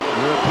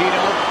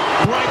Rapino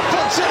right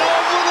foots it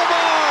over the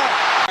bar.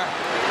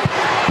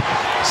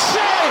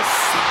 Safe.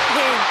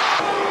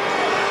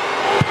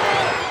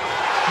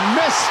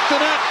 Missed the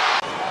net.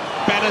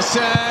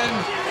 Benison.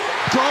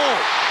 Goal.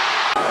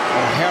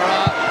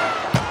 O'Hara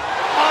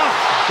off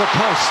the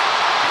post.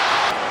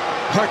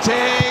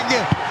 Hurtig.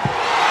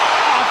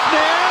 Off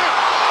there.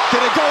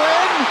 Did it go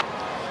in?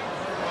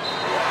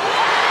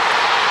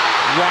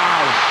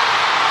 Wow.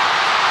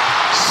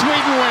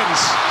 Sweden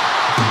wins.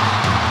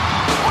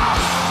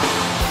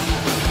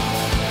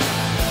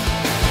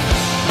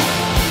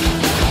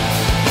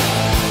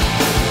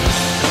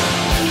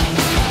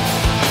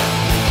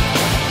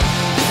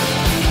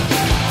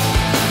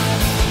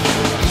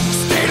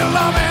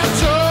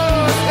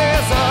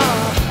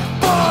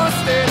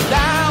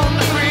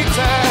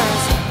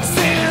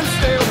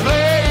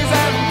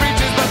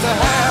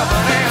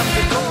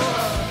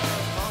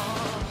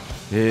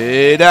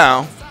 Hey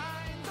now.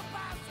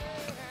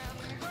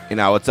 Hey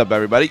now, what's up,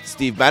 everybody?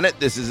 Steve Bennett.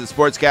 This is the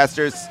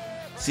Sportscasters,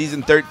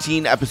 Season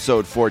 13,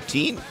 Episode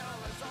 14.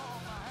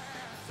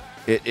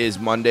 It is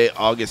Monday,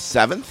 August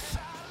 7th.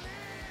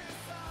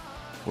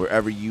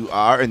 Wherever you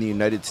are in the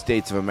United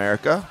States of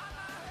America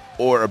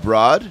or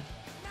abroad,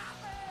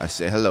 I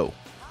say hello.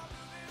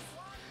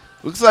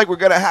 Looks like we're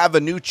going to have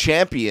a new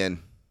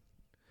champion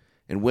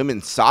in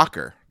women's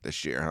soccer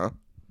this year, huh?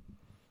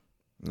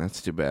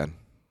 That's too bad.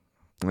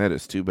 That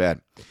is too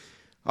bad.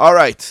 All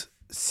right.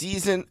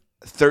 Season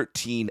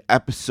 13,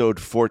 Episode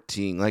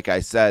 14. Like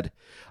I said,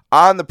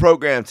 on the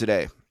program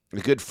today, a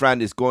good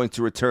friend is going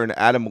to return.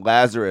 Adam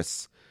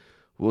Lazarus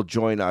will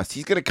join us.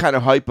 He's going to kind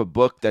of hype a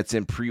book that's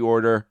in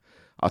pre-order.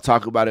 I'll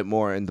talk about it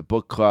more in the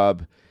book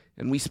club.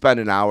 And we spend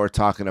an hour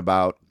talking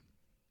about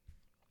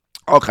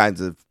all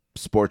kinds of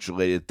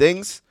sports-related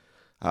things.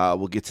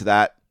 We'll get to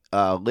that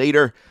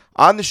later.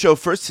 On the show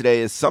first today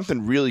is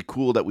something really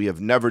cool that we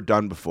have never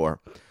done before.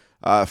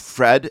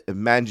 Fred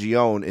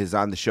Mangione is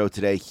on the show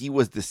today. He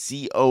was the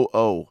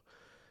COO,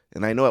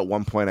 and I know at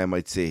one point I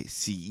might say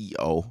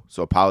CEO,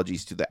 so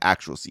apologies to the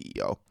actual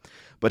CEO,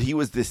 but he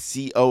was the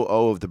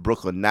COO of the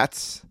Brooklyn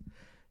Nets.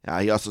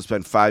 He also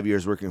spent 5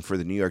 years working for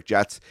the New York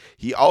Jets.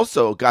 He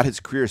also got his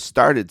career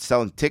started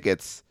selling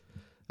tickets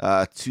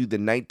to the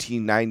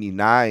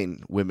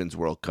 1999 Women's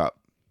World Cup,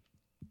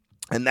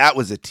 and that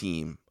was a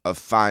team of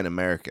fine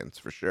Americans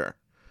for sure.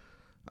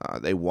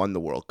 They won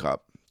the World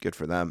Cup. Good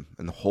for them.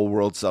 And the whole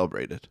world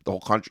celebrated. The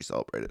whole country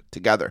celebrated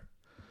together.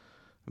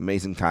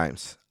 Amazing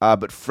times.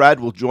 But Fred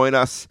will join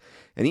us,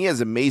 and he has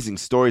amazing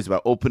stories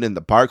about opening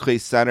the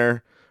Barclays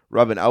Center,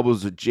 rubbing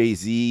elbows with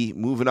Jay-Z,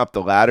 moving up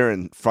the ladder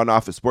in front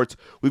office sports.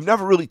 We've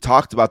never really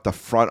talked about the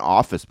front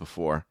office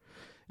before,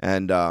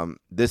 and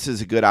this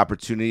is a good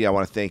opportunity. I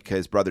want to thank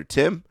his brother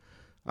Tim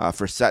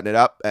for setting it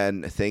up,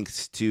 and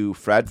thanks to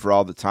Fred for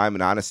all the time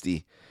and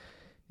honesty,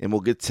 and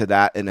we'll get to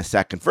that in a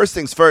second. First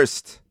things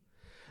first.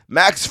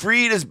 Max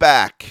Fried is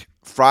back.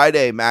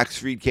 Friday, Max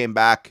Fried came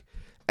back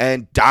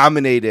and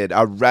dominated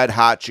a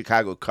red-hot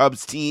Chicago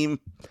Cubs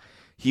team.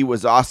 He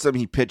was awesome.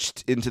 He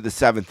pitched into the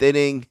seventh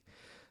inning.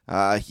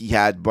 He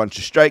had a bunch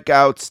of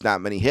strikeouts,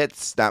 not many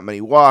hits, not many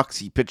walks.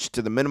 He pitched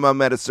to the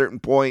minimum at a certain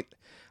point,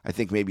 I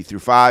think maybe through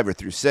 5 or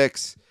through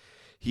 6.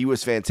 He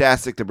was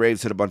fantastic. The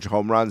Braves hit a bunch of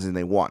home runs, and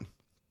they won.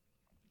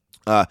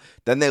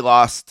 Then they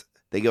lost.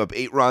 They gave up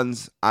 8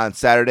 runs on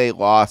Saturday,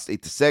 lost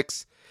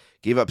 8-6.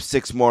 Gave up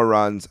 6 more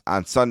runs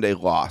on Sunday,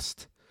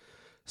 lost.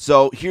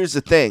 So here's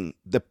the thing.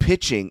 The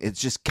pitching,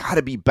 it's just got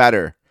to be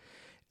better.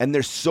 And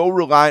they're so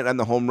reliant on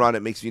the home run,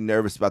 it makes me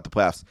nervous about the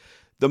playoffs.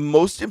 The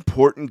most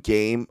important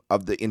game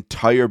of the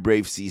entire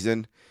Brave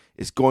season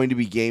is going to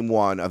be game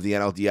 1 of the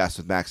NLDS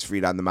with Max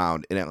Fried on the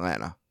mound in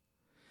Atlanta.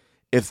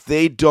 If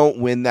they don't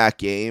win that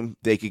game,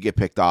 they could get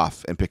picked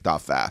off and picked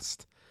off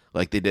fast,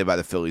 like they did by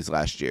the Phillies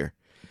last year.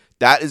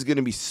 That is going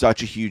to be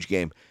such a huge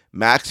game.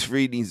 Max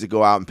Fried needs to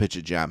go out and pitch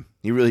a gem.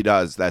 He really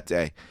does that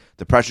day.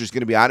 The pressure's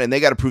going to be on, and they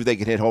got to prove they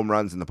can hit home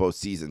runs in the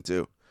postseason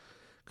too,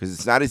 because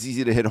it's not as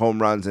easy to hit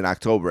home runs in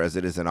October as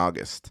it is in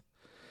August.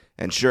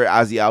 And sure,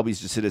 Ozzie Albies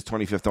just hit his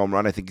 25th home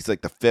run. I think he's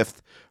like the 5th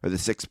or the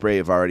 6th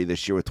Brave already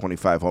this year with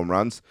 25 home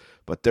runs,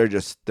 but they're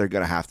going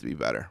to have to be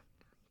better.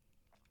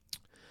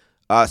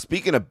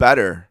 Speaking of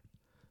better,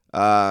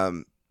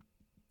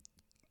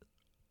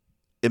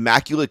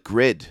 Immaculate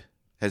Grid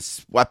has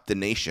swept the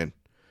nation,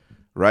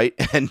 right?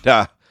 And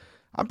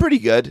I'm pretty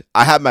good.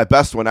 I had my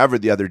best one ever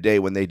the other day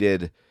when they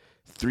did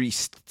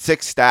 6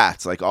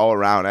 stats, like all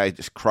around. I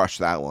just crushed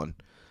that one.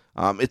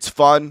 It's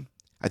fun.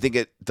 I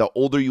think the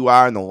older you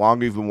are and the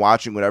longer you've been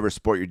watching whatever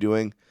sport you're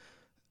doing,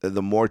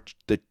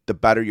 the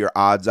better your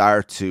odds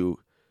are to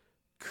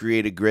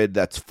create a grid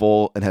that's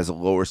full and has a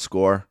lower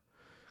score.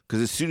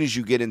 Because as soon as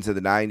you get into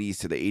the 90s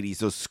to the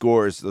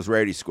 80s, those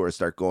rarity scores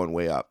start going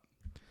way up.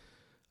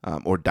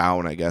 Or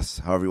down, I guess,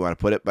 however you want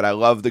to put it. But I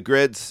love the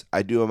grids.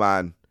 I do them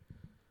on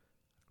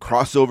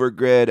Crossover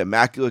Grid,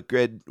 Immaculate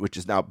Grid, which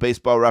is now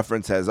Baseball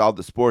Reference, has all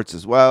the sports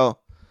as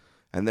well.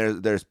 And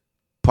there's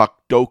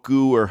Puck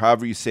Doku, or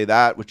however you say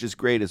that, which is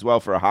great as well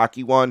for a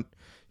hockey one.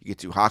 You get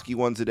 2 hockey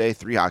ones a day,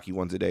 3 hockey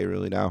ones a day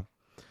really now.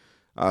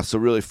 So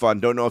really fun.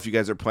 Don't know if you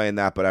guys are playing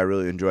that, but I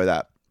really enjoy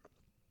that.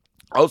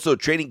 Also,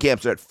 training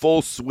camps are at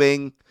full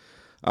swing.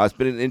 It's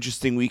been an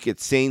interesting week at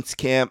Saints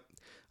camp.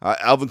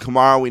 Alvin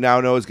Kamara, we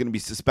now know, is going to be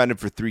suspended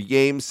for 3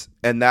 games,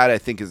 and that, I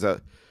think, is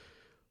a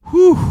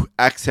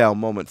exhale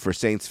moment for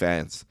Saints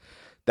fans.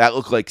 That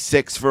looked like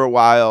 6 for a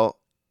while.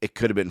 It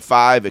could have been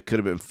 5. It could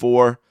have been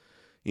 4.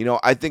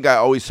 I think I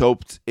always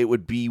hoped it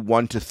would be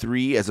 1 to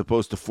 3 as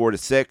opposed to 4 to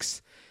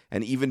 6.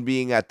 And even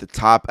being at the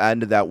top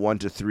end of that 1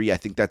 to 3, I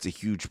think that's a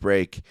huge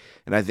break.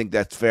 And I think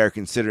that's fair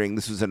considering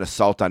this was an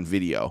assault on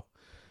video.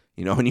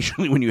 And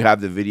usually when you have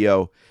the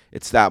video,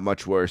 it's that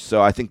much worse.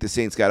 So I think the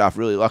Saints got off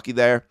really lucky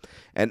there.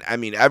 And,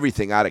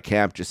 everything out of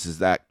camp just is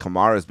that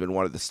Kamara's been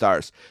one of the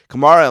stars.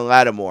 Kamara and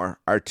Lattimore,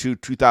 our 2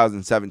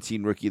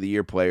 2017 Rookie of the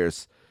Year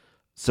players,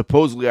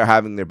 supposedly are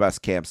having their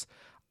best camps.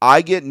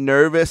 I get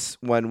nervous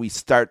when we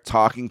start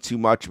talking too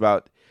much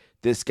about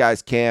this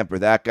guy's camp or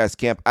that guy's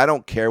camp. I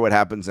don't care what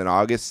happens in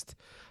August.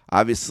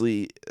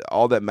 Obviously,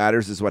 all that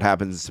matters is what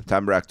happens in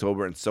September,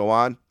 October, and so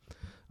on.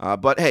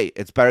 But, hey,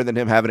 it's better than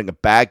him having a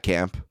bad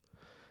camp.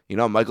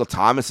 Michael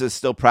Thomas has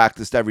still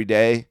practiced every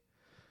day.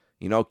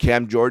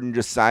 Cam Jordan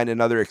just signed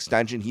another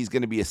extension. He's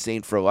going to be a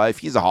Saint for life.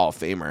 He's a Hall of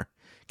Famer.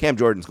 Cam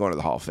Jordan's going to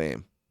the Hall of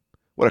Fame.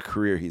 What a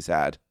career he's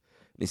had.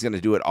 And he's going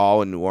to do it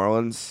all in New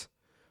Orleans.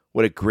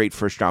 What a great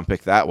first-round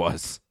pick that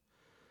was.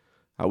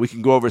 We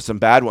can go over some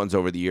bad ones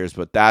over the years,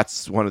 but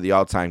that's one of the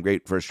all-time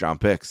great first-round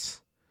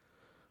picks.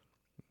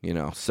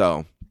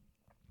 So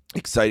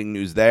exciting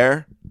news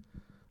there.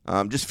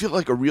 Just feel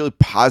like a really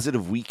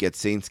positive week at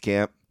Saints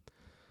camp.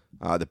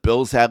 The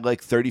Bills had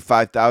like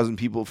 35,000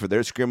 people for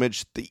their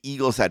scrimmage. The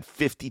Eagles had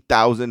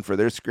 50,000 for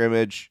their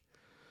scrimmage.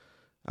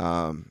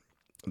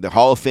 The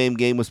Hall of Fame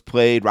game was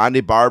played.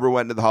 Rondé Barber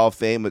went into the Hall of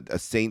Fame, a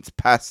Saints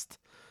pest,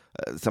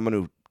 someone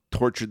who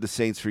tortured the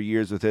Saints for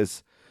years with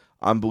his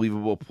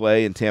unbelievable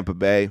play in Tampa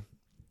Bay.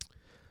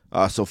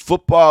 So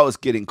football is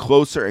getting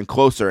closer and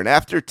closer. And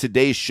after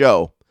today's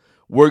show,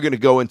 we're going to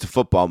go into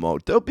football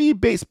mode. There'll be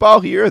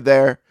baseball here or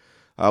there.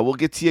 We'll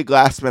get to you,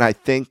 Glassman, I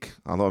think,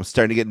 although I'm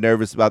starting to get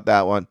nervous about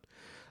that one.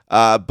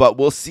 But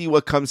we'll see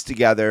what comes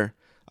together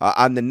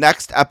on the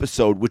next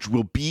episode, which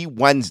will be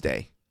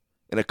Wednesday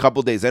in a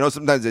couple days. I know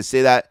sometimes I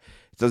say that.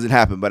 It doesn't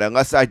happen. But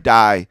unless I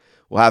die,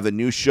 we'll have a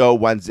new show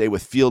Wednesday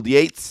with Field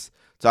Yates,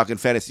 talking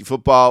fantasy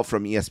football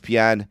from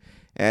ESPN,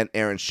 and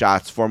Aaron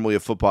Schatz, formerly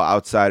of Football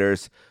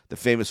Outsiders, the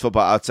famous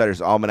Football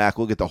Outsiders Almanac.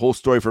 We'll get the whole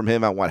story from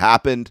him on what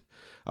happened,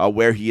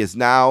 where he is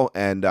now,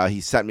 and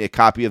he sent me a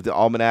copy of the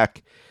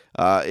Almanac.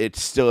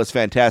 It's still as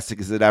fantastic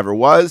as it ever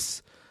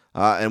was,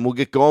 and we'll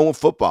get going with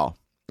football.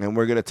 And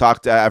we're going to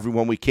talk to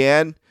everyone we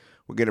can.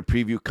 We're going to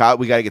preview college.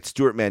 We got to get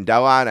Stuart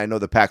Mandel on. I know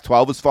the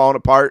Pac-12 is falling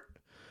apart,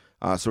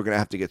 so we're going to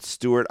have to get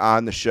Stuart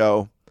on the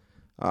show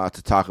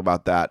to talk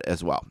about that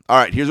as well. All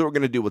right, here's what we're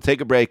going to do. We'll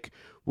take a break.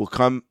 We'll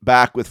come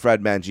back with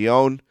Fred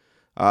Mangione.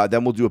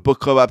 Then we'll do a book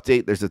club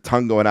update. There's a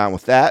ton going on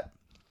with that.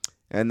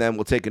 And then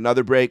we'll take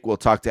another break. We'll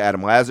talk to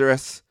Adam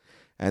Lazarus.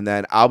 And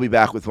then I'll be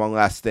back with one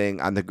last thing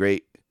on the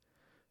great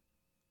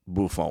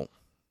Buffon,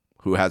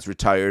 who has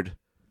retired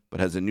but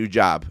has a new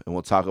job. And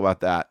we'll talk about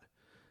that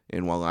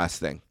in one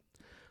last thing.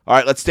 All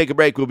right, let's take a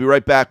break. We'll be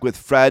right back with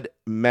Fred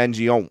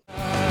Mangione.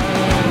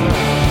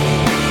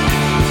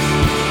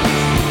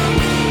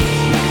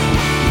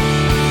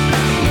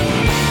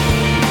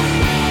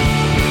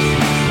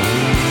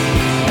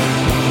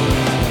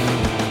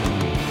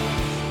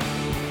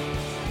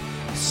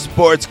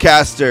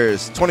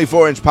 Sportscasters,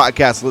 24-inch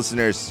podcast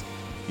listeners,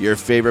 your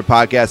favorite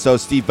podcast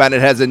host, Steve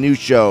Bennett, has a new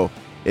show.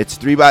 It's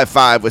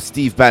 3x5 with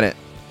Steve Bennett.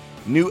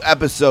 New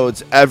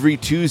episodes every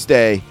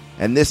Tuesday,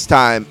 and this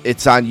time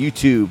it's on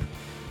YouTube.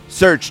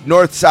 Search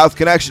North-South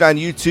Connection on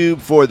YouTube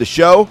for the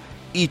show.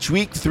 Each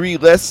week, 3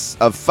 lists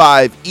of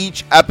 5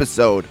 each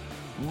episode.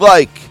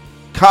 Like,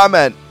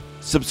 comment,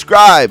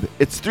 subscribe.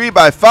 It's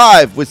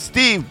 3x5 with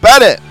Steve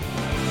Bennett.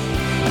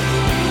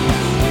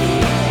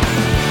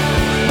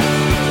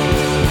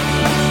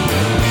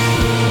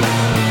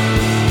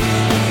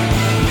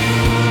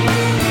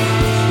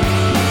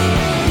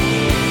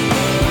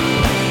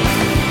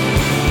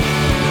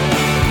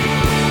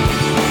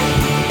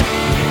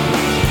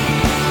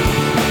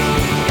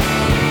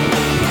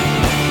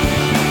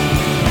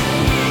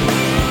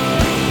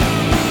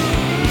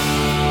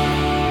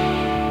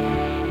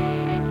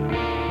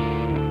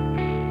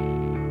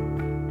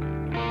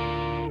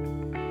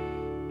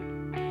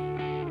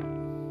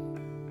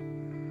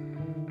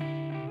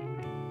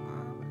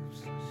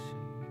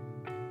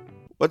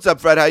 What's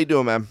up, Fred? How you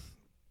doing, man?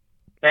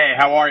 Hey,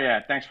 how are you?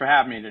 Thanks for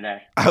having me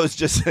today. I was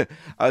just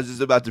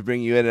about to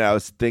bring you in, and I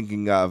was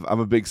thinking of, I'm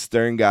a big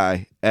Stern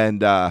guy,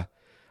 and I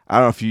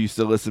don't know if you used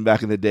to listen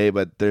back in the day,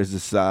 but there's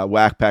this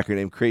whack packer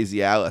named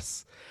Crazy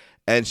Alice,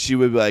 and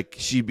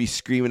she'd be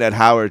screaming at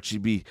Howard,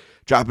 she'd be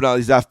dropping all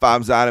these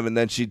F-bombs on him, and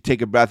then she'd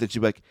take a breath, and she'd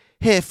be like,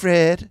 "Hey,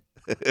 Fred,"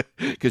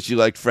 because she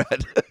liked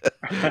Fred.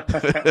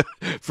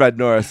 Fred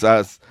Norris.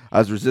 I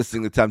was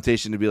resisting the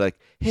temptation to be like,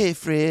 "Hey,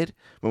 Fred,"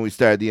 when we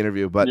started the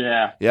interview. But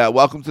yeah,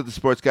 welcome to the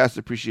Sportscast.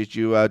 Appreciate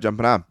you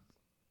jumping on.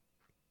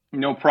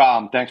 No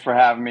problem. Thanks for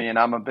having me. And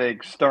I'm a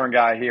big Stern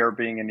guy here,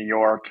 being in New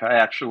York. I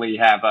actually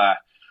have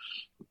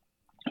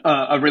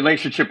a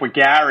relationship with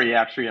Gary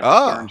actually at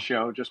the Stern Oh,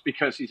 show, just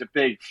because he's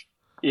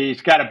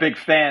got a big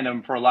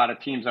fandom for a lot of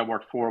teams I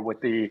work for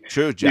with the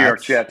true, New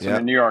York Jets. Jets and the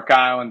Yep, New York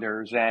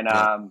Islanders. And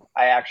yep,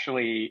 I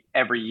actually,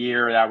 every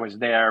year that I was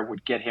there,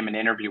 would get him an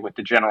interview with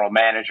the general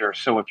manager.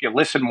 So if you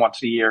listen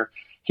once a year,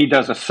 he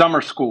does a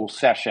summer school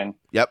session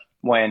yep.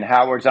 when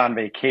Howard's on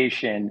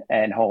vacation,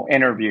 and he'll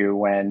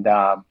interview. And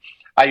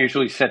I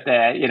usually set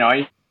that,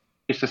 I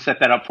used to set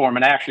that up for him,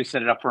 and I actually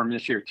set it up for him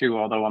this year too,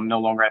 although I'm no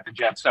longer at the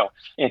Jets. So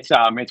it's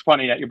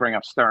funny that you bring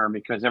up Stern,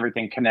 because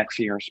everything connects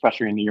here,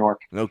 especially in New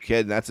York. No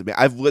kidding. That's amazing.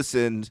 I've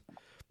listened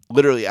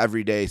literally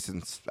every day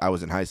since I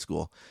was in high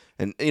school,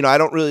 and I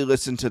don't really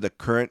listen to the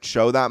current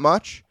show that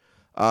much,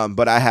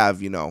 but I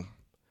have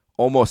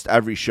almost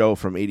every show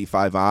from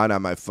 '85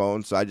 on my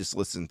phone. So I just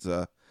listen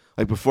to,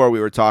 like, before we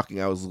were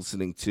talking, I was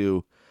listening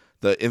to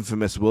the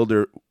infamous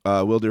Wilder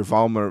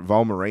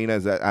Valmarena.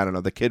 Is that, I don't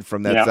know, the kid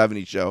from that Yeah.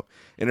 '70s show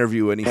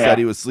interview, and he Yeah. said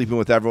he was sleeping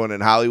with everyone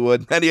in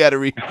Hollywood. And he had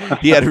to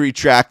he had to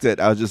retract it.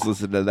 I was just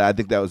listening to that. I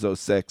think that was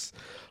 '06.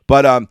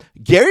 But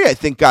Gary, I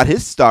think, got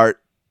his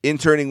start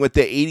interning with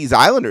the '80s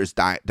Islanders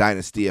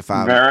dynasty. If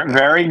I'm Very,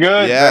 very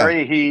good.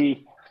 yeah,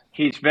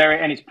 He's very,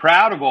 and he's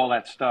proud of all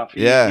that stuff.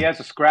 He yeah, has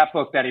a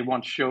scrapbook that he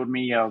once showed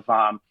me of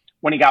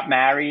when he got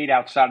married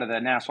outside of the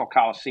Nassau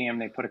Coliseum.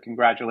 They put a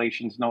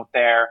congratulations note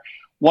there.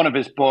 One of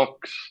his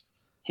books,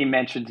 he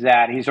mentions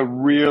that he's a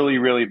really,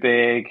 really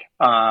big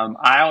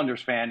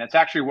Islanders fan. That's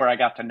actually where I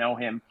got to know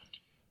him.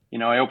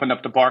 I opened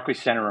up the Barclays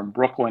Center in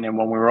Brooklyn, and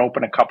when we were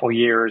open a couple of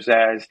years,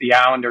 as the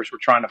Islanders were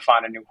trying to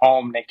find a new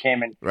home, they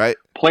came and right.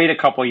 played a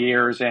couple of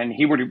years, and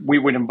we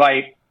would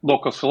invite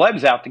local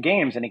celebs out to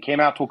games, and he came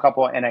out to a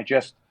couple, and I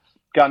just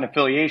got an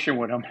affiliation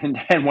with him. And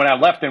then when I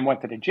left and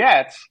went to the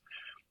Jets,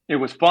 it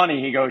was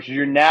funny. He goes,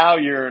 you're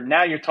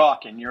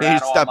talking. You're He's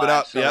at all stepping mine."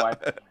 up. So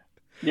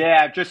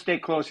yeah, just stay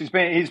close. He's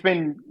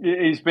been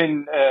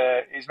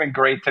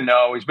great to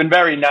know. He's been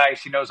very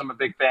nice. He knows I'm a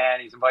big fan.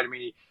 He's invited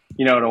me,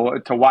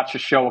 to watch the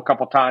show a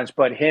couple times.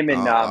 But him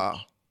and Oh wow.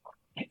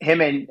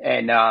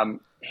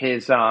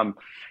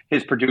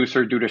 his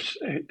producer do this.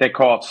 They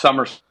call it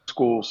summer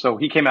school. So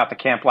he came out to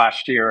camp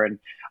last year, and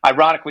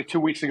ironically, 2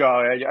 weeks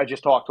ago, I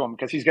just talked to him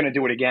because he's going to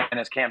do it again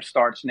as camp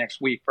starts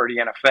next week for the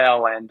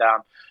NFL. And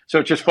so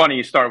it's just funny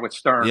you start with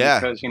Stern,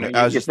 Yeah, because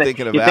I was just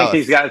thinking of you think Alice.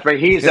 these guys, but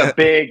he's a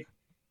big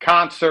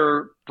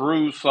concert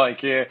Bruce.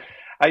 Like, yeah,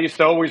 I used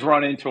to always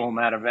run into him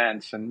at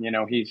events, and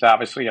he's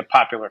obviously a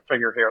popular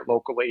figure here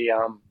locally.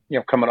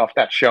 Coming off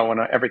that show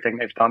and everything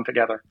they've done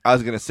together. I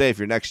was gonna say, if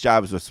your next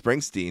job is with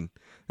Springsteen,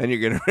 then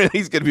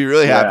he's gonna be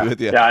really happy with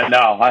you. Yeah, I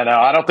know.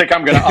 I don't think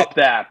I'm going to up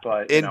that,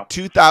 but In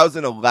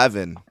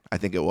 2011, I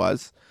think it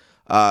was,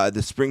 the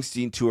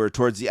Springsteen tour.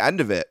 Towards the end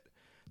of it,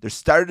 there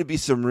started to be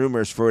some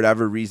rumors, for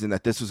whatever reason,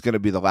 that this was going to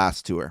be the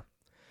last tour.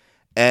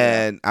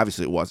 And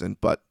obviously it wasn't,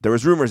 but there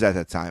was rumors at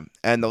that time.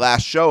 And the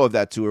last show of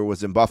that tour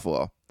was in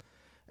Buffalo.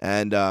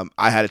 And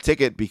I had a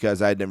ticket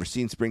because I had never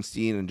seen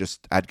Springsteen, and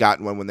just I'd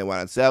gotten one when they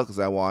went on sale because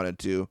I wanted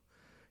to,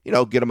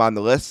 get them on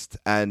the list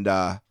and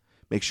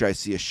make sure I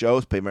see a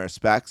show, pay my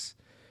respects,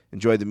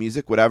 enjoy the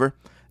music, whatever.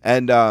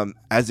 And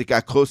as it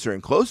got closer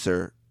and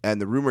closer,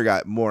 and the rumor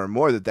got more and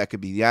more that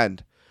could be the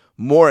end,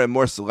 more and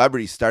more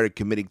celebrities started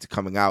committing to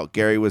coming out.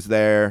 Gary was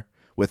there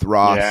with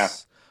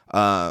Ross.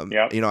 Yeah.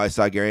 Yep. I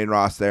saw Gary and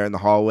Ross there in the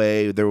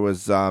hallway. There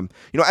was,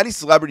 any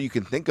celebrity you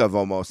can think of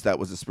almost that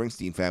was a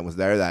Springsteen fan was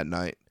there that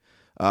night.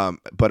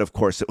 But of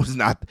course, it was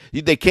not.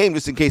 They came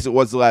just in case it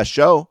was the last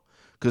show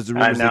because the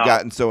rumors had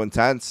gotten so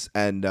intense.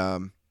 And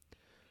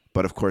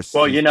but of course,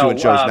 well, he's doing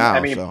shows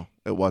now, so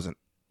it wasn't.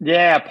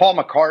 Yeah, Paul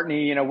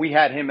McCartney. We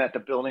had him at the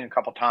building a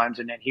couple times,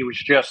 and then he was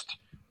just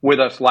with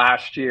us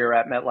last year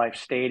at MetLife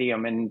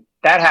Stadium, and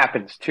that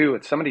happens too.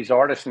 It's some of these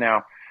artists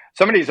now.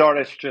 Some of these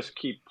artists just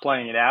keep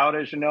playing it out,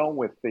 as you know,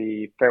 with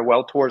the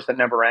farewell tours that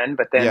never end.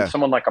 But then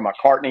someone like a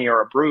McCartney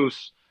or a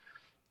Bruce,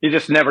 you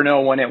just never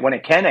know when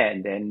it can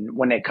end. And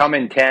when they come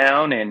in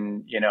town,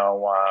 and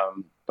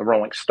the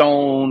Rolling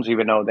Stones,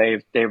 even though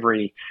they've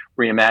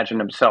reimagined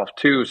themselves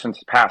too since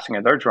the passing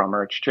of their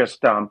drummer, it's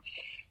just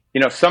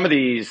some of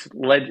these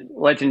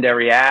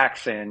legendary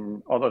acts.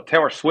 And although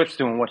Taylor Swift's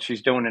doing what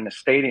she's doing in the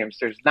stadiums,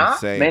 there's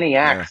not many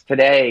acts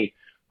today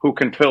who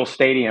can fill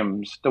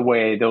stadiums the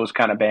way those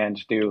kind of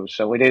bands do.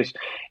 So it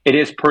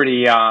is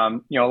pretty, a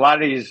lot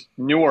of these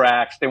newer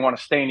acts, they want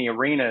to stay in the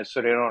arenas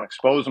so they don't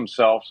expose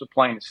themselves to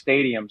playing in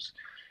stadiums.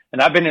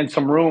 And I've been in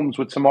some rooms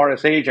with some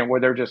artist agent where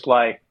they're just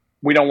like,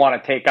 we don't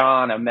want to take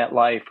on a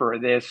MetLife or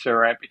this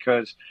or that,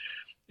 because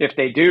if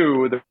they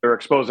do, they're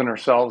exposing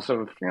themselves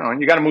of,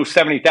 you got to move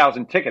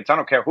 70,000 tickets. I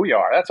don't care who you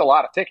are. That's a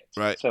lot of tickets.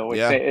 Right. So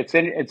it's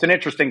an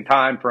interesting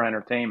time for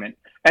entertainment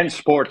and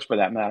sports for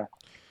that matter.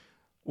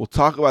 We'll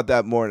talk about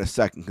that more in a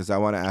second because I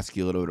want to ask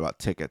you a little bit about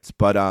tickets.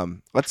 But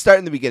let's start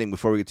in the beginning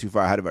before we get too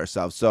far ahead of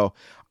ourselves. So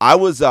I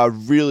was a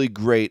really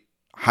great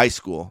high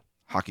school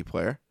hockey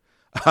player,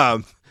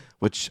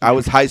 which I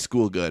was high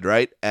school good,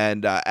 right?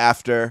 And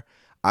after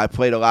I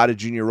played a lot of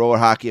junior roller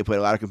hockey. I played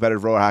a lot of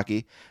competitive roller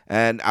hockey.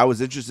 And I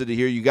was interested to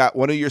hear you got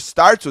one of your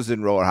starts was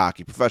in roller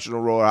hockey,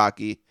 professional roller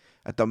hockey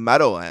at the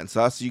Meadowlands.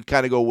 So you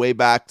kind of go way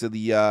back to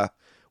the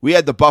we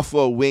had the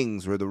Buffalo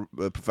Wings, were the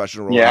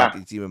professional roller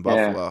hockey team in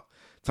Buffalo. Yeah.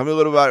 Tell me a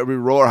little about your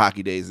roller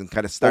hockey days and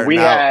kind of starting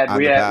out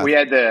on the path.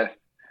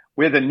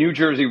 We had the New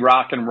Jersey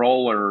Rock and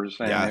Rollers,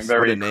 and a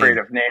very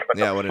creative name. But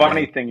the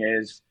funny thing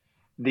is,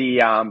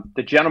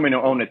 the gentleman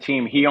who owned the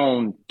team, he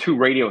owned 2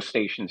 radio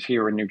stations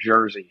here in New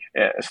Jersey,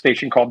 a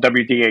station called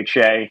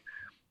WDHA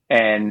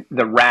and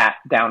the Rat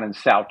down in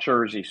South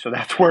Jersey. So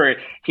that's where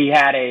he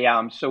had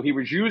so he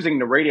was using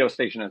the radio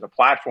station as a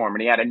platform,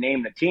 and he had a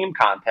name the team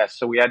contest.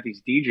 So we had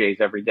these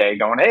DJs every day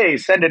going, hey,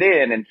 send it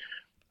in. And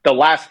the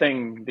last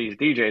thing these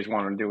DJs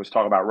wanted to do was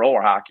talk about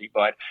roller hockey.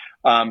 But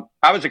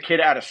I was a kid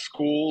out of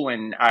school,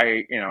 and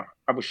I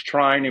was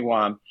trying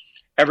to,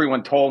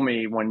 everyone told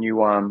me when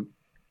you,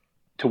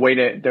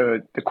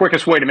 the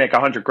quickest way to make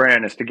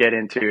 $100,000 is to get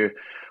into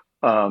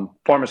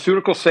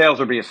pharmaceutical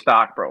sales or be a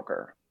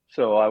stockbroker.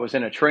 So I was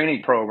in a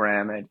training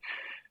program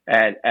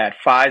at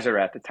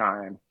Pfizer at the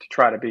time to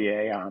try to be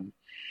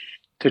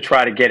to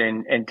try to get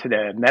into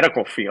the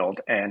medical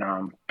field.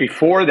 And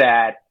before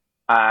that,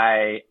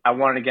 I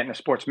wanted to get into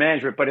sports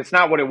management, but it's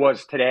not what it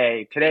was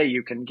today. Today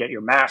you can get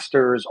your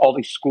master's. All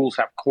these schools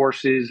have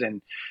courses,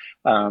 and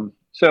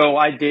so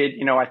I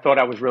did. I thought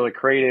I was really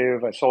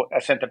creative. I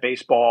sent the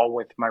baseball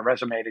with my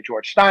resume to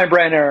George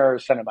Steinbrenner,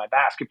 sent my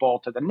basketball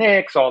to the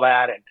Knicks, all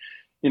that, and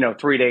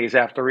 3 days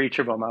after each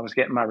of them, I was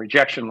getting my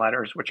rejection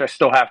letters, which I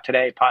still have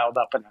today piled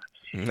up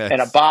in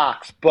a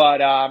box.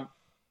 But I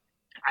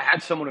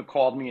had someone who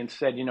called me and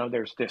said,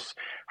 there's this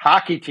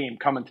hockey team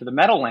coming to the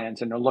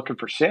Meadowlands and they're looking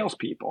for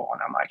salespeople.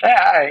 And I'm like,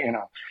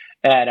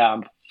 at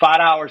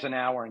 $5 an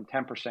hour and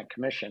 10%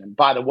 commission. And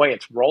by the way,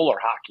 it's roller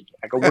hockey.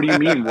 I go, what do you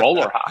mean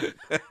roller hockey?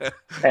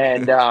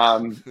 And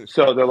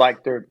so they're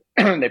like,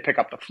 they pick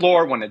up the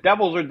floor when the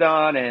Devils are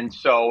done. And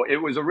so it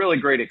was a really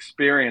great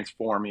experience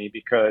for me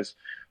because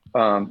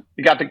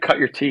you got to cut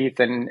your teeth,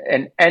 and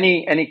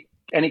any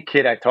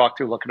kid I talk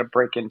to looking to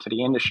break into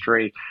the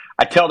industry,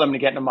 I tell them to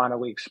get into minor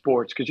league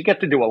sports because you get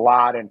to do a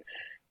lot. And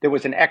there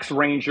was an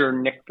ex-Ranger,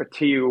 Nick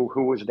Batiu,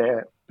 who was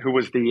the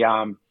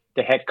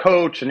head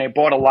coach, and they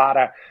bought a lot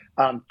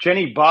of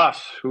Jenny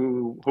Buss,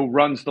 who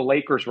runs the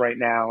Lakers right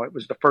now. It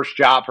was the first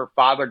job her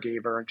father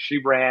gave her, and she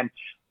ran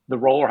the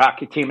roller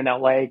hockey team in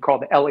LA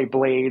called the LA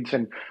Blades.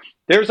 And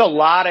there's a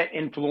lot of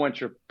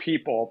influential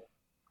people,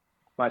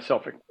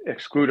 myself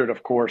excluded,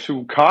 of course,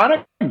 who kind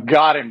of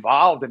got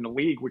involved in the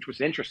league, which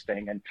was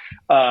interesting. And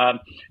a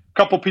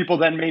couple people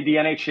then made the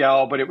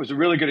NHL, but it was a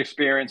really good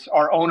experience.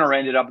 Our owner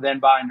ended up then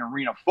buying an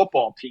arena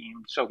football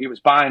team. So he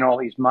was buying all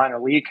these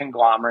minor league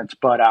conglomerates.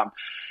 But,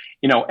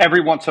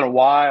 every once in a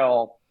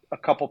while, a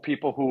couple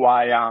people who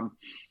I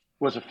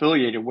was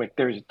affiliated with,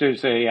 there's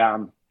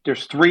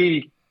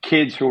 3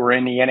 kids who are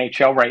in the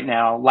NHL right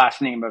now,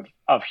 last name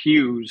of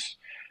Hughes.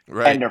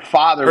 Right. And their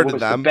father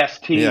was the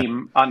best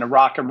team on the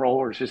Rock and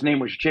Rollers. His name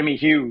was Jimmy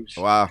Hughes.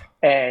 Wow.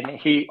 And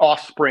he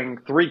offspring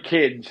 3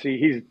 kids.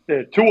 He's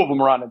 2 of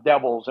them are on the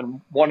Devils,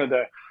 and one of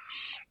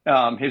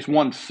his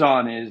one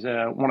son is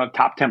one of the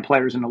top 10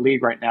 players in the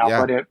league right now.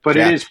 Yeah. But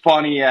it is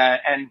funny.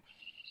 And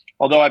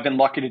although I've been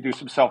lucky to do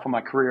some stuff in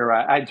my career,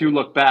 I do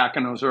look back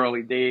on those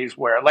early days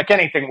where, like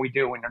anything we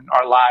do in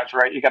our lives,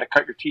 right, you got to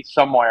cut your teeth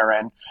somewhere.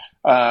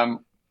 And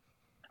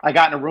I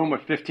got in a room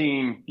with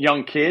 15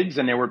 young kids,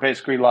 and they were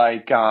basically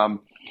like,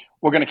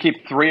 we're going to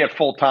keep 3 at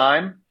full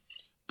time.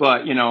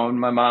 But, and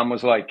my mom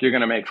was like, you're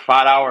going to make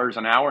 $5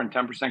 an hour and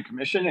 10%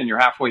 commission, and you're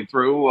halfway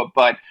through.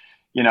 But,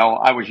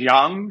 I was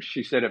young.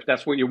 She said, if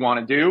that's what you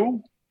want to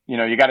do,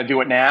 you got to do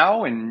it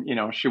now. And,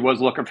 she was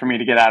looking for me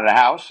to get out of the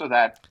house. So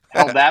that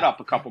held that up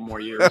a couple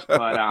more years.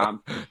 But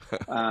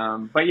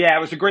yeah,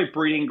 it was a great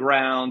breeding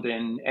ground.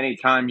 And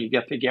anytime you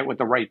get with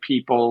the right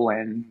people,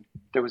 and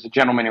there was a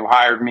gentleman who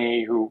hired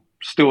me who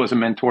still is a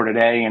mentor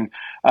today. And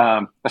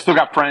I still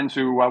got friends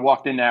who I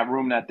walked in that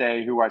room that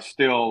day who I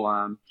still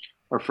are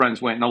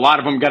friends with. And a lot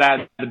of them got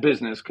out of the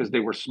business because they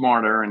were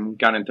smarter and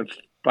got into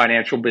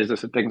financial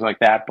business and things like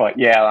that. But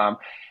yeah,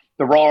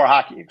 the roller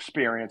hockey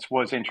experience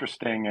was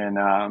interesting,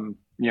 and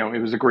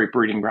it was a great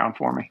breeding ground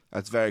for me.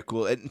 That's very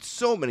cool. And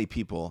so many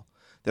people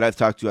that I've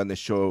talked to on this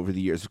show over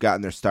the years have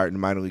gotten their start in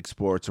minor league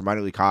sports or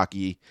minor league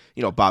hockey.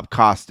 Bob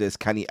Costas,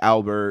 Kenny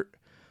Albert.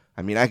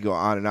 I mean, I could go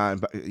on and on,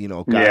 but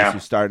guys who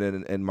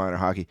started in minor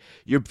hockey.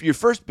 Your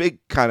first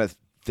big kind of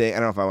thing, I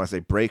don't know if I want to say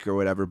break or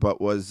whatever, but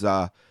was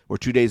we're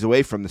 2 days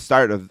away from the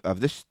start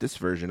of this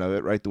version of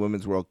it, right? The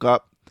Women's World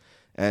Cup.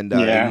 And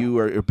you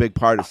were a big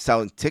part of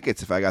selling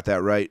tickets, if I got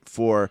that right,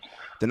 for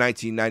the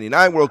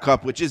 1999 World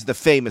Cup, which is the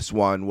famous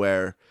one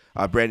where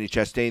Brandi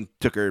Chastain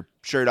took her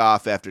shirt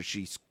off after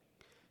she,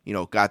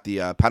 got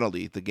the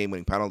penalty, the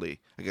game-winning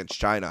penalty against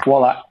China.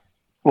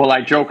 Well,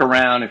 I joke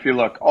around. If you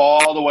look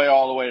all the way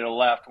to the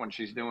left when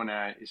she's doing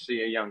that, you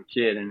see a young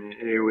kid, and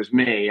it was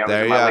me. I was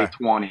in my late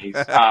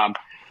 20s.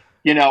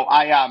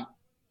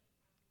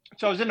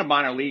 So I was in the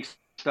minor leagues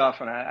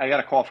stuff, and I got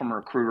a call from a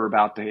recruiter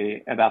about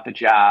the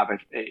job.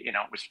 It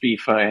was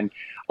FIFA, and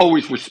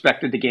always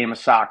respected the game of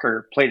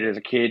soccer. Played it as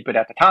a kid, but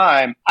at the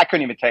time, I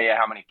couldn't even tell you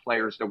how many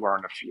players there were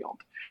on the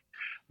field.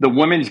 The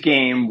women's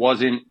game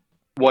wasn't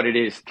what it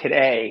is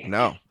today.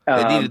 No,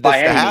 it needed this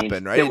to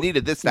happen, right? It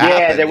needed this to happen.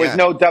 Yeah, there was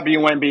no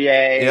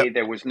WNBA. Yep.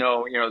 There was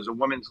no, there's a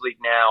women's league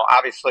now,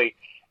 obviously,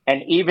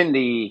 and even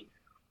the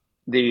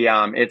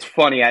it's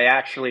funny. I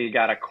actually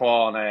got a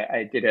call, and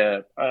I did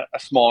a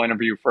small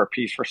interview for a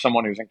piece for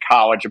someone who's in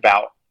college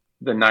about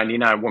the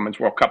 '99 Women's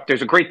World Cup.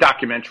 There's a great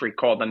documentary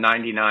called The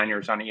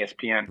 99ers on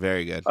ESPN.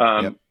 Very good.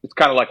 It's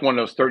kind of like one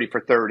of those 30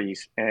 for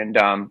 30s, and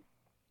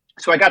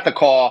so I got the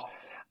call.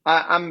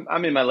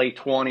 I'm in my late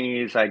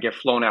 20s. I get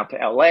flown out to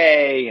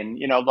LA, and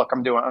look,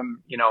 I'm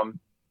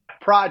a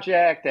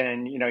project,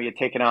 and you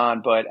take it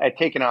on. But I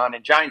take it on,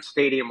 and Giant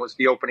Stadium was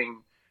the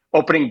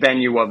opening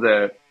venue of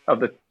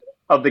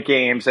the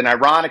games. And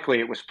ironically,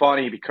 it was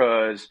funny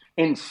because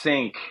In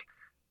Sync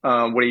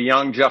with a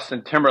young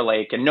Justin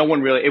Timberlake, and no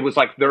one really, it was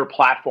like their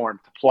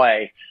platform to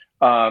play,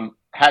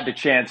 had the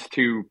chance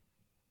to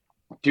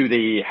do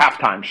the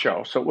halftime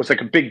show. So it was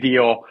like a big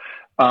deal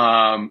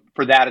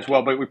for that as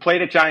well. But we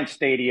played at Giant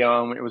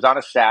Stadium. It was on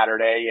a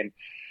Saturday. And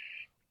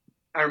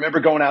I remember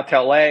going out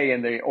to LA,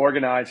 and the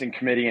organizing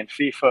committee and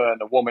FIFA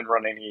and the woman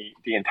running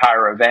the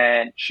entire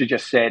event, she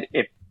just said,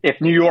 if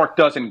New York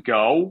doesn't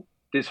go,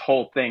 this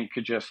whole thing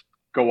could just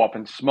go up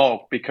in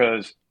smoke,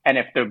 and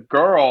if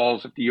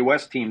the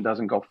U.S. team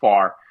doesn't go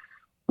far,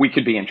 we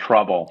could be in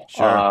trouble.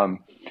 Sure.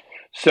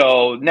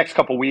 So next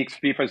couple of weeks,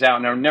 FIFA's out,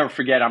 and I'll never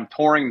forget, I'm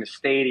touring the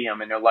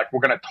stadium, and they're like,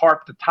 we're going to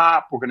tarp the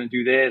top, we're going to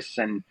do this.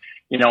 And,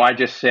 I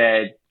just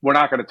said, we're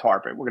not going to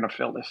tarp it. We're going to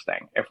fill this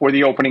thing. If we're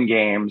the opening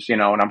games,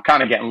 and I'm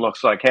kind of getting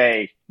looks like,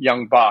 hey,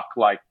 young buck,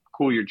 like,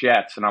 cool your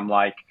jets. And I'm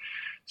like,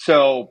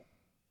 so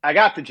I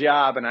got the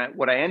job, and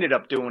what I ended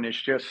up doing is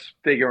just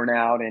figuring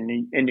out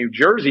in New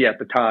Jersey at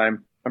the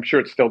time, I'm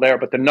sure it's still there,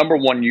 but the number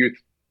one youth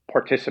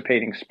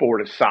participating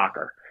sport is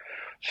soccer.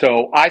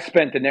 So I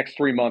spent the next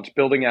 3 months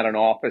building out an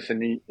office in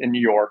New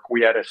York.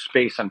 We had a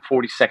space on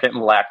 42nd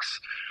and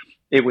Lex.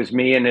 It was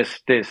me and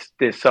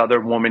this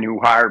other woman who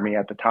hired me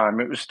at the time.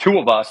 It was two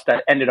of us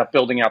that ended up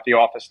building out the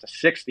office to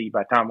 60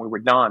 by the time we were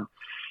done.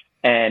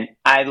 And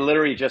I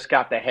literally just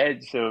got the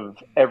heads of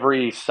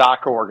every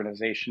soccer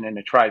organization in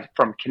the tri,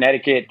 from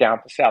Connecticut down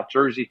to South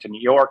Jersey to New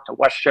York to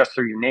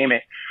Westchester, you name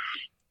it,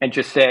 and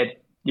just said,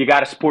 you got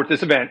to support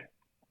this event,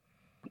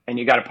 and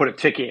you got to put a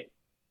ticket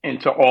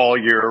into all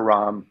your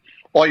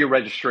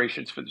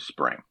registrations for the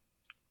spring.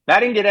 I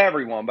didn't get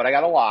everyone, but I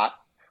got a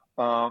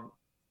lot.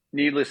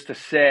 Needless to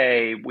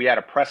say, we had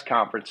a press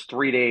conference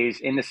 3 days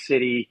in the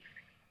city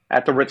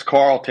at the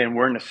Ritz-Carlton.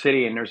 We're in the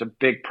city, and there's a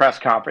big press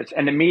conference,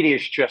 and the media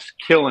is just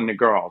killing the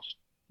girls.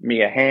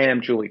 Mia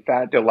Hamm, Julie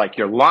Fat, they're like,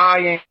 you're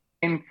lying.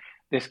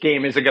 This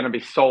game isn't going to be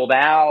sold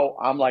out.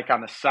 I'm like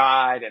on the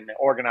side, and the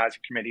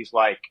organizing committee's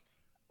like,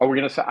 are we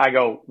going to? I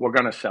go, we're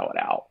going to sell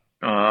it out.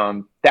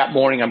 That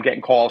morning, I'm getting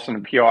calls from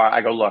the PR.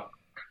 I go, look,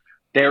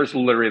 there's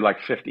literally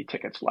like 50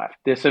 tickets left.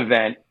 This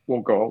event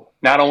will go,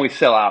 not only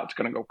sell out, it's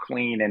going to go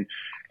clean. And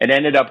it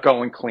ended up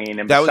going clean.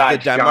 And that was the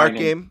Denmark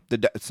game?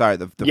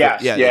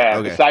 Yes.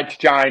 Okay. Besides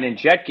Giant and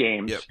Jet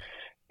games, yep.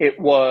 It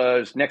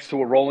was next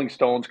to a Rolling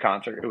Stones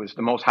concert. It was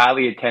the most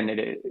highly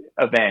attended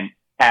event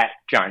at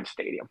Giant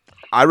Stadium.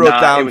 I wrote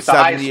down it was the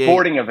highest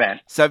sporting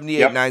event.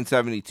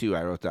 78,972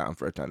 I wrote down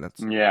for attendance.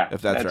 Yeah,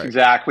 if that's right.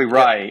 Exactly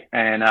right.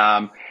 Yep.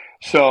 And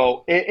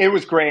so it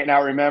was great. And I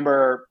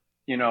remember,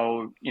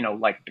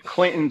 like the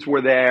Clintons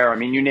were there. I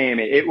mean, you name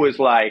it. It was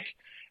like,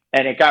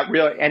 and it got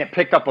really, and it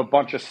picked up a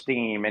bunch of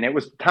steam. And it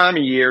was the time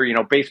of year,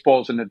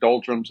 baseball's in the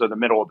doldrums of the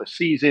middle of the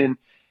season.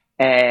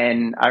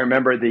 And I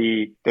remember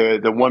the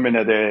woman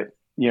of the,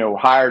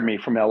 hired me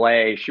from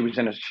LA.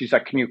 She's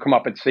like, can you come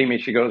up and see me?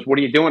 She goes, what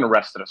are you doing the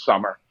rest of the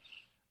summer?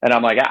 And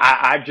I'm like,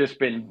 I've just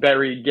been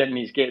getting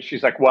these gigs.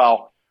 She's like,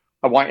 well,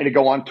 I want you to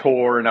go on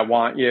tour, and I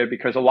want you,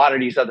 because a lot of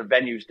these other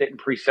venues didn't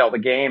pre-sell the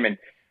game. And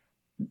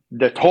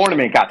the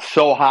tournament got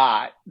so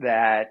hot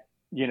that,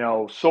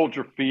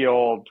 Soldier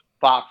Field,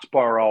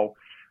 Foxborough,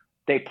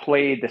 they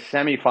played the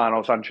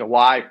semifinals on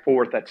July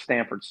 4th at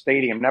Stanford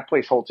Stadium. That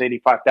place holds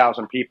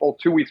 85,000 people.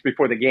 2 weeks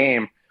before the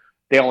game,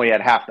 they only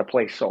had half the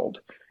place sold.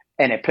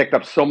 And it picked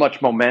up so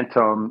much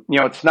momentum.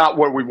 It's not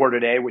where we were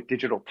today with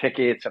digital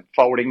tickets and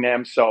forwarding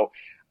them. So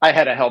I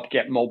had to help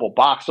get mobile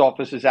box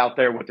offices out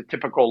there with the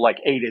typical like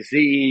A to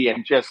Z.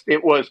 And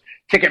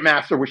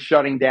Ticketmaster was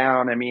shutting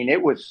down. I mean,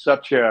 it was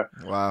such a...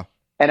 Wow.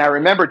 And I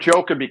remember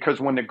joking because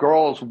when the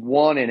girls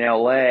won in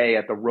LA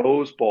at the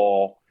Rose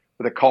Bowl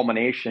for the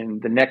culmination,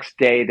 the next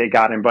day they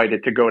got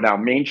invited to go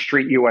down Main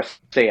Street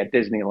USA at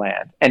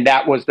Disneyland. And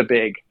that was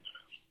the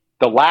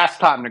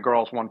last time the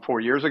girls won 4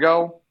 years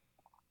ago,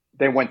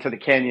 they went to the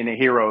Canyon of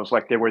Heroes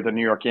like they were the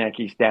New York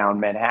Yankees down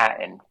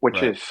Manhattan,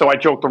 which is, so I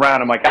joked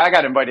around. I'm like, I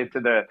got invited to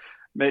the,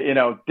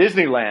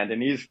 Disneyland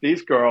and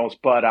these girls,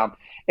 but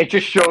it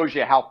just shows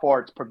you how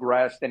far it's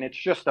progressed. And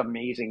it's just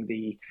amazing.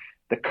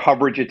 The the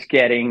coverage it's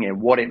getting and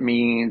what it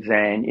means.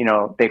 And,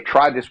 they've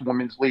tried this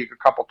women's league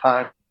a couple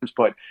times,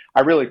 but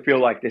I really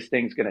feel like this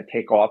thing's going to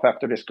take off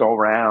after this go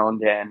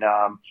round. And,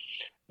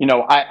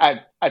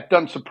 I've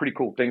done some pretty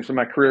cool things in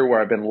my career where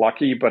I've been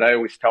lucky, but I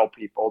always tell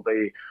people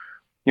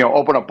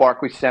open up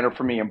Barclays Center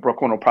for me in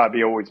Brooklyn will probably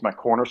be always my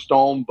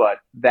cornerstone, but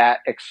that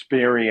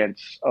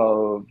experience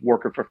of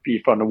working for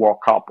FIFA and the World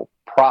Cup will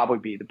probably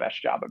be the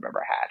best job I've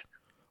ever had.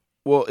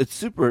 Well, it's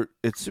super.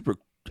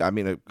 I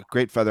mean, a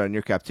great feather on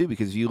your cap too,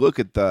 because you look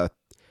at the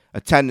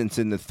attendance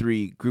in the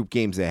 3 group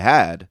games they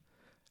had.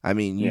 I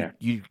mean,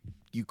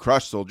 you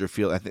crushed Soldier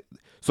Field. I think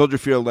Soldier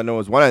Field, I know,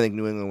 was one. I think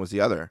New England was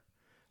the other.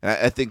 And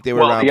I think they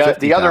were around 50,000.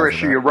 The other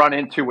issue you run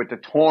into with the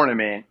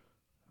tournament,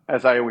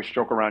 as I always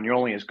joke around, you're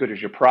only as good as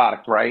your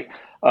product, right?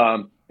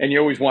 And you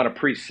always want to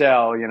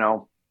pre-sell. You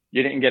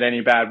didn't get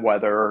any bad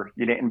weather.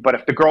 You didn't. But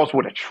if the girls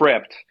would have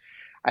tripped,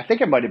 I think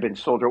it might have been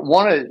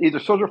either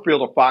Soldier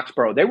Field or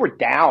Foxborough. They were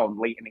down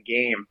late in the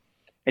game.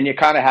 And you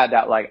kind of had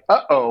that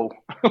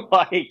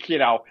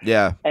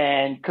Yeah.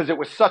 And because it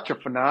was such a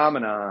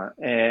phenomenon.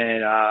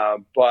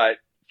 And, but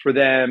for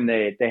them,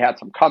 they had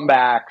some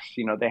comebacks.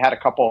 They had a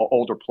couple of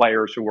older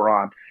players who were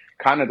on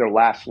kind of their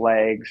last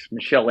legs.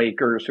 Michelle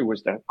Akers, who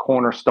was the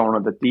cornerstone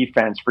of the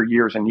defense for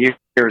years and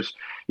years,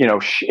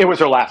 it was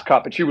her last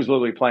cup, and she was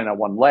literally playing on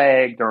one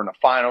leg during the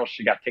finals.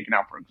 She got taken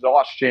out for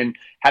exhaustion,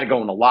 had to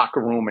go in the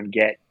locker room and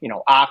get,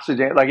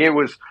 oxygen. Like it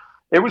was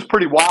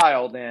pretty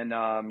wild. And,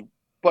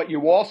 but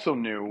you also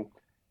knew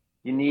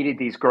you needed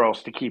these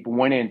girls to keep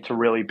winning to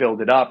really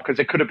build it up, because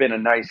it could have been a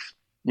nice,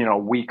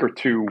 week or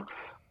two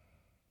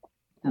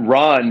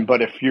run.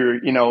 But if you're,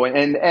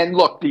 and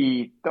look,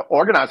 the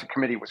organizing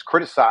committee was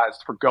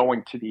criticized for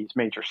going to these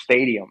major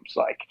stadiums.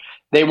 Like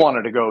they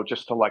wanted to go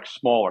just to like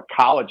smaller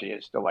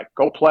colleges to like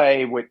go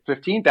play with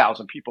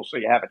 15,000 people so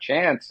you have a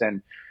chance.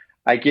 And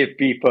I give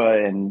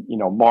FIFA and,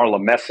 Marla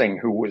Messing,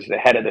 who was the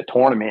head of the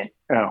tournament,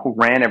 who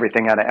ran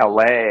everything out of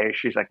LA.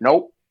 She's like,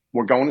 nope,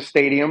 we're going to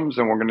stadiums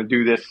and we're going to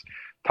do this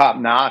top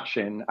notch.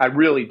 And I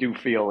really do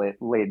feel it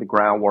laid the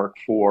groundwork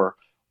for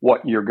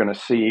what you're going to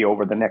see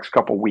over the next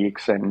couple of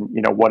weeks and,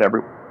 what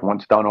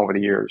everyone's done over the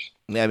years.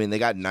 Yeah, I mean, they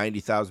got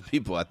 90,000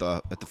 people at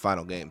the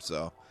final game.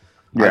 So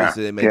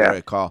obviously they made the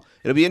right call.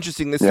 It'll be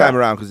interesting this time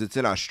around because it's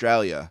in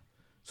Australia.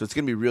 So it's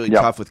going to be really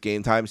tough with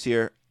game times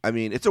here. I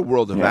mean, it's a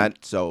world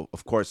event. So,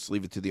 of course,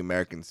 leave it to the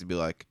Americans to be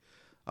like,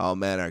 oh,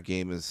 man, our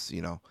game is,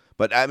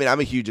 But, I mean,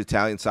 I'm a huge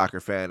Italian soccer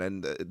fan.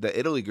 And the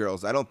Italy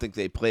girls, I don't think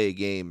they play a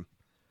game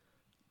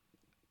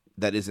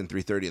that isn't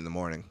 3:30 in the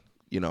morning,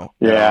 in the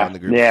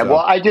group. Yeah, so.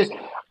 Well,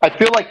 I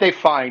feel like they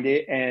find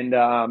it. And,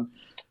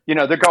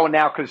 they're going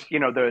now because,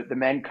 the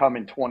men come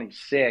in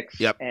 26.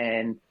 Yep.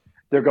 And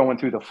they're going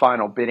through the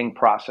final bidding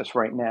process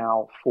right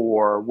now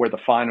for where the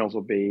finals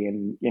will be.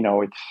 And,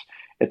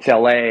 it's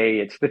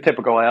LA. It's the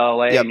typical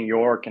LA, New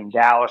York, and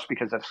Dallas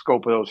because of the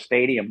scope of those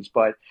stadiums.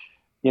 But,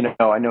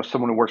 I know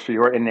someone who works for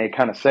York, and they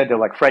kind of said, they're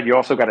like, Fred, you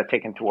also got to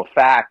take into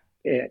effect,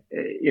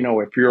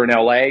 if you're in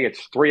LA,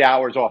 it's 3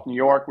 hours off New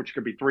York, which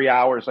could be 3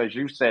 hours, as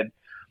you said,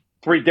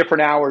 3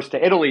 different hours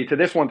to Italy, to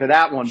this one, to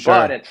that one. Sure.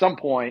 But at some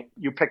point,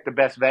 you pick the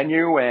best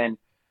venue, and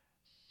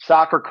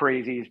soccer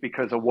crazies,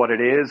 because of what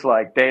it is,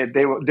 like they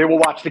will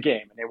watch the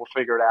game and they will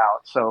figure it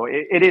out. So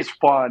it is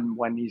fun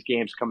when these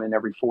games come in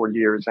every 4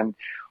 years. And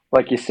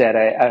like you said,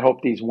 I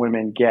hope these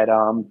women get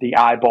the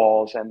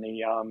eyeballs and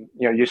the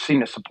you've seen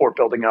the support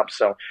building up.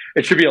 So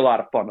it should be a lot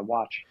of fun to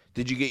watch.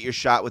 Did you get your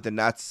shot with the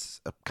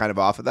Nets kind of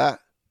off of that?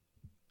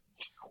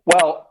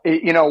 Well,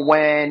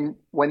 when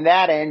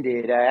that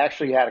ended, I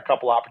actually had a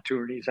couple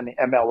opportunities in the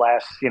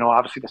MLS.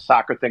 Obviously the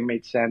soccer thing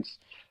made sense.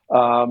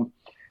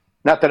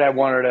 Not that I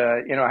wanted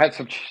to, I had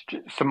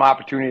some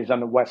opportunities on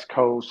the West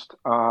Coast,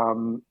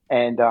 and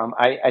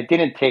I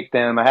didn't take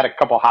them. I had a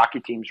couple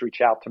hockey teams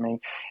reach out to me.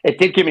 It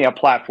did give me a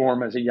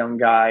platform as a young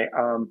guy.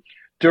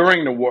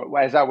 During the war,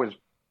 as I was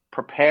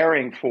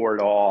preparing for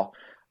it all,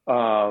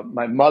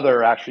 my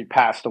mother actually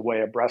passed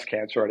away of breast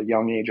cancer at a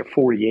young age of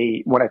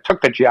 48. When I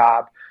took the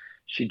job,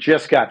 she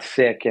just got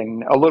sick,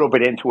 and a little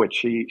bit into it,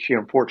 she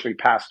unfortunately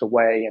passed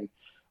away. And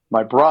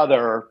my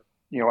brother,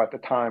 at the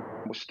time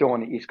was still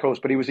on the East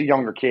Coast, but he was a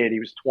younger kid. He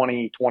was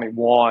 20,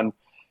 21.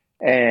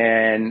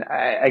 And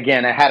I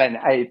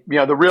had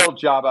the real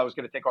job I was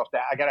going to take off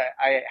that.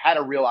 I had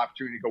a real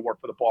opportunity to go work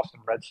for the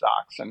Boston Red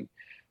Sox. And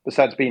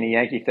besides being a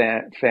Yankee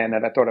fan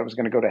that I thought I was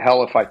going to go to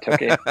hell if I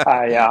took it,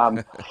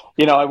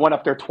 I went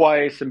up there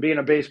twice, and being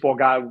a baseball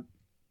guy,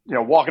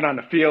 walking on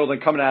the field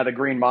and coming out of the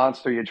Green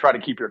Monster, you try to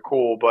keep your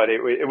cool, but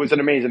it was an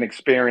amazing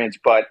experience.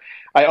 But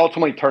I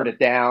ultimately turned it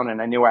down, and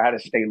I knew I had to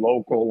stay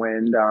local.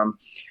 And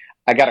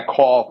I got a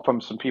call from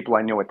some people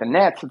I knew at the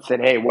Nets and said,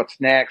 "Hey, what's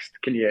next?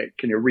 Can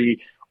you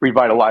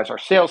revitalize our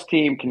sales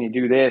team? Can you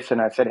do this?" And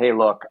I said, "Hey,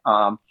 look,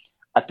 I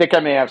think I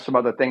may have some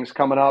other things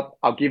coming up.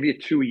 I'll give you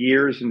 2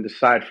 years and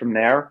decide from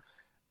there."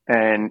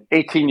 And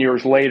 18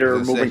 years later,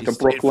 moving to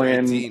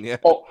Brooklyn, 18,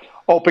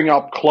 opening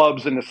up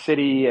clubs in the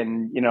city,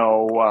 and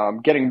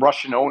getting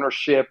Russian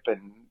ownership,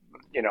 and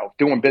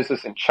doing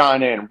business in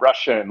China and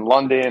Russia and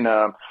London.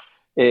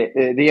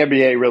 the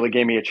NBA really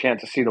gave me a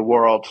chance to see the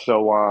world.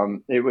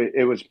 So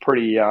it was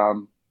pretty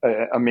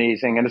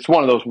amazing, and it's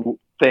one of those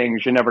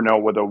things you never know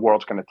where the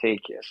world's going to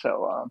take you.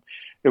 So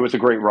it was a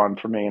great run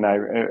for me, and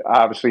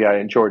I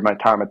enjoyed my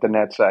time at the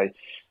Nets.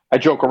 I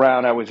joke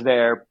around. I was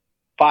there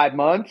 5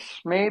 months,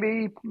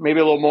 maybe a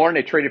little more, and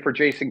they traded for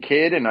Jason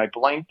Kidd, and I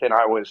blinked, and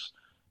I was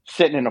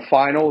sitting in the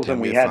finals,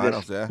 and we had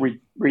finals, this yeah.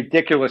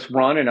 ridiculous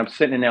run, and I'm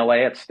sitting in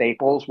LA at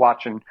Staples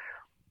watching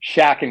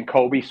Shaq and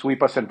Kobe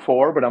sweep us in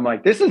 4, but I'm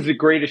like, this is the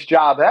greatest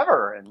job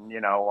ever. And,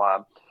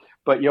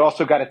 but you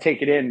also got to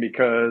take it in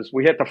because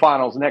we hit the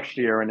finals next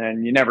year and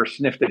then you never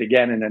sniffed it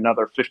again in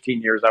another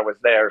 15 years I was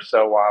there.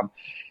 So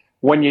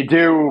when you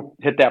do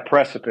hit that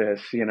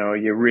precipice, you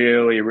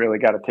really, really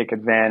got to take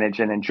advantage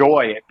and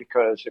enjoy it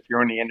because if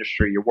you're in the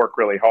industry, you work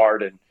really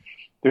hard and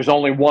there's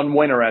only one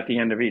winner at the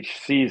end of each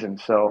season.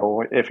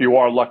 So if you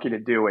are lucky to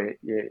do it,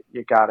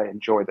 you got to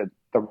enjoy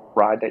the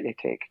ride that you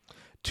take.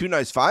 2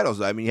 nice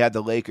finals. I mean, you had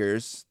the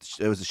Lakers.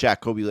 It was the Shaq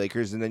Kobe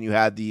Lakers, and then you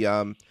had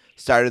the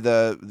start of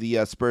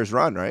the Spurs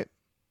run, right?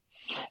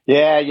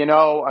 Yeah,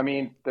 I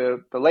mean,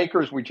 the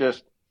Lakers.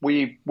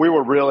 We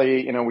were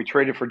really, we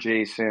traded for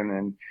Jason,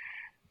 and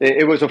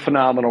it was a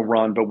phenomenal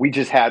run. But we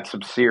just had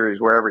some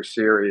series where every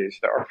series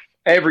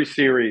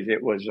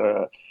it was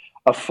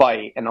a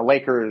fight, and the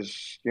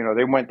Lakers,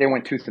 they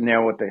went tooth and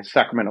nail with the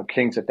Sacramento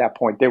Kings at that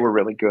point. They were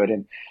really good,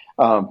 and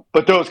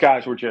but those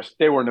guys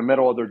they were in the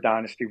middle of their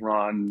dynasty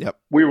run. Yep.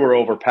 We were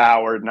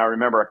overpowered. And I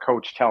remember a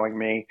coach telling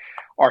me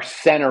our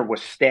center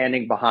was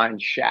standing behind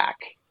Shaq.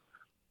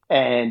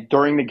 And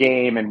during the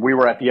game, and we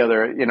were at the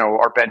other,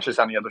 our benches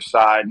on the other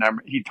side. And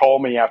he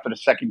told me after the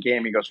second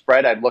game, he goes,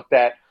 Fred, I looked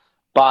at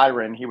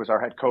Byron. He was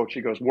our head coach. He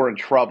goes, we're in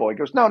trouble. He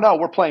goes, no,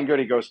 we're playing good.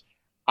 He goes,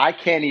 I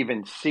can't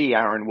even see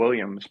Aaron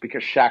Williams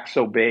because Shaq's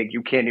so big.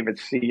 You can't even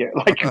see it.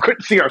 Like you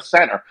couldn't see our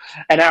center.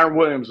 And Aaron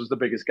Williams was the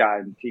biggest guy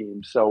in the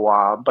team.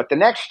 So, but the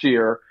next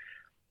year,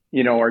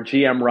 our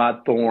GM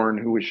Rod Thorne,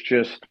 who was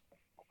just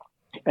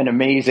an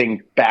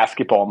amazing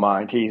basketball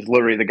mind. He's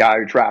literally the guy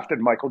who drafted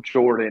Michael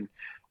Jordan.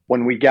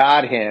 When we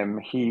got him,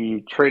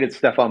 he traded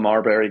Stephon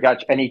Marbury.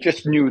 And he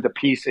just knew the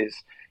pieces.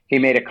 He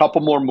made a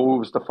couple more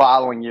moves the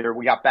following year.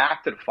 We got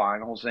back to the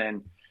finals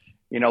and,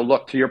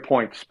 look, to your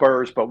point,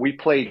 Spurs, but we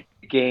played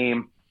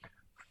game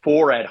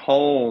 4 at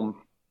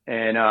home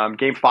and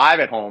game 5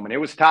 at home, and it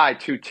was tied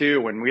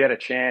 2-2, and we had a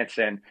chance,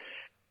 and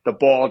the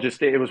ball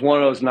it was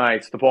one of those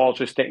nights. The ball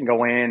just didn't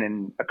go in,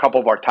 and a couple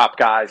of our top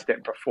guys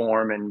didn't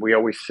perform, and we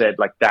always said,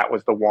 like, that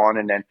was the one.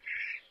 And then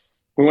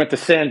we went to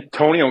San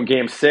Antonio in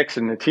game 6,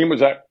 and the team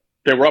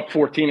they were up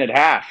 14 at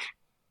half.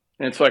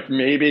 And it's like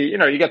maybe,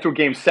 you get through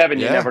game 7,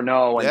 you never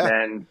know. And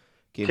then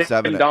game Tim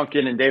 7,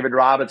 Duncan and David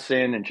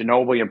Robinson and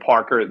Ginobili and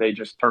Parker, they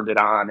just turned it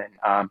on.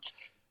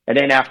 And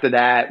then after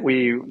that,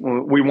 we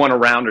won a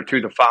round or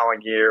two the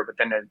following year. But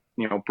then,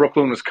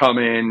 Brooklyn was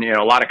coming.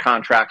 A lot of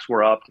contracts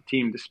were up. The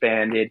team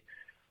disbanded.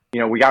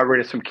 We got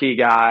rid of some key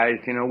guys.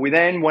 We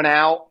then went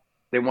out.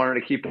 They wanted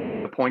to keep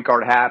the point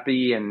guard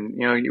happy, and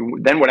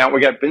then went out.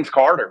 We got Vince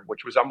Carter,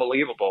 which was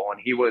unbelievable, and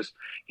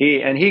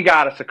he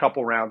got us a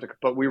couple rounds,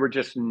 but we were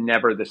just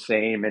never the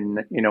same. And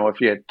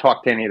if you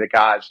talk to any of the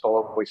guys, they'll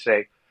always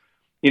say,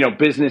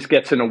 business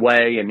gets in the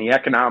way, and the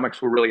economics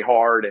were really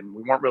hard, and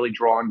we weren't really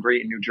drawing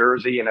great in New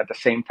Jersey, and at the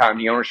same time,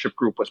 the ownership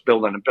group was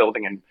building a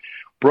building in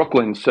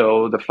Brooklyn,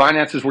 so the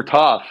finances were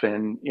tough,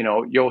 and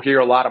you'll hear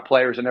a lot of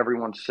players and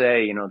everyone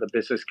say, the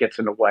business gets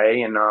in the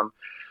way, and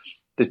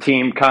the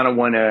team kind of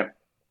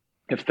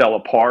it fell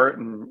apart,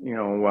 and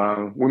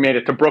we made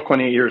it to Brooklyn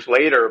 8 years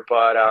later.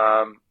 But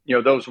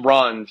those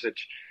runs,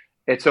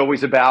 it's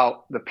always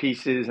about the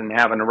pieces and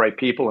having the right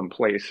people in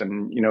place.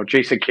 And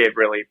Jason Kidd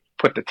really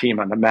put the team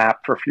on the map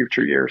for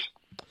future years.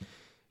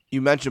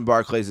 You mentioned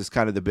Barclays is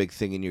kind of the big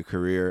thing in your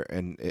career,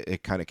 and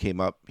it kind of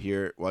came up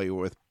here while you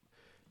were with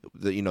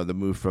the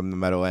move from the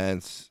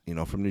Meadowlands,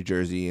 from New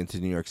Jersey into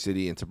New York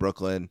City into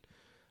Brooklyn.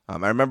 I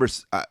remember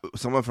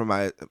someone from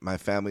my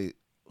family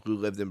who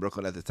lived in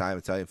Brooklyn at the time,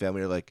 Italian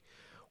family, were like,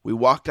 we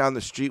walked down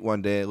the street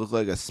one day, it looked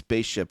like a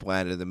spaceship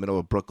landed in the middle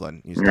of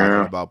Brooklyn. He was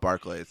talking about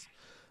Barclays.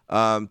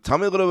 Tell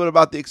me a little bit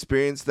about the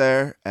experience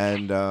there,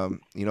 and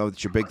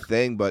it's your big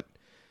thing, but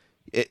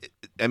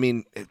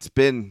it's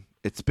been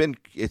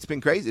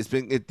crazy.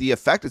 The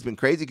effect has been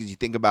crazy because you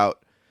think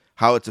about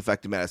how it's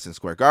affected Madison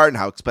Square Garden,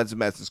 how expensive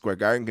Madison Square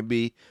Garden can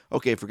be.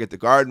 Okay, forget the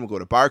Garden, we'll go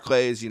to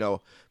Barclays. Things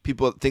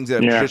that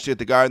are traditionally at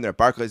the Garden, they're at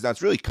Barclays. Now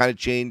it's really kind of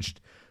changed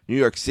New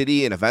York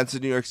City and events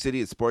in New York City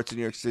and sports in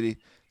New York City.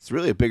 It's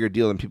really a bigger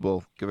deal than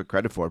people give it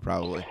credit for,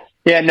 probably.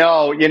 Yeah,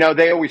 no,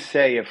 they always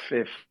say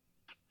if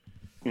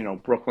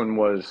Brooklyn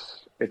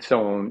was its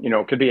own,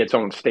 could be its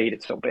own state,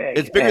 it's so big.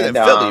 It's bigger than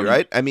Philly,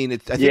 right? I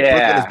think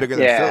Brooklyn is bigger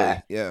than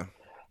Philly. Yeah.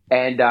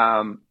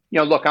 And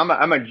look,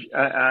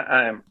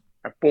 I'm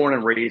born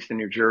and raised in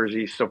New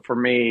Jersey, so for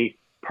me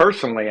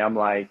personally, I'm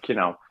like,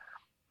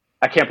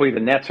 I can't believe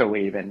the Nets are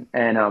leaving.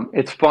 And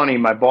it's funny,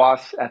 my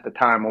boss at the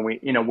time when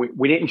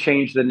we didn't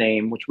change the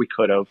name, which we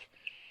could have.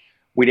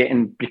 we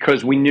didn't,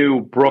 because we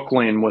knew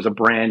Brooklyn was a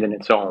brand in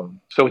its own.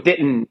 So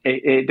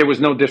there was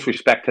no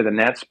disrespect to the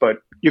Nets, but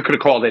you could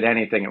have called it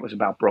anything. It was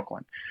about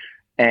Brooklyn.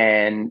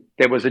 And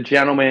there was a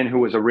gentleman who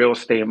was a real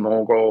estate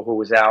mogul who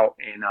was out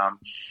in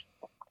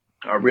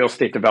a real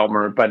estate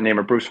developer by the name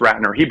of Bruce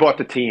Ratner. He bought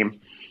the team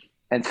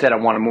and said, I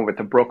want to move it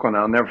to Brooklyn.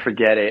 I'll never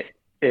forget it.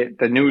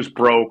 The news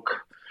broke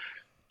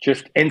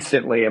just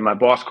instantly, and my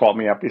boss called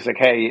me up. He's like,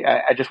 hey,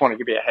 I just want to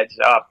give you a heads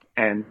up.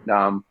 And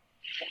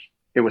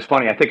it was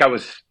funny. I think I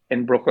was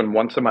in Brooklyn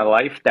once in my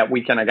life. That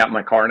weekend I got in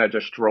my car and I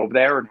just drove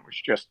there, and it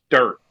was just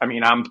dirt. I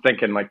mean, I'm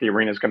thinking like the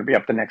arena's going to be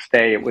up the next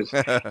day. It was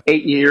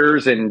 8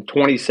 years and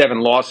 27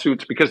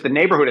 lawsuits because the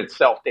neighborhood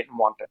itself didn't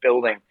want the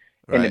building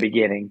in the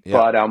beginning. Yep.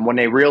 But when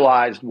they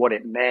realized what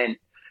it meant,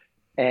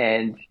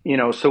 and,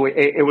 so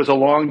it was a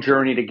long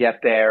journey to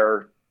get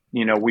there.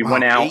 We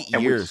went out 8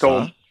 and years, we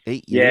sold. Huh? 8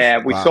 years? Yeah,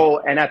 we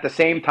sold. And at the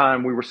same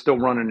time, we were still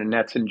running the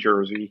Nets in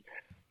Jersey.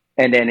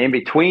 And then in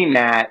between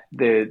that,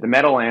 the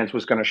Meadowlands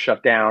was going to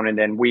shut down. And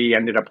then we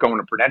ended up going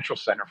to Prudential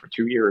Center for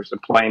 2 years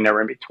and playing there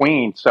in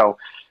between. So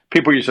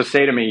people used to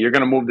say to me, you're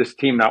going to move this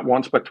team not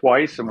once but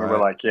twice. And we were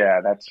like,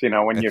 yeah, that's,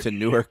 when it's in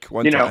Newark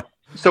one time.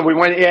 So we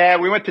went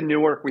to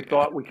Newark. We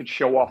thought we could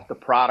show off the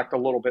product a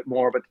little bit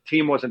more, but the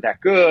team wasn't that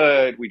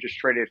good. We just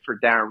traded for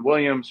Darren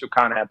Williams, who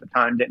kind of at the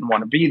time didn't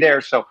want to be there.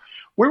 So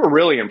we were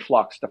really in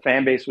flux. The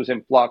fan base was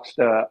in flux.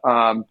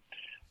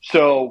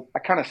 So I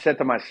kind of said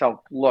to myself,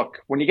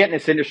 look, when you get in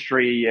this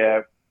industry,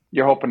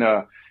 you're hoping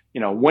to,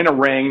 win a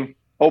ring,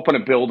 open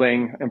a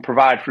building, and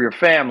provide for your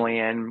family.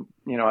 And,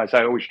 as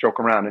I always joke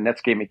around, the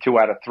Nets gave me 2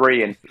 out of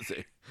 3. And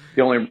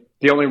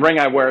the only ring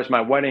I wear is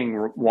my wedding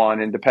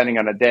one. And depending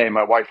on the day,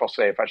 my wife will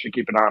say if I should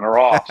keep it on or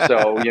off.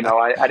 So,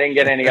 I didn't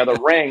get any other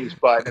rings,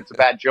 but it's a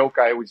bad joke.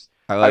 I always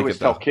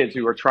tell kids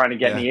who are trying to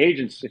get in the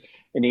agency,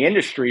 in the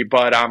industry.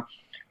 But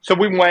so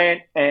we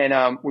went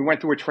and we went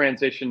through a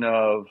transition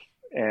of,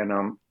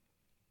 and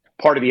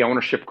part of the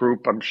ownership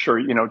group, I'm sure,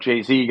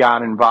 Jay-Z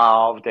got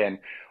involved. And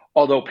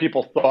although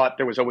people thought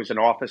there was always an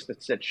office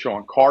that said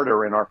Sean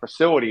Carter in our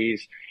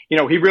facilities,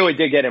 he really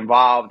did get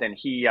involved. And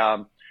he,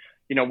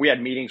 we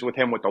had meetings with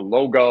him with the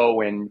logo.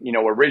 And,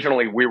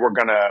 originally we were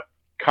going to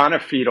kind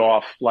of feed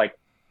off like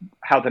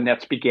how the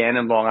Nets began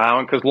in Long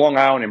Island, because Long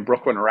Island and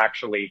Brooklyn are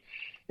actually,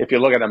 if you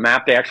look at the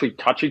map, they actually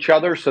touch each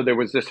other. So there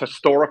was this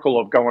historical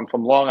of going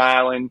from Long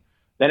Island.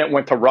 Then it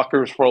went to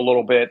Rutgers for a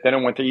little bit. Then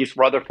it went to East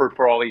Rutherford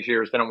for all these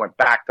years. Then it went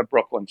back to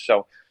Brooklyn.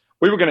 So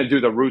we were going to do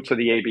the roots of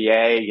the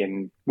ABA,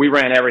 and we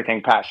ran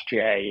everything past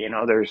Jay.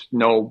 There's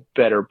no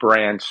better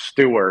brand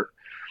steward.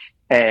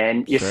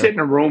 And you sit in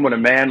a room with a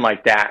man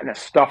like that, and the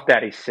stuff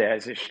that he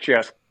says is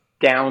just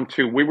down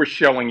to, we were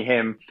showing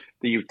him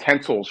the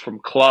utensils from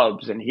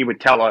clubs, and he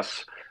would tell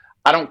us,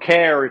 I don't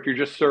care if you're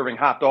just serving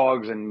hot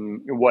dogs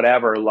and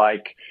whatever,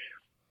 like,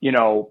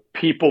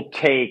 people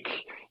take,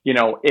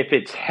 if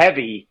it's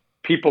heavy,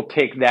 people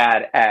take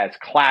that as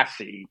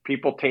classy.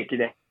 People take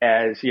it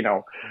as,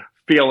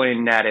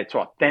 feeling that it's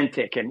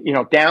authentic and,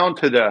 down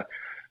to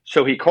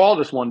so he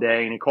called us one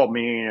day, and he called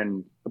me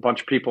and a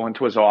bunch of people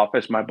into his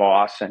office, my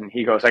boss, and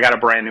he goes, I got a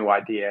brand new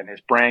idea. And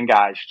his brand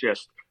guys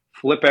just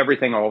flip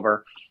everything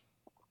over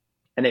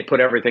and they put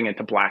everything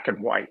into black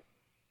and white.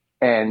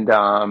 And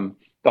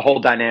the whole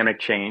dynamic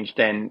changed.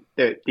 And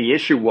the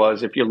issue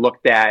was, if you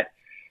looked at,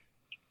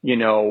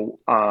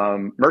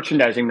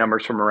 merchandising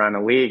numbers from around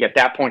the league. At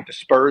that point, the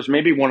Spurs,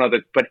 maybe one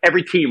other, but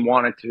every team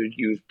wanted to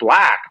use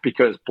black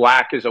because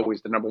black is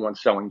always the number one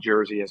selling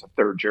jersey as a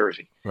third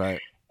jersey.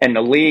 Right. And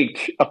the league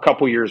a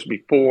couple years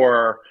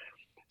before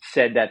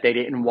said that they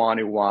didn't want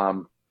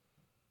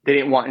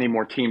any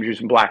more teams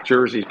using black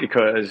jerseys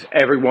because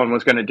everyone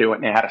was going to do it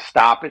and they had to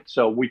stop it.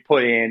 So we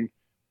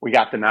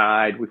got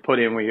denied.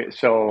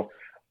 So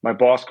my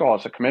boss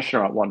calls the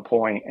commissioner at one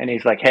point and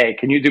he's like, hey,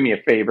 can you do me a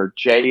favor?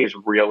 Jay is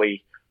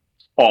really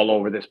all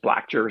over this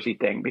black jersey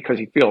thing because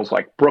he feels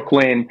like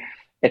Brooklyn,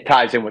 it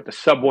ties in with the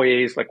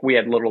subways. Like we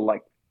had little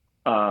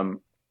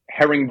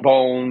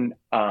herringbone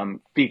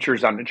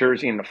features on the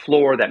jersey and the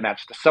floor that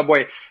matched the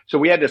subway. So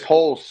we had this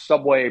whole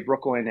subway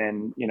Brooklyn.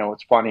 And,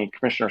 it's funny.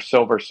 Commissioner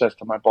Silver says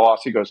to my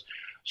boss, he goes,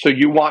 so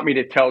you want me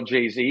to tell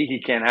Jay-Z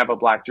he can't have a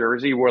black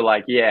jersey? We're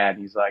like, yeah. And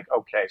he's like,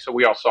 okay. So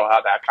we all saw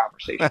how that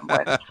conversation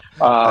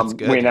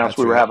went. We announced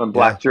we were having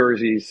black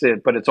jerseys,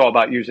 but it's all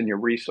about using your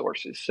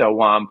resources.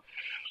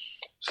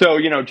 So,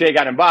 Jay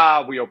got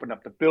involved. We opened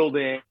up the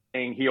building.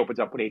 He opens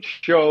up with 8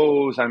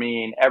 shows. I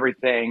mean,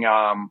 everything.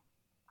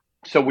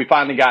 So we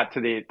finally got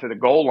to the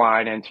goal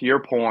line. And to your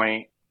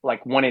point,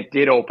 like when it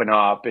did open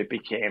up, it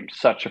became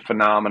such a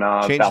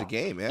phenomenon. Changed the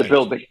game. Yeah. The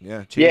building.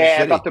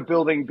 Yeah. About the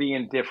building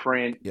being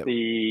different, Yep.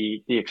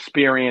 the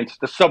experience,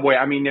 the subway.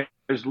 I mean,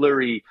 there's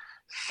literally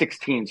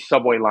 16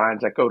 subway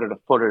lines that go to the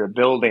foot of the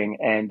building.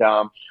 And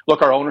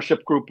look, our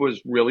ownership group was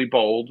really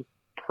bold,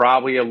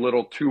 probably a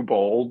little too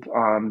bold.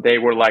 They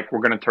were like,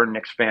 we're going to turn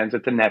Knicks fans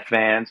into Net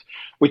fans.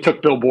 We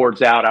took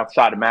billboards out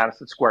outside of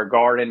Madison Square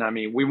Garden. I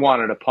mean, we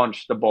wanted to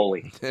punch the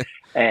bully.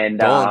 And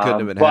Dolan couldn't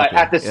have been but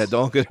happy. at this,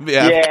 Dolan couldn't be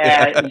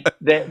happy.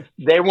 yeah,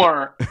 they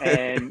weren't.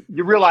 And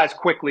you realize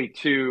quickly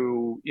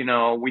too,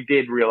 we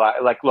did realize,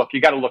 like, look,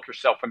 you got to look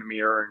yourself in the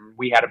mirror, and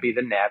we had to be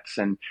the Nets,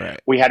 and Right.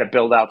 we had to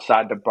build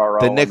outside the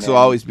borough. The Knicks will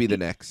always be the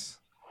Knicks.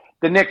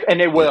 The Knicks, and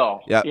they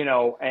will, Yeah.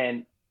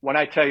 and when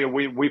I tell you,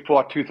 we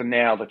fought tooth and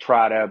nail to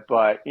try to,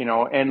 but,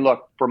 and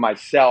look, for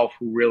myself,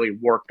 who really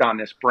worked on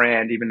this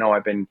brand, even though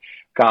I've been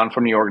gone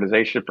from the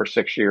organization for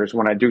 6 years,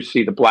 when I do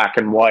see the black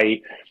and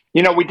white,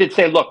 we did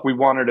say, look, we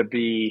wanted to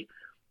be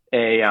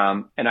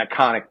an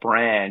iconic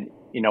brand.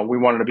 We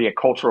wanted to be a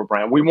cultural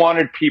brand. We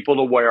wanted people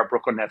to wear a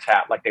Brooklyn Nets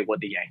hat like they would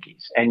the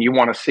Yankees, and you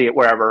want to see it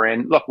wherever.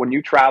 And look, when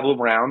you travel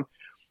around,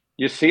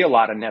 you see a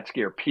lot of Nets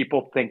gear.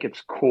 People think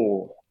it's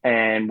cool,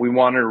 and we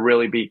wanted to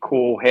really be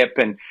cool, hip,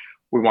 and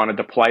we wanted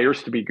the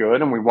players to be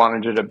good, and we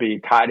wanted it to be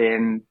tied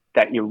in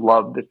that you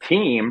love the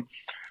team.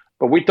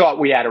 But we thought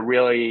we had a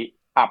really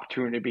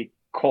opportunity to be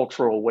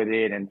cultural with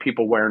it, and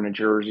people wearing the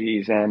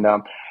jerseys, and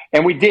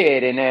we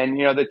did. And then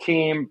the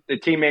team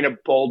made a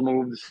bold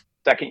move the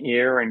second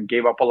year and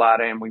gave up a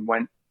lot, and we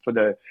went for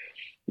the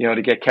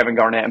to get Kevin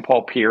Garnett and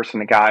Paul Pierce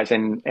and the guys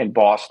in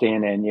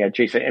Boston, and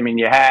Jason. I mean,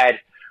 you had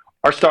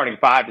our starting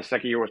five the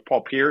second year was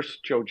Paul Pierce,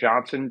 Joe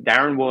Johnson,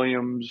 Darren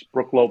Williams,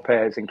 Brooke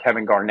Lopez, and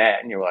Kevin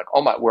Garnett. And you were like,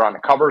 oh my, we're on the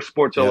cover of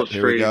Sports Illustrated.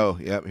 Here we go.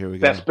 Here we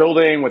go. Best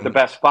building with the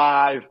best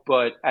five.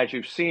 But as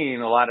you've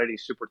seen, a lot of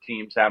these super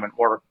teams haven't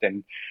worked.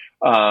 And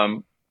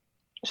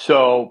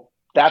so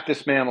that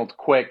dismantled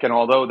quick. And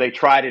although they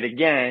tried it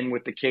again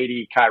with the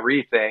KD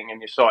Kyrie thing,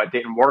 and you saw it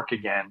didn't work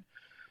again,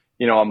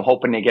 I'm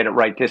hoping they get it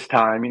right this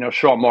time.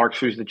 Sean Marks,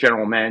 who's the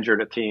general manager of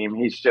the team,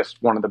 he's just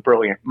one of the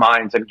brilliant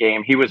minds in the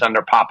game. He was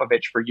under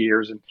Popovich for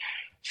years in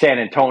San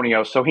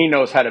Antonio, so he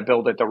knows how to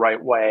build it the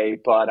right way.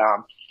 But,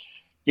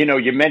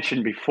 you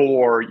mentioned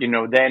before,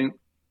 then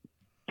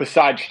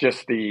besides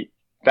just the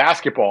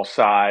basketball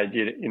side,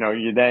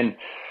 you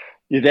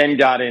then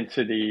got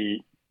into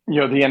the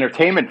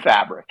entertainment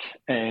fabric.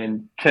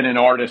 And can an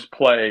artist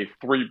play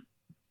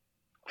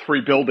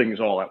three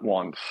buildings all at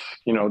once?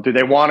 Do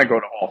they want to go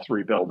to all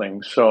three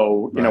buildings?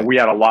 So, Right. We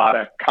had a lot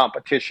of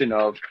competition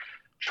of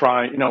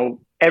trying,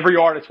 every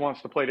artist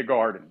wants to play the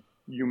Garden.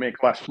 You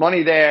make less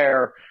money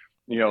there.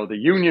 The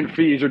union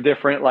fees are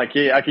different. Like,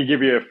 yeah, I could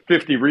give you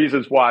 50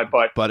 reasons why,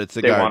 but it's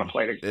the they Garden. want to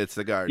play It's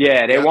the Garden.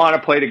 Yeah, they want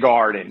to play the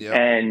Garden. Yep.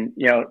 And,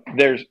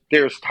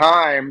 there's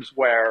times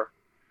where,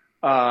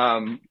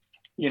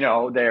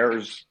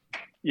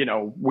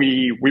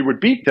 we would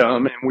beat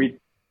them and we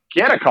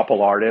get a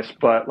couple artists,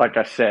 but like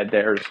I said,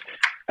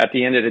 at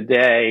the end of the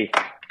day,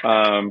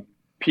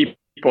 people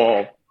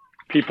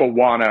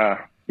want to,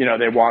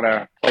 they want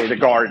to play the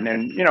Garden,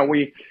 and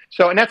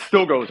and that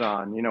still goes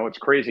on. It's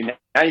crazy.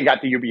 Now you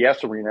got the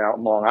UBS Arena out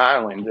in Long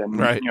Island, and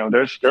Right.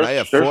 There's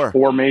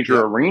four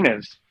major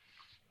arenas,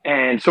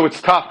 and so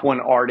it's tough when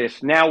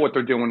artists now what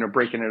they're doing, they're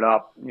breaking it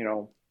up.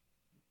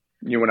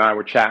 You and I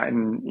were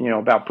chatting,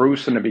 about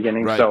Bruce in the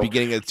beginning. Right, so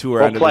beginning of the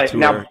tour, end of the tour.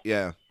 Now,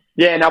 yeah.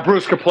 Yeah, now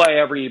Bruce could play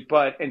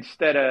but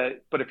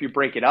if you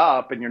break it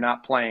up and you're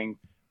not playing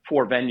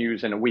 4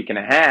 venues in a week and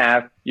a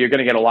half, you're going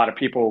to get a lot of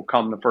people who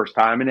come the first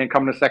time and then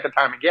come the second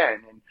time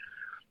again. And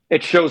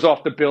it shows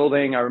off the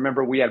building. I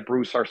remember we had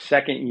Bruce our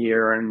second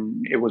year,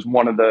 and it was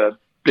one of the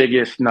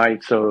biggest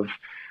nights of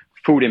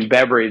food and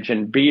beverage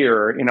and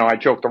beer. I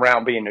joked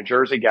around being a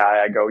Jersey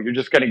guy. I go, you're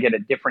just going to get a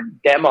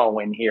different demo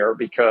in here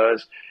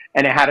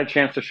and it had a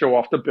chance to show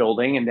off the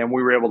building. And then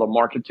we were able to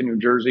market to New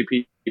Jersey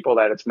people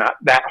that it's not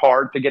that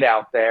hard to get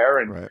out there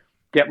and Right.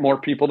 get more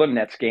people to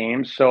Nets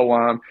games.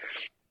 So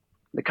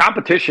the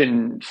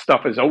competition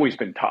stuff has always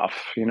been tough,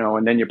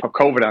 and then you put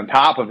COVID on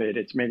top of it.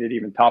 It's made it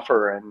even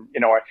tougher. And,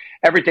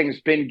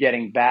 everything's been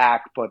getting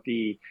back, but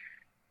the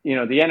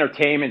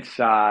entertainment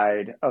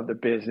side of the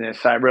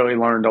business, I really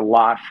learned a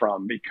lot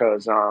from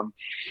because,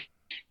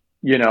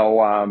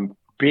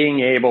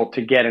 being able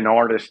to get an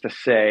artist to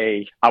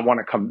say, I want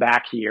to come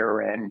back here.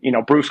 And,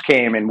 Bruce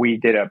came and we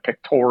did a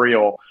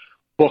pictorial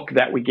book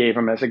that we gave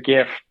him as a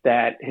gift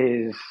that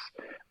his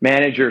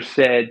manager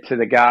said to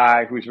the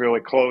guy who's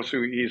really close,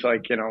 who he's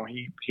like,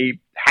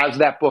 he has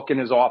that book in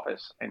his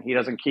office and he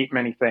doesn't keep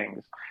many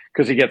things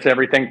because he gets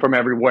everything from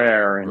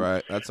everywhere. And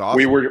Right. That's awesome.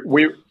 we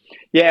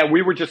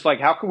were just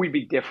like, how can we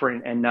be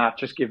different and not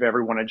just give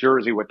everyone a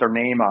jersey with their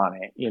name on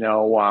it?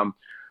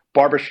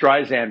 Barbara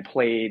Streisand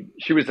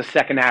she was the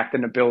second act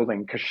in the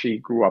building because she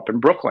grew up in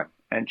Brooklyn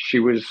and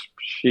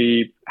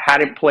she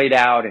hadn't played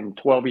out in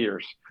 12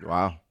 years.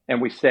 Wow.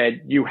 And we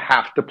said, you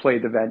have to play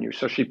the venue.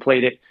 So she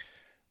played it.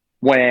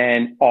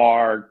 When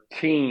our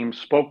team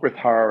spoke with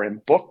her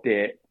and booked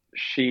it,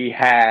 she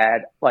had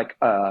like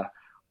a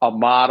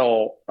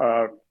model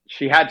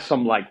she had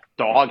some like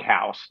dog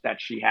house that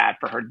she had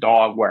for her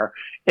dog, where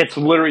it's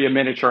literally a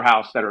miniature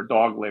house that her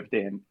dog lived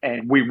in,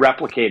 and we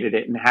replicated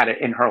it and had it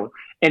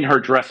in her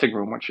dressing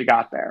room when she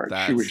got there. And she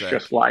That's was sick.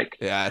 just like,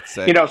 Yeah, that's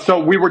sick. so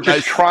we were just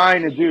Nice.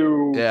 trying to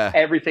do Yeah.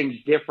 everything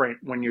different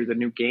when you're the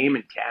new game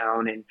in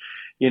town. And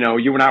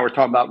you and I were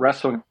talking about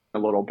wrestling a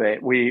little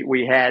bit.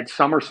 We had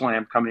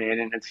SummerSlam come in,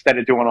 and instead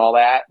of doing all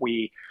that,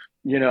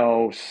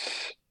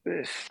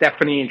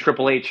 Stephanie and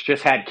Triple H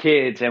just had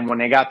kids, and when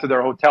they got to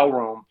their hotel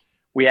room,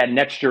 we had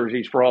Nets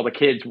jerseys for all the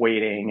kids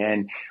waiting,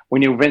 and we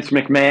knew Vince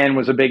McMahon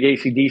was a big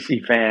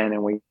AC/DC fan,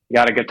 and we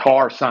got a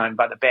guitar signed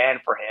by the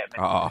band for him.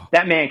 And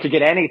that man could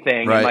get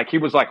anything, right. and like he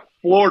was like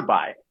floored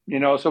by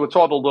it. So it's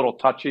all the little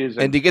touches.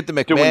 And to get the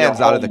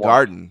McMahons out of the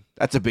Garden,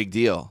 that's a big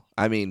deal.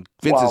 I mean,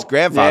 Vince's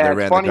grandfather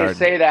ran the Garden. It's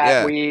funny you say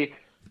that.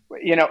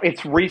 Yeah.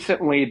 It's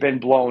recently been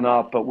blown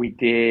up, but we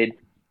did.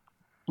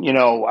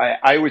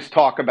 I always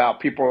talk about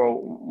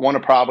people. One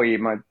of probably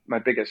my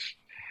biggest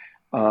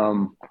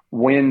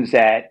wins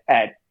at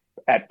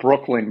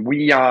Brooklyn.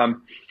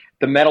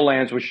 The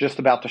Meadowlands was just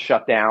about to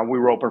shut down. We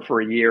were open for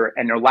a year,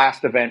 and their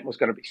last event was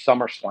going to be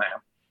SummerSlam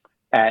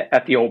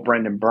at the old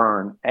Brendan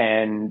Byrne.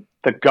 And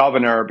the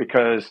governor,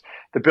 because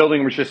the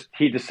building was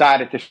he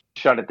decided to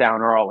shut it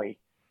down early,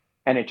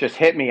 and it just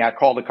hit me. I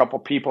called a couple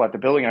people at the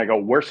building. And I go,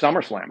 "Where's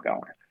SummerSlam going?"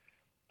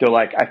 They're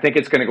like, "I think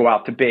it's going to go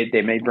out to bid.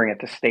 They may bring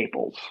it to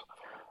Staples."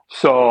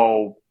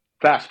 So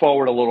fast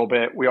forward a little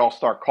bit, we all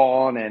start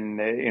calling, and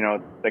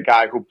the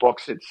guy who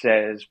books it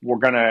says, "We're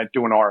going to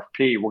do an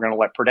RFP. We're going to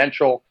let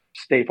Prudential,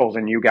 Staples,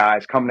 and you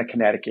guys come to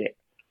Connecticut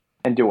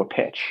and do a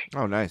pitch."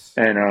 Oh, nice.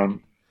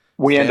 And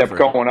we end up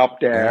going up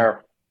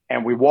there,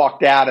 and we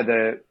walked out of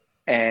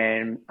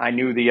and I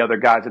knew the other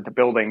guys at the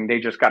building. They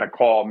just got a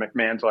call.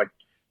 McMahon's like,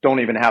 "Don't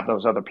even have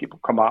those other people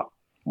come up.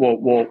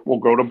 We'll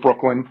go to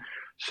Brooklyn."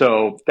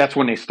 So that's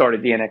when they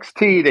started the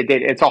NXT.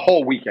 It's a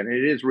whole weekend.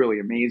 It is really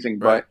amazing,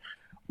 right. But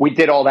we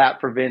did all that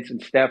for Vince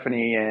and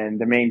Stephanie, and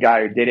the main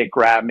guy who did it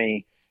grabbed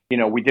me.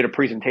 We did a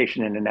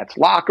presentation in the Nets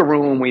locker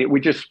room. We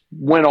just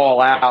went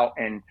all out,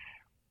 and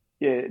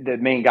the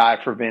main guy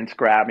for Vince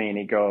grabbed me, and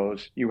he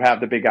goes, "You have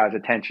the big guy's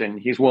attention.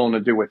 He's willing to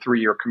do a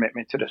 3-year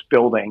commitment to this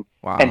building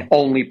and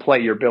only play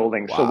your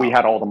building." Wow. So we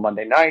had all the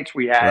Monday nights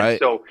we had. Right.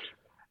 So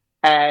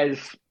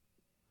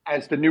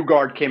as the new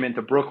guard came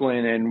into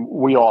Brooklyn and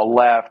we all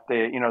left,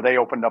 they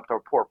opened up their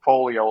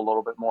portfolio a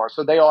little bit more.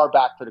 So they are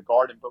back to the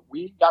Garden, but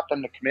we got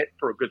them to commit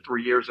for a good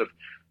 3 years of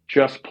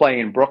just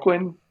playing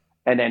Brooklyn,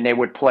 and then they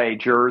would play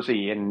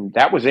Jersey, and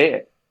that was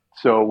it.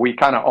 So we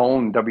kind of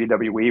owned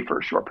WWE for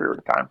a short period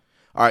of time.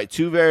 All right,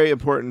 2 very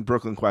important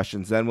Brooklyn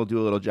questions. Then we'll do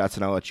a little Jets,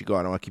 and I'll let you go.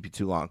 I don't want to keep you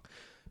too long.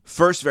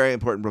 First very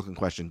important Brooklyn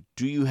question.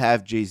 Do you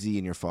have Jay-Z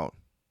in your phone?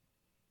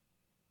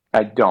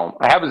 I don't.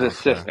 I have his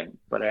assistant,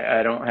 but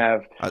I don't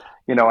have. I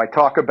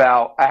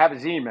have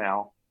his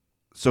email.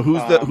 So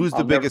who's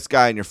the biggest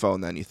guy in your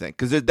phone then, you think?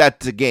 Because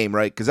that's a game,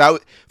 right? Because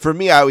for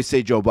me, I always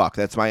say Joe Buck.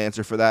 That's my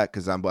answer for that,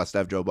 because I'm blessed to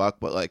have Joe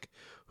Buck. But like,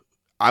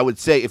 I would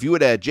say if you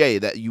would have Jay,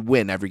 that you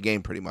win every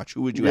game pretty much.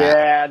 Who would you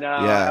have?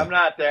 I'm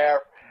not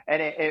there.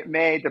 And it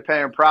may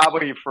depend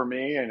probably for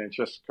me, and it's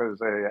just because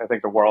I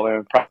think the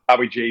world,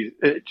 probably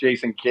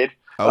Jason Kidd.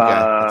 Okay,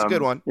 that's a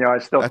good one. I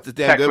still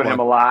text with him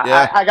a lot.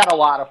 Yeah. I got a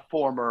lot of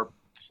former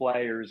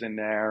players in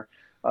there.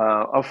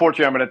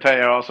 Unfortunately, I'm going to tell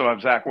you I also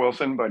have Zach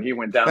Wilson, but he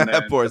went down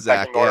there poor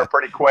Zach,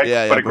 pretty quick,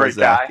 but a great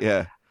Zach, guy.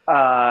 Yeah.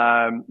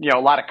 A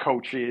lot of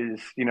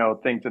coaches,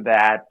 things of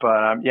that.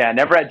 But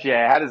never had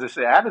Jay. How does it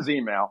say? I have his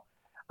email.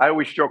 I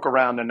always joke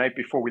around the night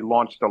before we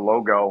launched the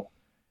logo.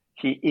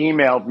 He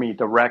emailed me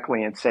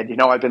directly and said,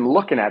 I've been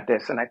looking at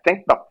this, and I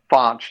think the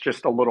font's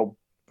just a little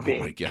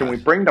big. Can we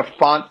bring the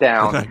font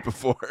down? The night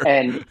before.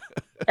 and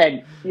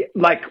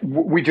like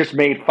we just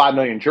made 5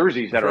 million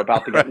jerseys that are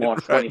about to get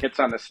launched when he hits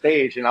on the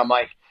stage. And I'm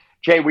like,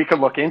 Jay, we could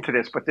look into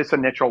this, but this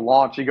initial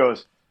launch, he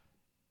goes,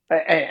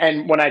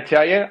 and when I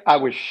tell you, I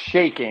was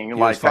shaking.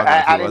 Like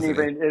I didn't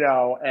even,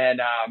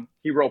 and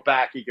he wrote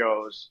back, he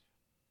goes,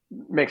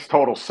 makes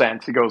total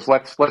sense. He goes,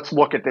 let's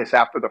look at this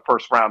after the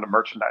first round of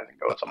merchandising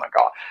goes. I'm like,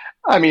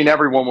 I mean,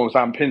 everyone was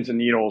on pins and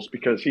needles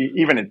because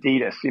even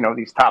Adidas,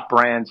 these top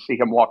brands see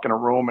him walk in a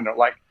room and they're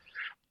like,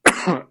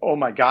 oh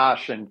my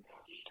gosh. And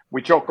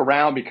we joke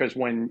around because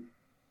when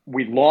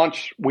we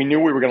launched, we knew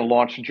we were going to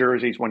launch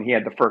jerseys when he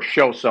had the first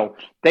show. So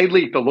they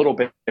leaked a little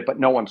bit, but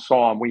no one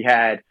saw him. We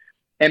had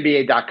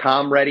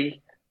NBA.com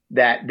ready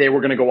that they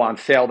were going to go on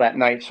sale that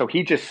night. So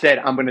he just said,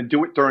 I'm going to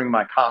do it during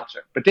my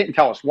concert, but didn't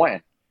tell us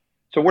when.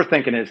 So we're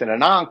thinking, is it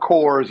an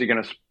encore? Is he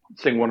going to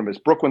sing one of his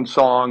Brooklyn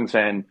songs?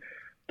 And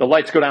the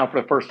lights go down for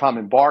the first time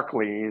in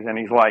Barclays, and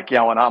he's like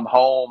yelling, "I'm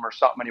home" or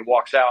something, and he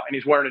walks out, and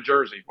he's wearing a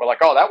jersey. We're like,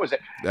 oh, that was it.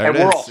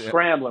 We're all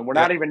scrambling. We're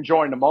not even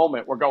enjoying the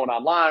moment. We're going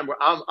online.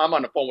 I'm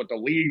on the phone with the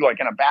league,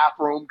 like in a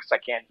bathroom because I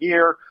can't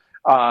hear.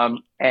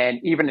 And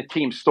even the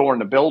team store in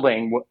the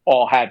building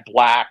all had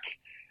black,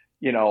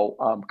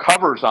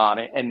 covers on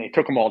it, and they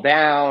took them all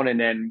down. And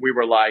then we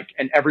were like,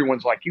 and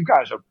everyone's like, "You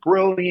guys are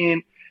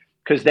brilliant."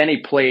 Because then he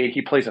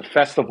plays a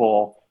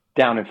festival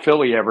down in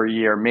Philly every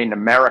year, Made in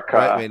America.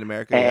 Right, Made in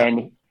America.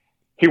 And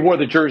he wore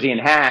the jersey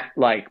and hat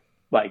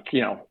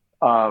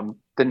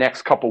the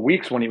next couple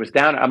weeks when he was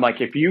down. I'm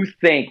like, if you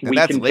think And we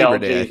that's can Labor tell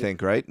Day, I Jason,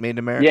 think, right? Made in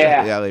America?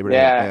 yeah, Labor Day.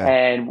 yeah,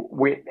 and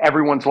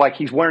everyone's like,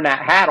 he's wearing that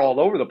hat all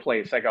over the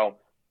place. I go,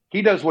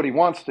 he does what he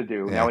wants to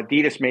do. Yeah. Now,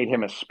 Adidas made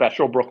him a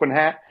special Brooklyn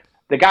hat.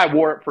 The guy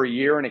wore it for a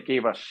year, and it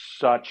gave us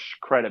such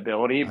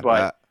credibility,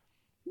 but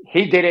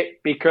he did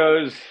it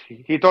because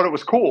he thought it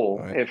was cool.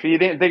 Right. If he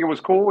didn't think it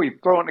was cool,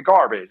 he'd throw it in the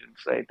garbage and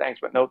say thanks,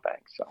 but no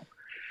thanks. So,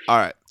 all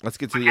right, let's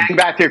get to the getting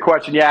back to your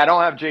question. Yeah, I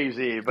don't have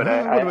Jay-Z, but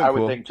I would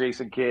cool. think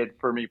Jason Kidd,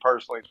 for me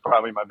personally, is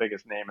probably my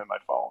biggest name in my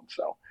phone.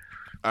 So, all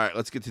right,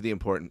 let's get to the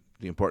important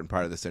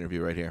part of this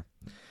interview right here.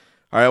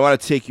 All right, I want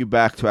to take you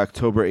back to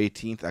October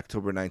 18th,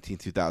 October 19th,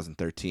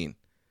 2013,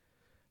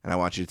 and I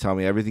want you to tell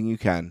me everything you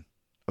can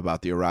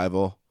about the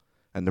arrival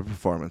and the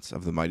performance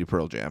of the mighty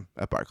Pearl Jam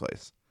at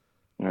Barclays.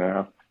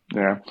 Yeah.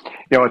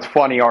 It's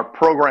funny. Our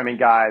programming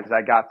guys,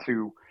 I got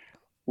to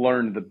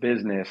learn the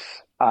business.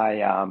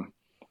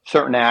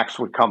 Certain acts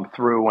would come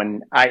through,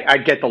 and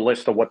I'd get the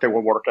list of what they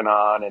were working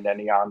on and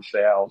any on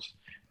sales.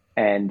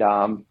 And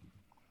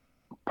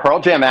Pearl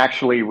Jam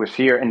actually was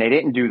here, and they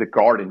didn't do the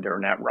Garden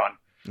during that run.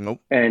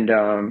 Nope.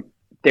 And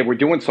they were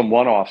doing some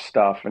one-off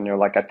stuff, and they're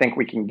like, I think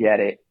we can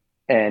get it.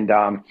 And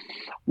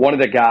one of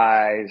the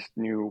guys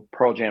knew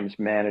Pearl Jam's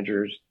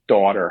manager's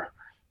daughter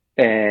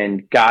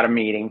and got a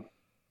meeting.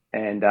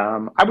 And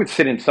I would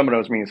sit in some of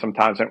those meetings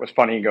sometimes, and it was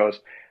funny. He goes,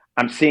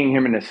 I'm seeing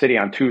him in the city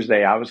on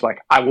Tuesday. I was like,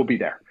 I will be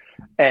there.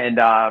 And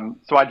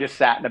so I just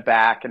sat in the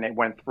back, and they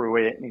went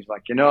through it. And he's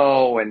like,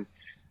 and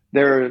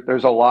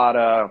there's a lot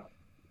of,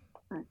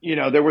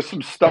 there was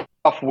some stuff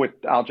with,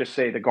 I'll just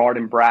say, the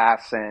Garden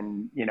brass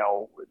and,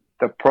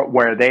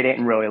 where they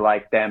didn't really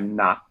like them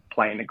not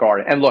playing the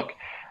Garden. And look,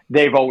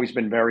 they've always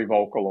been very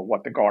vocal of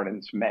what the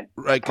Gardens meant.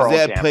 Right, because they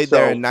had played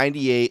there in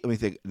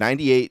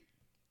 98,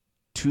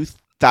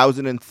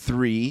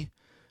 2003,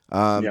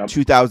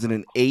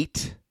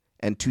 2008,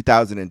 and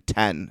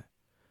 2010.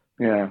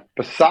 Yeah.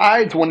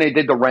 Besides when they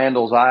did the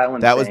Randall's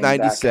Island, that was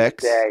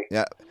 96.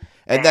 Yeah,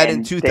 and then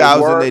in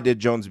 2000 they did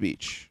Jones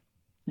Beach.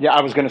 Yeah,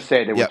 I was going to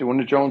say they were doing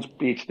the Jones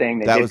Beach thing.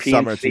 They that did was PNC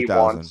summer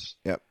 2000. Once.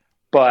 Yep.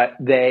 But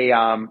they,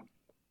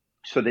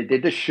 so they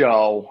did the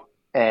show,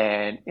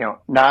 and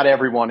not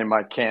everyone in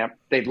my camp,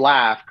 they'd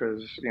laugh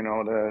because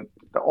the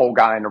old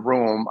guy in the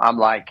room. I'm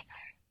like,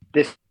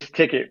 this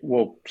ticket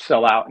will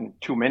sell out in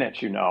 2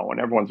 minutes, and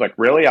everyone's like,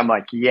 really? I'm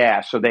like, yeah.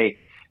 So they're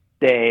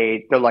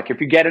like, if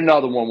you get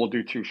another one, we'll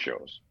do 2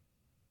 shows.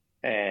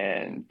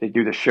 And they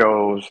do the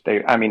shows.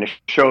 The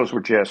shows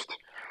were just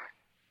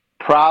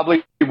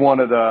probably one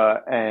of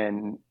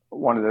the,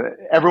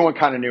 everyone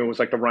kind of knew it was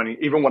like the running.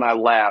 Even when I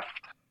left,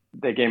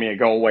 they gave me a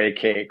go away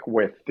cake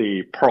with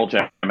the Pearl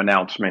Jam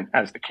announcement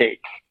as the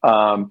cake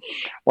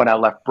when I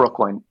left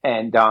Brooklyn.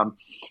 And some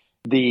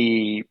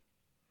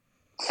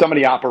of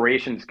the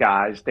operations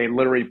guys, they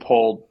literally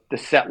pulled the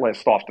set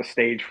list off the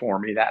stage for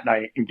me that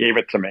night and gave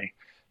it to me,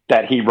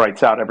 that he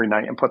writes out every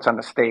night and puts on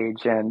the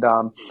stage. And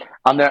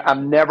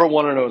I'm never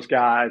one of those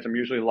guys. I'm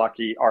usually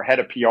lucky. Our head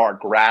of PR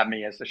grabbed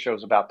me as the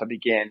show's about to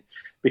begin,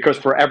 because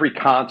for every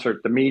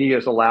concert, the media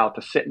is allowed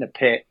to sit in the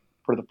pit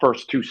for the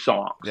first 2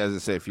 songs. Yeah, as I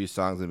say, a few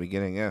songs in the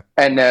beginning, yeah.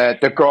 And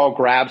the girl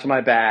grabs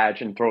my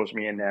badge and throws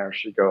me in there.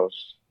 She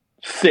goes,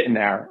 sitting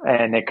there,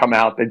 and they come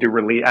out, they do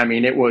release. I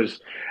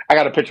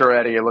got a picture of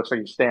Eddie. It looks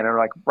like he's standing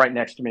like right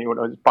next to me with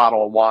a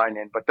bottle of wine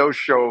in. But those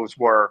shows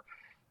were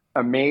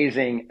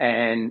amazing.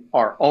 And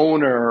our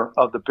owner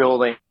of the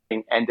building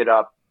ended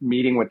up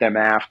meeting with them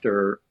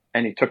after,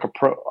 and he took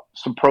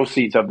some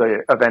proceeds of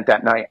the event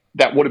that night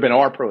that would have been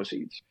our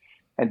proceeds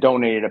and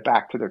donated it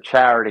back to their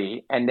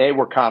charity. And they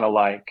were kind of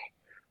like,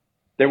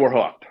 they were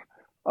hooked.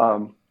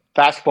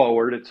 Fast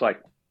forward, it's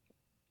like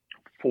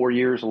 4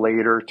 years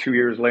later, 2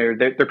 years later,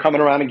 they're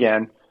coming around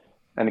again.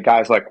 And the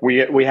guy's like, we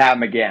have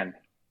them again.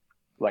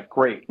 Like,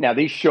 great. Now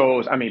these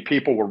shows,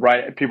 people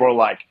were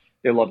like,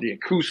 they love the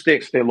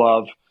acoustics. They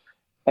love,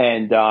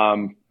 and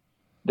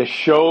the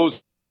show's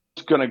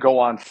going to go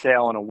on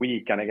sale in a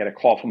week. And I get a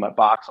call from my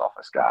box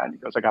office guy, and he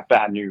goes, I got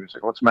bad news. I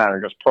go, what's the matter?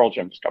 He goes, Pearl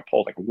Jam just got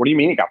pulled. I go, what do you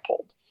mean he got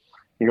pulled?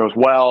 He goes,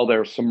 well,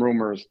 there's some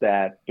rumors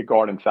that the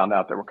Garden found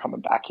out they were coming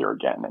back here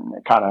again, and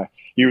they kind of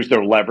used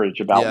their leverage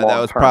about long-term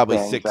that was probably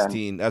things.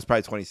 16. That was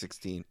probably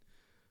 2016.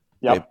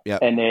 Yep.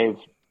 And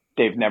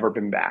they've never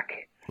been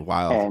back.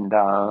 Wow.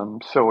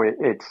 And so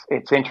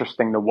it's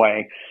interesting the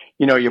way,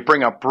 you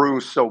bring up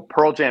Bruce. So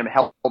Pearl Jam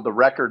held the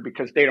record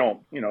because they don't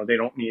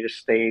need a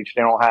stage.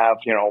 They don't have,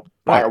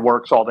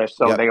 fireworks, all this.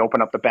 So they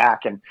open up the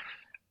back, and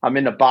I'm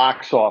in the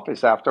box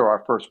office after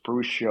our first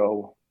Bruce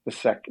show,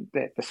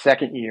 the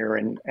second year,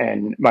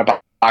 and my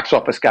box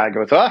office guy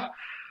goes,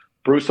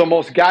 Bruce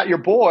almost got your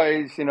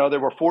boys. They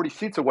were 40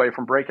 seats away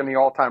from breaking the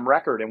all-time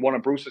record, and one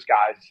of Bruce's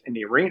guys in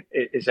the arena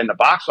is in the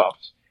box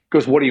office. He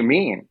goes, what do you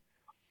mean?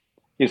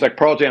 he's like,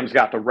 Pearl Jam's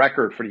got the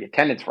record for the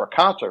attendance for a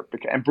concert,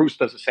 and Bruce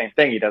does the same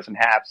thing. He doesn't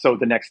have. So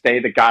the next day,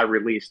 the guy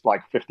released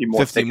like 50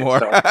 more 50 tickets. more.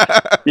 So,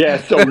 yeah,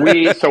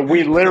 so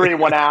we literally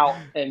went out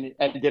and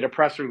did a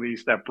press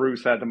release that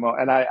Bruce had the most.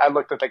 And I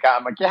looked at the guy.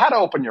 I'm like, you had to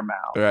open your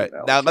mouth. All right. You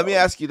know? Now, let me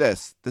ask you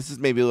this. This is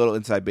maybe a little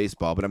inside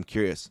baseball, but I'm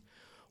curious.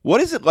 What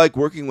is it like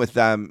working with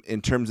them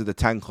in terms of the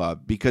 10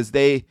 Club? Because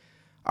they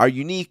are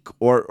unique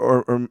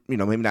or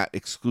maybe not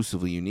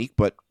exclusively unique,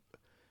 but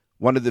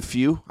one of the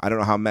few, I don't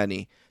know how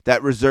many,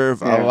 that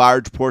reserve a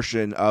large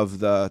portion of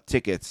the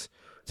tickets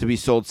to be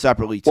sold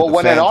separately to the fan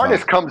club. Well, when an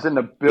artist comes in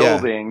the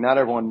building, not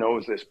everyone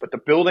knows this, but the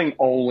building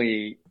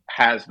only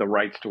has the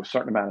rights to a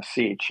certain amount of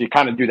seats. You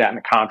kind of do that in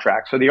the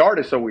contract. So the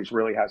artist always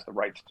really has the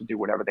rights to do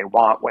whatever they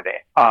want with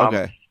it.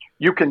 Okay.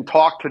 You can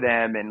talk to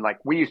them, and like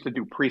we used to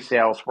do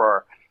pre-sales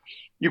for –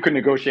 you can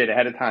negotiate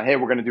ahead of time. Hey,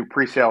 we're going to do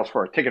pre-sales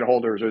for our ticket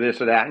holders or this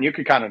or that. And you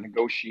could kind of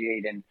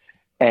negotiate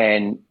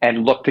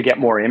and look to get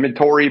more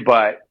inventory.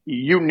 But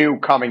you knew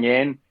coming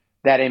in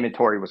that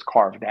inventory was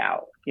carved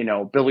out. You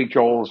know, Billy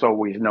Joel's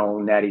always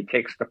known that he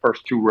takes the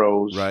first 2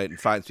 rows. Right, and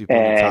finds people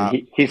on the top.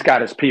 And he's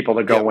got his people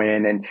to go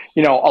in. And,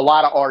 you know, a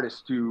lot of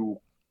artists do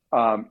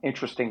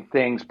interesting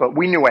things. But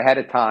we knew ahead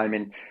of time.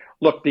 And,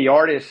 look, the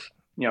artists –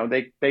 you know,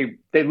 they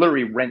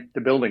literally rent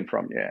the building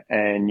from you,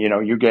 and you know,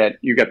 you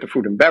get the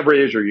food and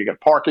beverage, or you get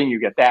parking, you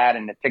get that,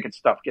 and the ticket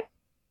stuff gets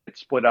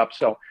split up.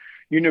 So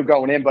you knew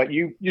going in, but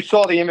you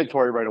saw the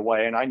inventory right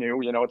away, and I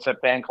knew, you know, it said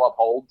fan club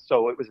hold,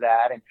 so it was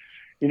that, and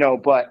you know,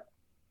 but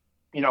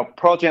you know,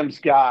 Pearl Jam's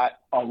got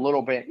a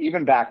little bit,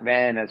 even back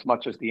then, as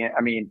much as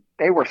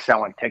they were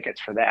selling tickets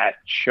for that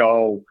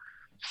show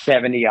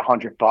 $70,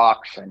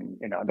 $100, and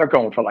you know, they're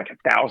going for like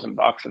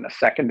 $1,000 in the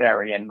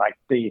secondary, and like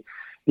the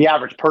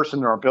average person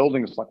in our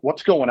building is like,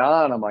 what's going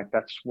on? I'm like,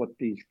 that's what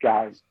these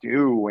guys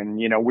do.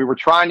 And, you know, we were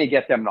trying to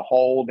get them to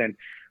hold.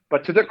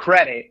 But to their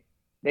credit,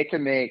 they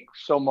can make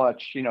so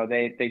much, you know,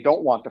 they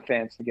don't want the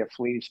fans to get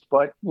fleeced.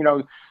 But, you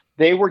know,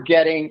 they were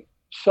getting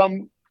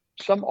some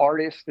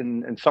artists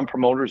and some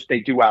promoters, they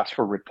do ask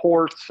for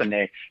reports, and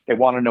they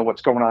want to know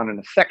what's going on in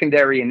the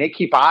secondary, and they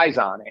keep eyes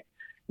on it.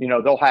 You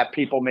know, they'll have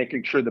people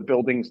making sure the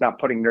building's not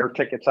putting their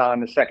tickets on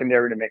the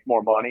secondary to make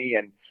more money.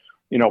 And,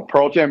 you know,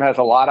 Pearl Jam has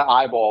a lot of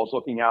eyeballs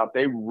looking out.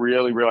 They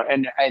really, really,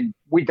 and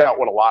we dealt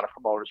with a lot of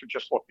promoters who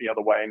just look the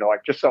other way and they're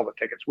like, just sell the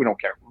tickets. We don't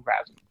care who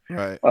has them.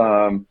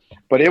 Right.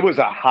 But it was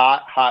a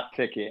hot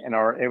ticket, and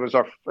it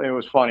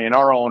was funny. And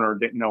our owner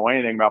didn't know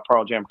anything about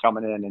Pearl Jam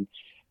coming in, and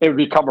it would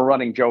become a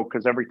running joke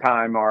because every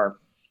time our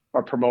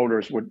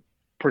promoters would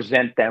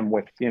present them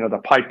with, you know, the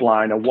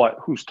pipeline of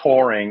who's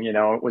touring, you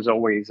know, it was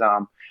always,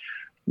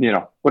 you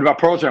know, what about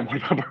Pearl Jam?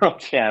 What about Pearl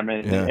Jam?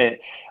 And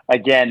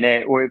again,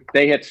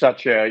 they had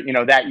such a, you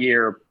know, that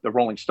year the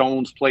Rolling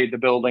Stones played the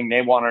building.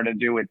 They wanted to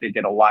do it. They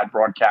did a live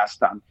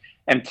broadcast on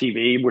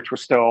MTV, which was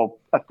still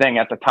a thing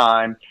at the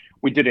time.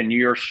 We did a New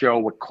Year's show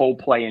with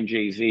Coldplay and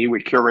Jay-Z.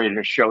 We curated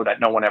a show that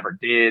no one ever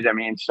did. I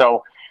mean,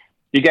 so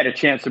you get a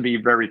chance to be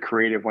very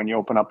creative when you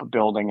open up a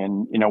building.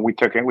 And, you know, we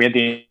had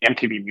the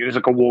MTV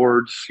Music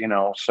Awards, you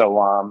know,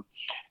 so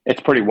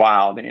it's pretty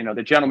wild. You know,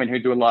 the gentleman who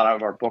do a lot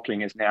of our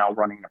booking is now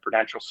running the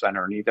Prudential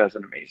Center, and he does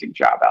an amazing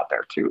job out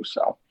there too.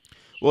 So.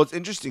 Well, it's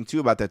interesting, too,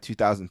 about that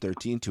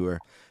 2013 tour.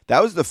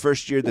 That was the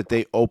first year that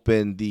they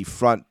opened the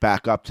front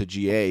back up to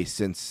GA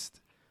since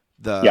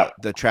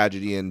the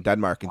tragedy in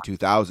Denmark in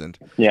 2000.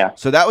 Yeah.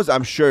 So that was,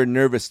 I'm sure,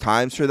 nervous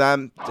times for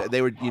them.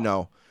 They were, you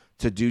know,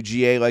 to do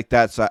GA like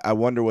that. So I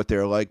wonder what they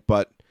were like.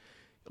 But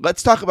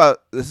let's talk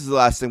about, this is the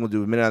last thing we'll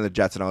do, a minute on the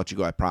Jets, and I'll let you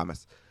go, I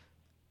promise.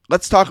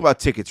 Let's talk about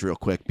tickets real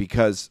quick,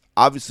 because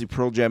obviously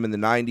Pearl Jam in the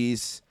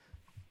 90s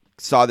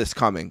saw this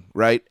coming,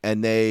 right?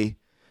 And they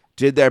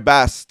did their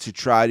best to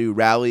try to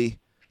rally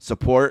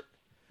support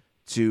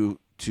to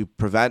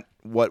prevent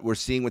what we're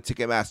seeing with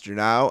Ticketmaster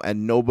now,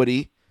 and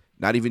nobody,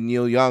 not even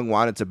Neil Young,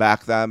 wanted to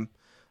back them.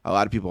 A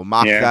lot of people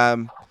mocked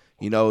them.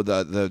 You know,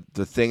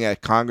 the thing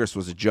at Congress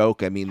was a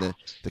joke. I mean,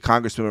 the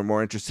congressmen were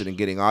more interested in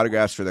getting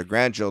autographs for their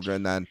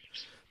grandchildren than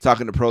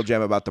talking to Pearl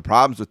Jam about the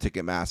problems with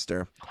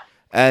Ticketmaster.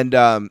 And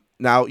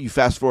now you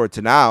fast forward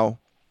to now,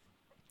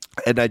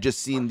 and I just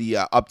seen the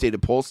updated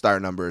Pollstar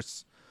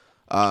numbers.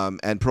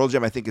 And Pearl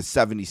Jam, I think, is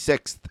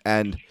 76th,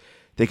 and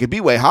they could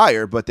be way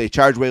higher, but they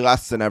charge way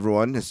less than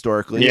everyone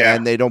historically,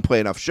 and they don't play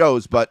enough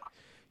shows. But,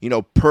 you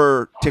know,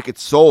 per ticket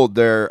sold,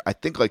 they're, I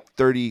think, like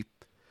 30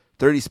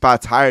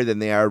 spots higher than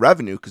they are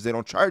revenue because they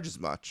don't charge as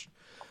much.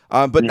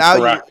 But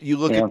now you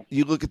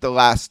look at the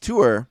last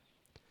tour,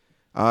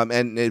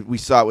 and we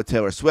saw it with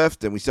Taylor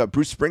Swift, and we saw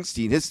Bruce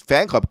Springsteen. His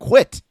fan club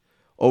quit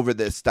over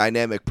this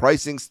dynamic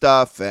pricing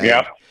stuff,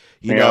 and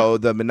you know,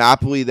 the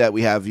monopoly that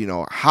we have. You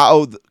know,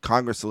 how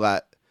Congress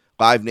let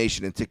Live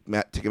Nation and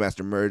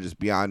Ticketmaster merge is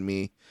beyond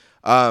me.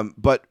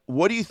 But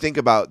what do you think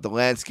about the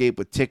landscape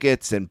with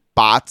tickets and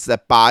bots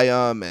that buy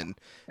them, and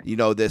you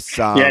know this? It's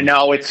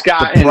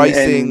got the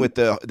pricing with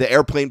the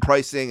airplane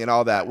pricing and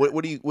all that.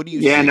 What do you?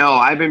 Yeah, see? no,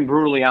 I've been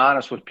brutally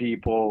honest with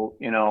people.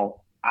 You know,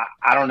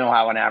 I don't know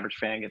how an average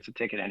fan gets a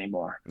ticket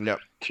anymore. No.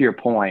 To your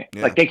point,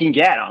 like they can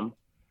get them,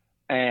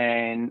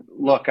 And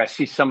look, I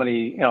see some of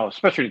the,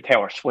 especially the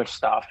Taylor Swift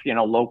stuff,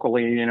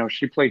 locally,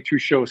 she played 2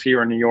 shows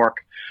here in New York.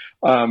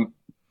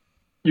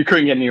 You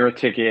couldn't get near a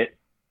ticket.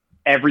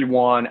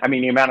 Everyone, I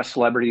mean, the amount of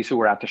celebrities who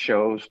were at the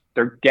shows,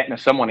 they're getting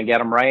to someone to get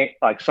them, right.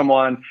 Like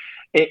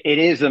it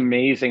is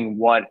amazing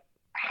what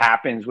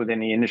happens within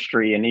the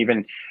industry. And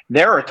even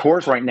there are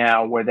tours right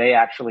now where they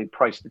actually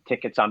price the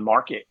tickets on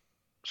market.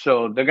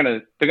 So they're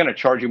gonna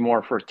charge you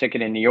more for a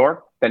ticket in New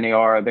York than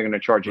they're gonna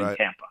charge you in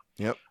Tampa.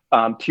 Yep.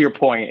 To your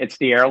point, it's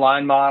the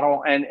airline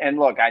model. And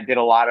look, I did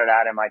a lot of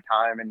that in my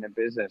time in the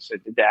business.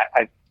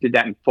 I did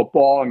that in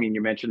football. I mean,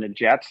 you mentioned the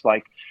Jets.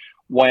 Like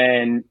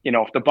when,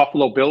 if the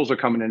Buffalo Bills are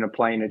coming in and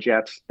playing the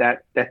Jets,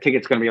 that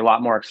ticket's going to be a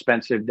lot more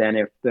expensive than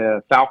if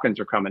the Falcons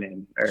are coming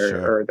in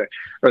or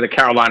the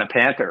Carolina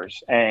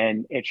Panthers.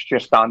 And it's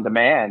just on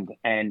demand.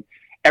 And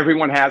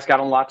everyone has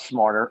gotten a lot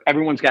smarter.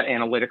 Everyone's got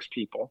analytics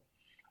people.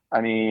 I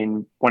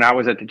mean, when I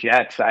was at the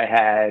Jets, I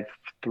had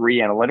 3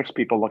 analytics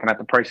people looking at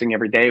the pricing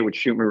every day, would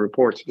shoot me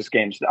reports. This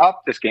game's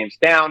up, this game's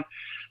down,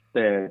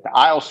 the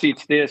aisle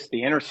seats this,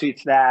 the inner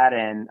seats that,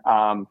 and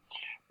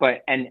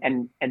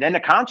then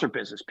the concert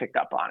business picked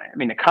up on it. I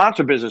mean, the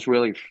concert business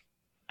really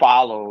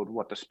followed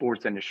what the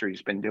sports industry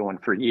has been doing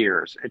for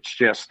years. It's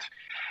just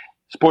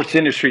sports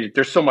industry.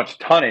 There's so much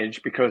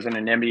tonnage because in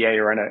an NBA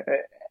or in a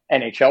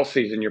NHL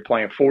season, you're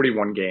playing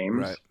 41 games.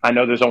 Right. I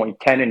know there's only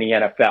 10 in the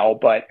NFL,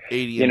 but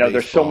 80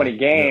 there's so many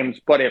games.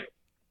 Yep. But if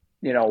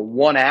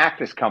one act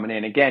is coming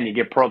in, again, you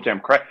give Pearl Jam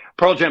credit.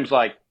 Pearl Jam's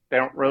like, they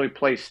don't really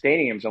play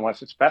stadiums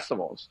unless it's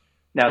festivals.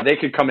 Now they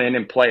could come in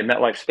and play at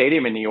MetLife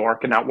Stadium in New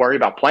York and not worry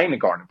about playing the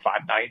Garden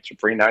 5 nights or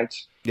 3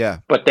 nights. Yeah.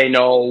 But they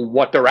know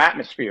what their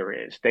atmosphere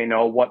is. They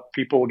know what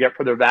people will get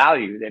for their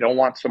value. They don't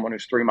want someone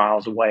who's 3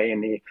 miles away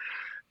in the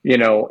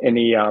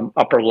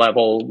upper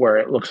level where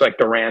it looks like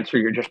the rants or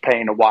you're just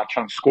paying to watch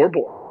on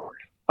scoreboard.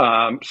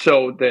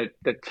 So the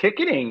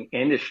ticketing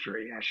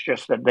industry has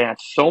just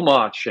advanced so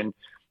much, and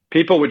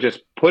people would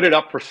just put it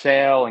up for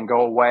sale and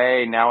go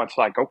away. Now it's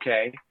like,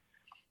 okay,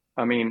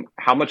 I mean,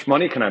 how much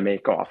money can I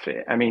make off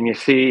it? I mean, you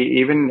see,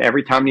 even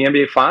every time the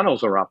NBA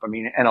finals are up, I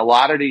mean, and a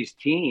lot of these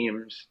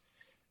teams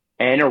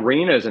and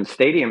arenas and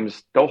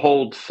stadiums, they'll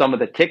hold some of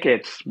the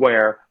tickets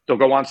where they'll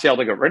go on sale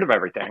to get rid of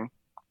everything.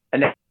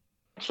 And then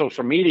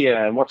social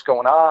media and what's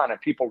going on and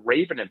people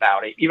raving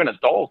about it, even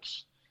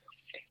adults.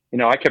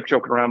 I kept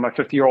joking around. My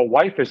 50-year-old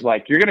wife is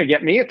like, you're going to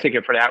get me a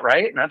ticket for that,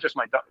 right? Not just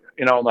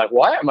I'm like,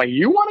 what? I'm like,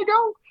 you want to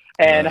go?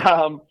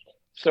 And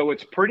so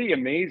it's pretty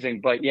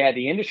amazing. But yeah,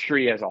 the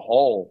industry as a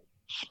whole,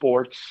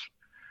 sports,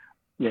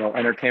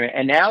 entertainment.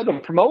 And now the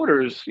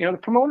promoters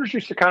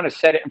used to kind of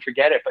set it and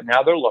forget it. But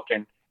now they're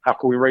looking, how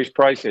can we raise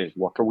prices?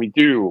 What can we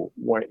do?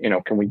 What,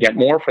 can we get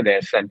more for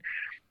this? And,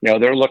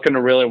 they're looking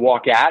to really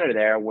walk out of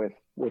there with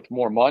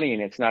more money.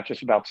 And it's not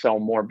just about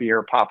selling more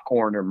beer,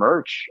 popcorn, or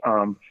merch.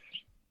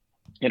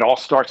 It all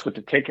starts with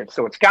the tickets.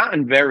 So it's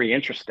gotten very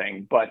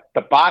interesting, but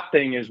the bot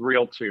thing is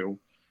real too.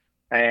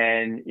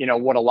 And,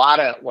 what a lot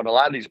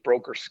of these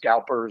broker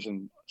scalpers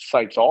and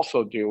sites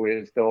also do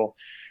is they'll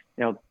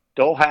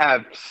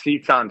have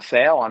seats on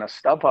sale on a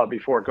StubHub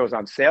before it goes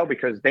on sale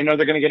because they know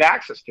they're going to get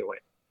access to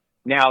it.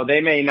 Now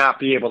they may not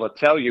be able to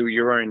tell you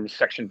you're in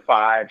section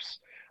 5's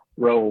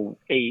row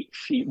 8,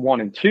 seat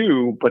 1 and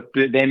 2, but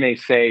they may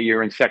say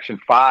you're in section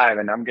 5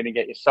 and I'm going to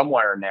get you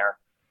somewhere in there.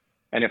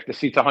 And if the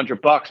seat's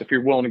 $100, if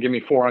you're willing to give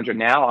me $400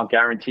 now, I'll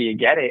guarantee you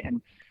get it.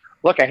 And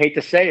look, I hate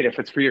to say it, if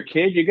it's for your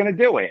kid, you're going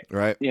to do it,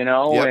 right? Yep.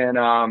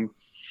 And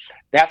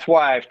that's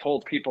why I've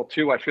told people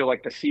too. I feel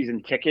like the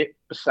season ticket,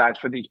 besides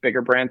for these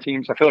bigger brand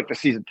teams, I feel like the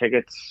season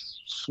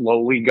ticket's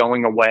slowly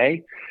going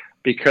away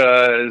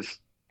because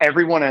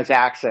everyone has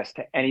access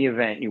to any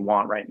event you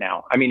want right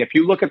now. I mean, if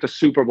you look at the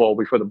Super Bowl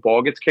before the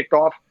ball gets kicked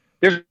off,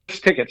 there's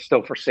tickets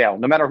still for sale,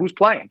 no matter who's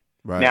playing.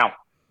 Right. Now,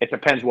 it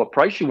depends what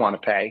price you want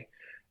to pay.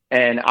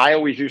 And I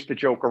always used to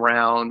joke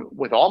around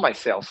with all my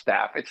sales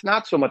staff. It's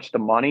not so much the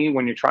money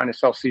when you're trying to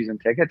sell season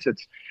tickets.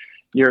 It's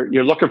you're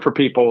looking for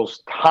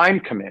people's time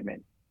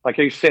commitment. Like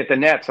I used to say at the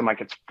Nets, I'm like,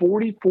 it's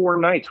 44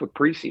 nights with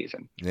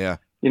preseason. Yeah.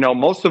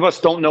 Most of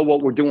us don't know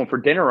what we're doing for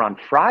dinner on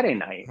Friday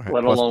night, right,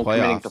 let alone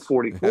committing to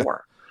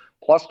 44.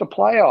 Plus the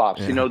playoffs.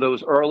 Yeah.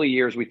 Those early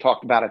years we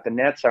talked about at the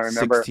Nets. I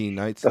remember 16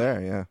 nights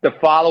there, yeah. The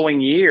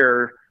following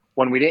year,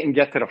 when we didn't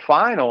get to the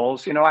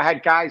finals, I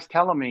had guys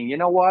telling me, you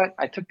know what?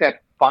 I took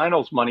that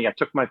finals money. I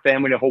took my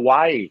family to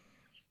Hawaii.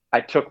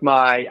 I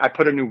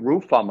put a new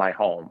roof on my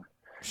home.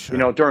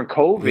 Sure. During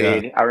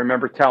COVID, yeah. I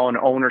remember telling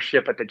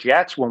ownership at the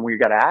Jets when we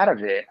got out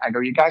of it, I go,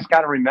 you guys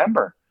got to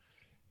remember,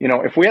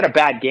 if we had a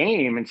bad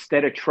game,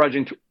 instead of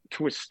trudging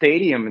to a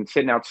stadium and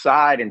sitting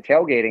outside and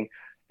tailgating,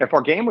 if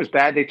our game was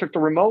bad, they took the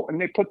remote and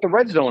they put the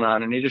red zone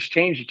on and they just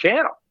changed the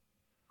channel.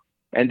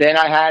 And then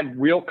I had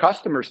real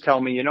customers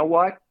tell me, you know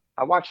what?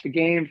 I watched the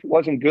game. It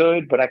wasn't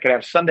good, but I could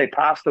have Sunday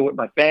pasta with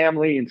my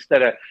family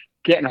instead of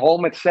getting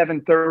home at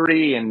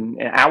 7:30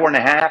 and an hour and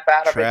a half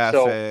out of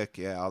Traffic,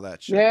 it. So, all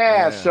that shit.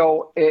 Yeah.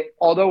 So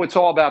although it's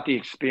all about the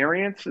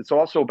experience, it's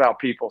also about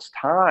people's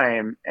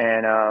time.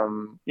 And,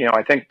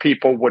 I think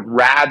people would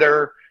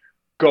rather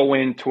go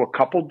into a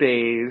couple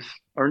days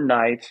or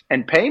nights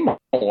and pay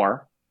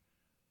more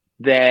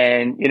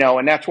than,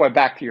 and that's why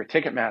back to your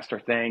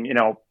Ticketmaster thing,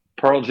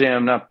 Pearl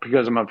Jam, not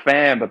because I'm a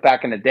fan, but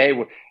back in the day,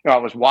 I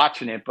was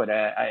watching it, but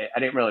I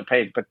didn't really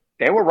pay. But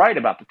they were right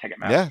about the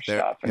Ticketmaster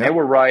stuff, and they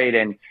were right.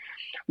 And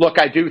look,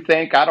 I do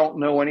think, I don't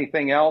know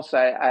anything else.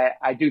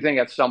 I do think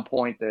at some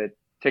point the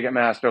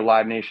Ticketmaster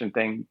Live Nation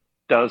thing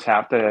does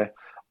have to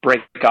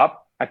break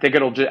up. I think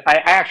I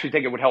actually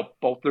think it would help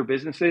both their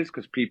businesses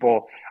because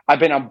people, I've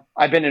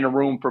been in a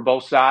room for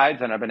both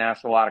sides and I've been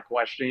asked a lot of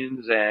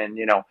questions, and,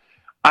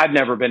 I've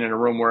never been in a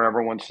room where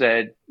everyone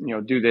said,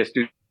 do this,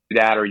 do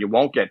that, or you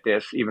won't get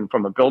this, even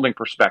from a building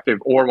perspective.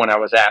 Or when I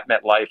was at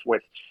MetLife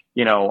with,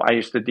 I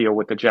used to deal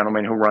with the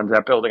gentleman who runs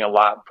that building a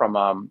lot from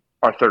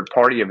our third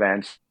party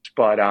events.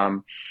 But,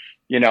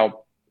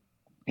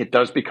 it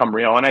does become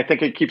real. And I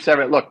think it keeps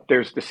everything. Look,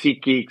 there's the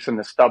SeatGeeks and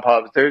the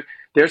StubHubs.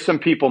 There's some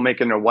people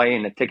making their way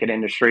in the ticket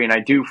industry. And I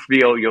do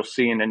feel you'll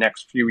see in the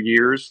next few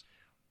years,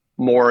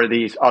 more of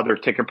these other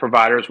ticket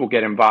providers will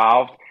get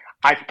involved.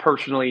 I've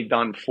personally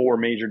done 4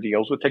 major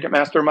deals with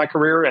Ticketmaster in my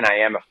career, and I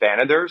am a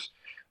fan of theirs.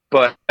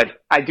 But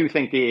I do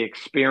think the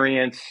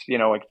experience,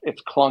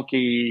 it's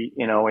clunky.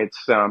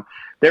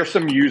 There's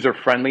some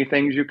user-friendly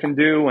things you can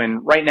do, and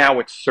right now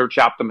it's search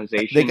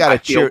optimization. They got to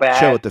chill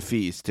with the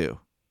fees too.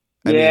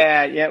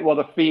 Yeah. Well,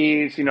 the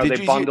fees,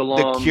 they bundle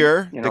them.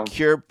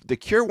 The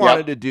Cure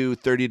wanted to do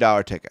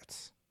 $30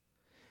 tickets,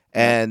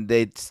 and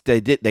they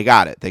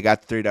got it. They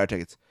got the $30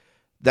 tickets.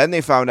 Then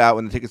they found out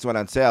when the tickets went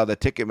on sale that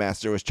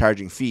Ticketmaster was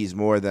charging fees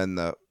more than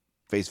the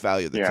face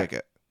value of the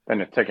ticket. Than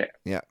the ticket.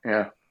 Yeah.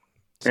 Yeah.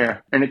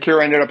 And the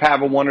Cure ended up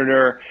having one of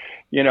their,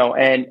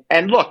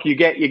 and look, you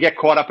get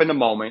caught up in the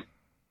moment.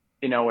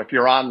 If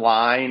you're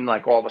online,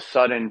 like all of a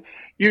sudden,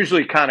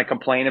 usually kind of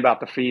complain about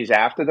the fees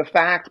after the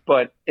fact.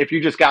 But if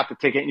you just got the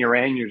ticket and you're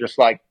in, you're just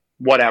like,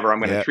 whatever, I'm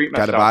going to treat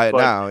myself. Got to buy it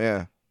now,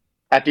 yeah.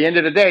 At the end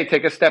of the day,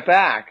 take a step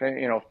back.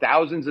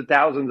 Thousands and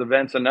thousands of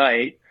events a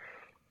night,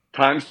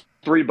 times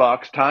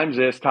 $3, times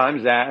this,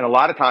 times that. And a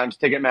lot of times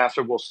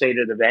Ticketmaster will say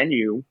to the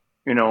venue,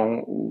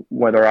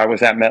 whether I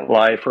was at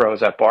MetLife or I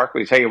was at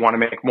Barclays, hey, you want to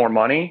make more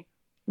money?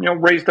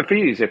 Raise the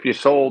fees. If you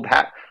sold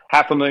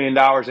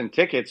 $500,000 in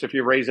tickets, if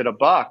you raise it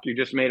 $1, you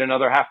just made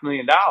another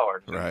 $500,000.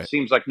 Right. It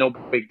seems like no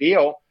big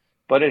deal,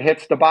 but it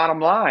hits the bottom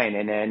line.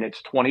 And then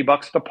it's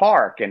 $20 to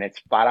park, and it's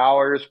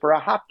 $5 for a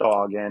hot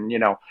dog. And,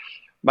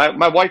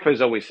 my wife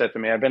has always said to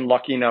me, I've been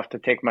lucky enough to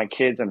take my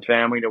kids and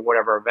family to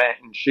whatever event.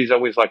 And she's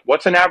always like,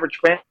 what's an average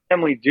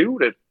family do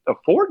to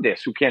afford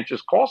this? Who can't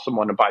just call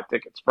someone to buy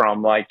tickets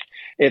from? Like,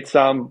 it's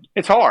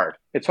hard.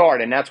 It's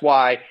hard. And that's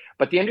why,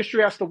 but the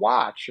industry has to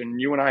watch.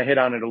 And you and I hit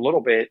on it a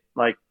little bit,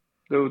 like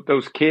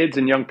those kids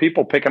and young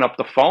people picking up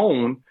the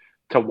phone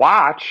to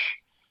watch,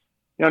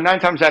 9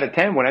 times out of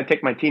 10, when I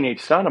take my teenage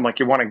son, I'm like,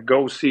 you want to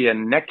go see a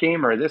Net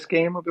game or this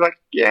game? I'll be like,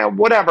 yeah,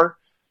 whatever.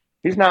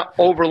 He's not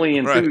overly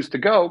enthused to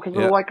go because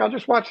they're like, I'll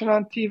just watch it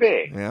on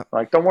TV. Yeah.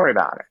 Like, don't worry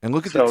about it. And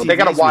look at the TVs they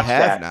gotta watch we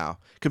have that now.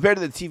 Compared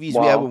to the TVs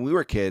we had when we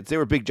were kids, they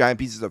were big, giant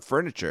pieces of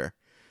furniture.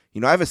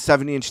 I have a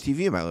 70-inch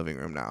TV in my living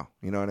room now.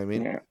 You know what I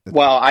mean? Yeah.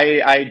 Well,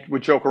 I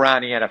would joke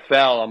around the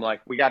NFL. I'm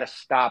like, we got to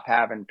stop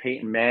having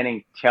Peyton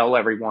Manning tell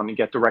everyone to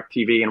get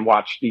DirecTV and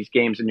watch these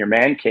games in your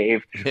man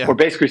cave. Yeah. We're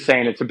basically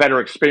saying it's a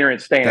better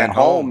experience staying at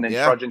home than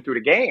trudging through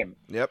the game.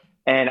 Yep.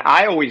 And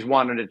I always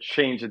wanted to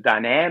change the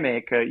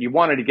dynamic. You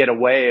wanted to get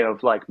away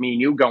of like me and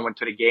you going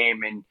to the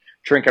game and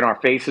drinking our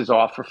faces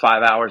off for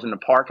 5 hours in the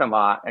parking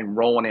lot and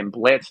rolling in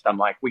blitzed. I'm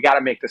like, we got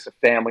to make this a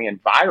family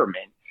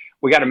environment.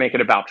 We got to make it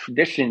about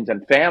traditions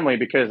and family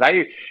because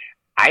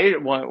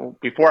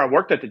before I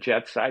worked at the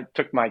Jets, I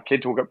took my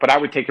kid but I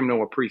would take him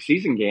to a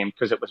preseason game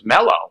because it was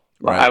mellow.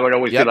 Right. I would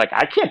always be like,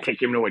 I can't take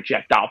him to a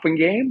Jet Dolphin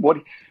game.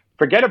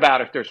 Forget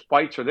about if there's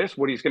fights or this.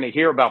 What he's going to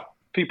hear about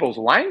people's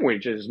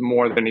language is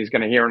more than he's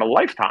going to hear in a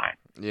lifetime.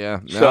 Yeah.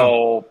 No.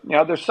 So,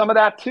 there's some of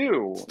that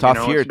too. It's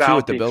tough here too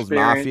with the Bills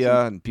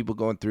Mafia and people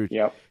going through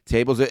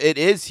tables. It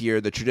is here.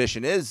 The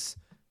tradition is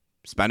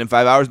spending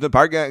 5 hours in the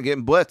park and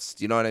getting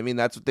blitzed. You know what I mean?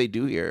 That's what they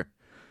do here.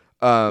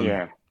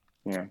 Yeah.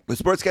 The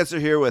Sportscaster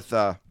here with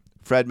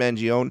Fred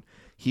Mangione.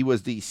 He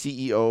was the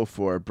CEO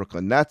for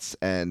Brooklyn Nets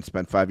and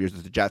spent 5 years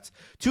with the Jets.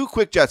 2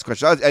 quick Jets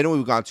questions. I know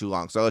we've gone too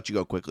long, so I'll let you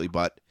go quickly.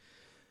 But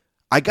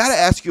I got to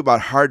ask you about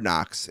Hard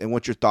Knocks and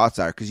what your thoughts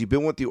are because you've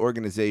been with the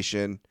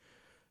organization.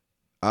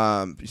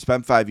 You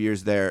spent 5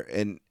 years there,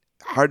 and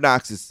Hard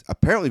Knocks is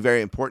apparently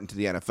very important to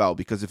the NFL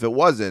because if it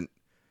wasn't,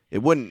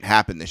 it wouldn't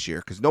happen this year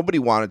because nobody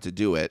wanted to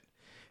do it.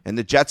 And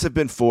the Jets have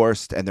been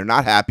forced, and they're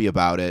not happy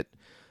about it.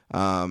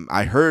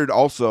 I heard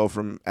also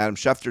from Adam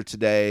Schefter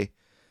today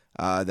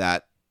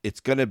that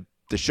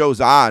the show's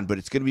on, but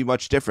it's going to be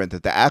much different,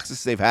 that the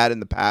access they've had in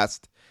the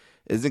past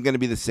isn't going to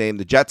be the same.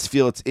 The Jets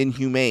feel it's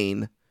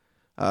inhumane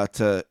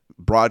to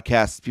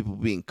broadcast people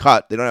being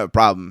cut. They don't have a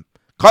problem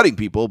cutting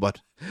people,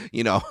 but,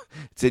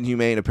 it's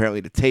inhumane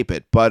apparently to tape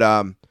it. But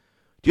do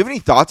you have any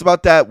thoughts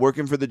about that,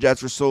 working for the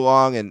Jets for so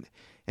long and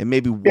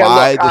maybe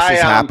why this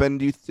has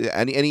happened? Do you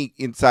any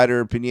insider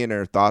opinion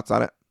or thoughts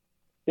on it?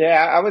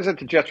 Yeah, I was at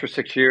the Jets for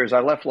 6 years. I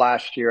left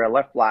last year. I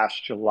left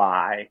last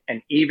July.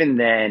 And even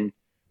then,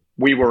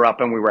 we were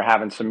up and we were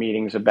having some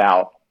meetings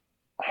about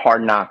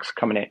Hard Knocks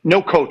coming in.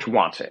 No coach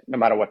wants it, no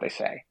matter what they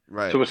say. So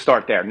Right. we'll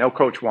start there. No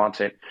coach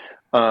wants it.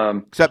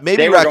 Except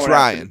maybe They were Rex going after,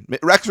 Ryan.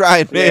 Rex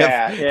Ryan may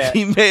have. yeah, yeah.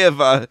 He may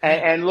have.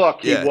 And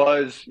look, he Yeah.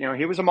 was,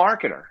 he was a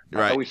marketer. I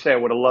Right. always say I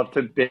would have loved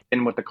to have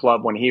been with the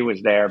club when he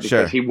was there Sure.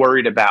 because he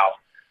worried about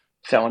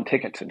selling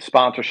tickets and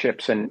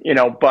sponsorships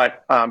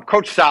but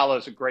Coach Sala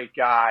is a great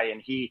guy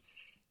and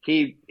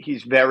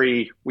he's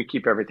very, we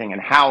keep everything in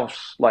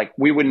house. Like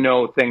we would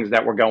know things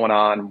that were going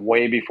on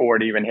way before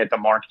it even hit the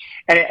mark.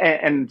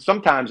 And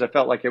sometimes I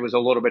felt like it was a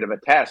little bit of a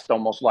test,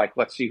 almost like,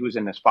 let's see who's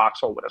in this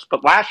foxhole with us.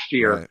 But last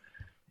year,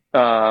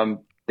 Right.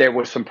 there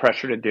was some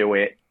pressure to do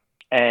it.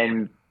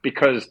 And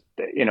because,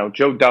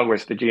 Joe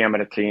Douglas, the GM of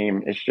the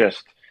team, is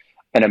just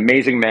an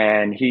amazing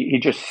man. He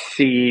just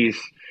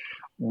sees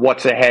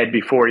what's ahead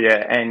before you.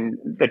 And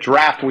the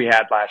draft we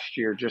had last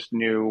year just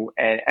knew,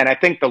 and I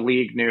think the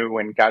league knew,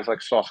 and guys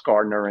like Sauce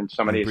Gardner and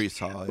some of And these, Brees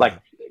Hall, like yeah.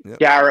 Yep.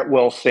 Garrett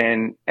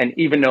Wilson, and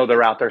even though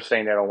they're out there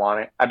saying they don't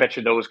want it, I bet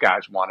you those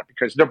guys want it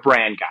because they're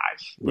brand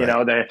guys.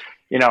 Right.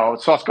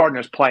 Sauce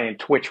Gardner's playing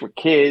Twitch with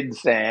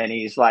kids, and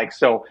he's like,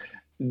 so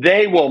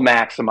they will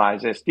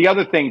maximize this. The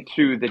other thing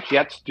too, the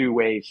Jets do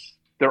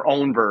their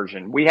own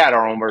version. We had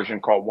our own version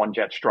called One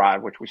Jets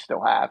Drive, which we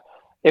still have.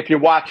 If you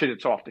watch it,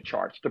 it's off the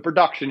charts. The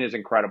production is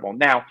incredible.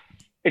 Now,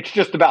 it's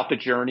just about the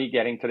journey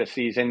getting to the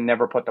season,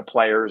 never put the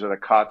players or the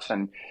cuts.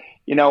 And,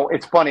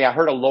 it's funny. I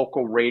heard a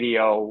local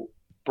radio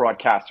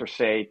broadcaster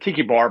say,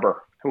 Tiki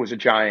Barber, who was a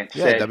Giant,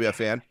 Yeah. said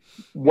WFAN.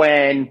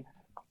 when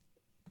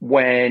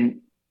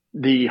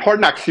the Hard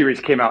Knocks series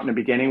came out in the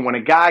beginning, when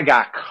a guy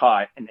got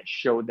cut and it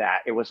showed that,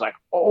 it was like,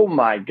 oh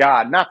my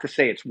God, not to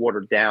say it's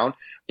watered down,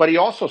 but he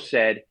also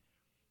said,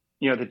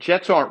 the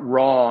Jets aren't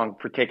wrong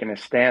for taking a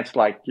stance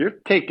like you're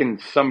taking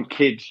some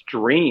kid's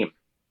dream.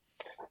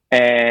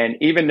 And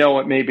even though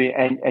it may be,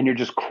 and you're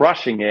just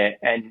crushing it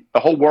and the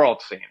whole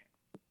world's seeing it.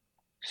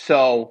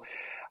 So,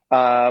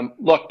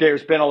 look,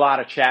 there's been a lot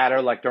of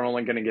chatter, like they're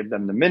only going to give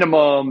them the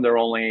minimum.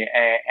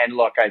 And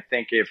look, I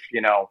think if,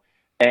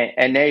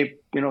 and they,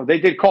 they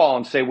did call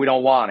and say, we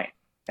don't want it.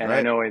 And Right.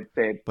 I know But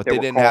there they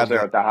were didn't calls have there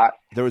the- at the hot,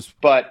 There was.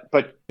 but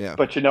Yeah.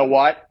 you know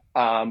what?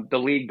 The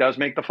league does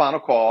make the final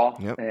call.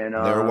 Yep. And,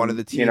 They were one of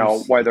the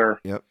teams. whether,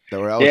 Yep. They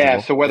were eligible. yeah,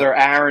 so whether Yep.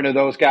 Aaron or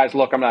those guys,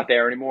 look, I'm not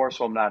there anymore,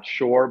 so I'm not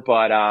sure.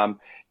 But,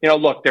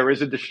 look, there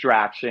is a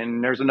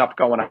distraction. There's enough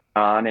going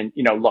on. And,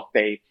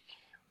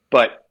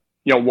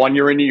 one,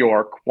 you're in New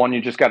York. One,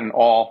 you just got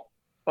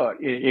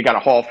you got a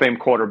Hall of Fame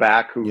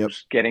quarterback who's Yep.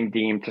 getting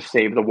deemed to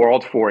save the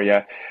world for you.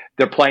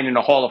 They're playing in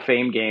a Hall of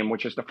Fame game,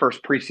 which is the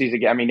first preseason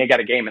game. I mean, they got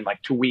a game in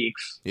like 2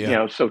 weeks,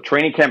 Yeah. so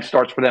training camp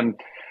starts for them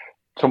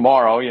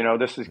tomorrow.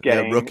 This is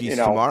getting rookies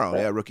tomorrow.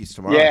 Yeah, rookies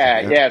tomorrow.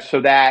 Yeah.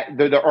 So that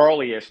they're the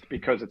earliest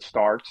because it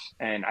starts,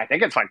 and I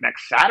think it's like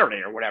next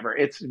Saturday or whatever.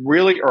 It's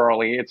really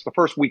early. It's the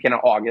first weekend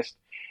of August,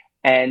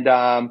 and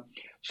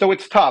so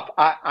it's tough.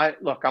 I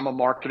look, I'm a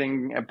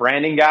marketing and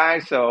branding guy,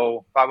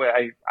 so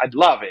I'd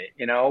love it,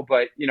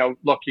 But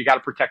look, you got to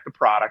protect the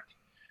product,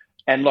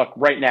 and look,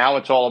 right now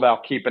it's all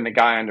about keeping the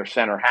guy under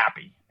center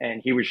happy.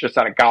 And he was just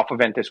at a golf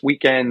event this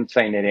weekend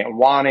saying they didn't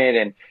want it,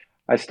 and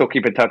I still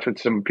keep in touch with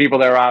some people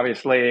there,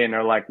 obviously, and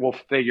they're like, we'll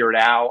figure it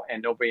out.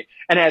 And and it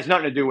has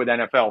nothing to do with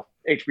NFL,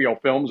 HBO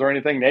films or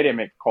anything. They didn't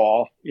make a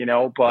call,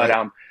 but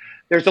Right.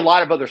 There's a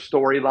lot of other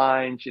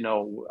storylines.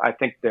 I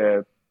think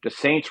the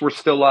Saints were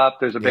still up.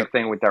 There's a big Yep.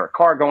 thing with Derek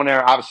Carr going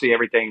there. Obviously,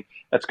 everything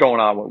that's going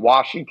on with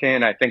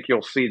Washington. I think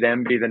you'll see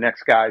them be the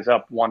next guys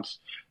up once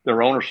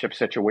their ownership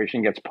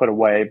situation gets put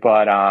away.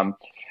 But,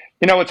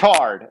 it's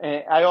hard.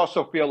 And I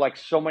also feel like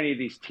so many of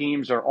these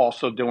teams are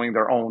also doing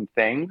their own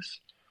things.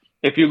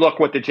 If you look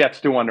what the Jets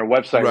do on their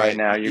website right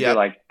now, you'd be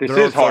like, this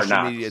Their is own Hard social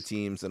Knocks. media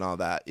teams and all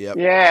that. Yep.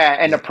 Yeah,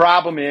 and the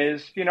problem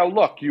is,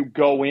 look, you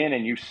go in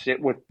and you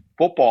sit with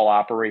football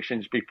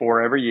operations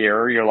before every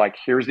year. You're like,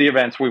 here's the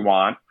events we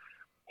want.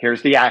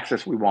 Here's the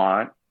access we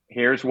want.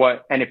 Here's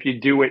what, and if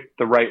you do it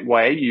the right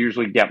way, you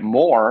usually get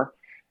more.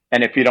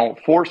 And if you don't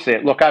force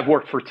it, look, I've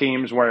worked for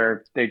teams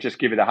where they just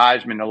give you the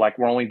Heisman. They're like,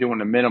 we're only doing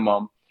the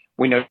minimum.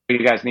 We know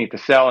you guys need to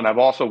sell. And I've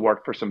also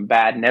worked for some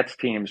bad Nets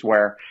teams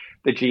where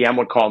the GM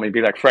would call me and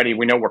be like, Freddie,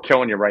 we know we're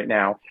killing you right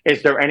now.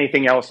 Is there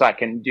anything else I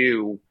can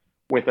do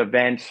with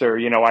events? Or,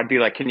 I'd be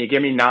like, can you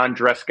give me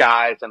non-dress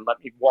guys and let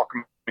me walk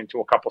them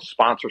into a couple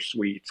sponsor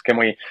suites? Can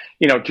we,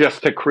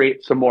 just to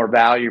create some more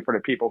value for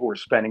the people who are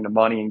spending the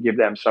money and give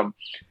them some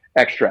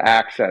extra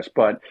access.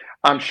 But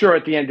I'm sure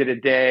at the end of the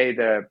day,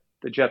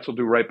 the Jets will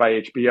do right by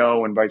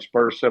HBO and vice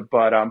versa.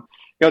 But,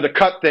 the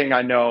cut thing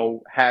I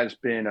know has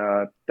been,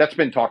 that's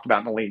been talked about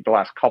in the league the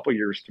last couple of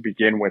years to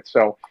begin with.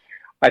 So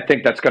I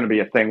think that's going to be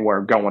a thing where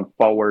going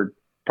forward,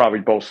 probably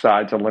both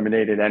sides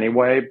eliminated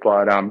anyway.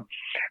 But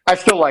I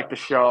still like the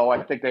show.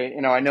 I think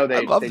I know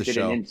they love the did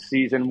show. an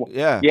in-season.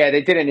 Yeah.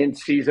 They did an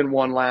in-season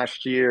one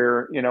last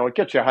year. It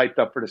gets you hyped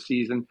up for the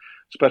season,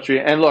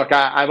 especially. And look,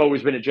 I've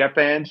always been a Jet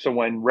fan. So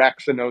when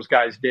Rex and those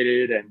guys did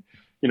it and,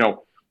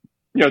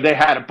 they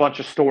had a bunch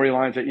of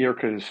storylines that year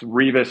because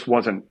Revis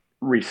wasn't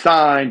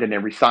re-signed, and they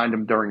re-signed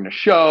him during the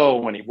show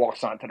when he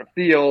walks onto the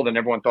field, and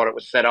everyone thought it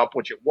was set up,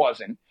 which it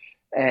wasn't.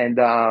 And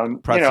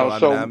Pretzel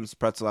M&Ms is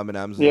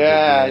a big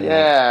yeah, deal.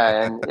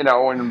 yeah, and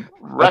and Let's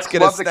Rex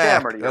get a loves the snack.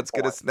 camera. To your Let's get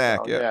a point. snack.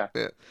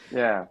 So,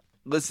 yeah.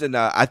 Listen,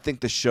 I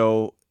think the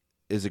show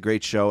is a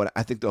great show, and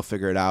I think they'll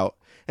figure it out.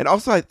 And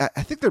also,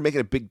 I think they're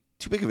making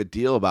too big of a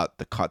deal about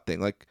the cut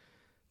thing. Like,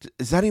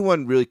 does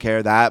anyone really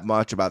care that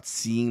much about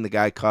seeing the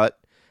guy cut?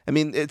 I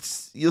mean,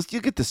 you'll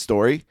get the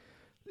story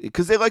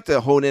because they like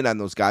to hone in on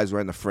those guys who are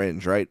in the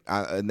fringe, right?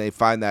 And they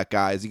find that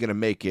guy. Is he going to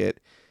make it?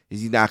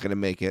 Is he not going to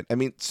make it? I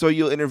mean, so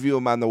you'll interview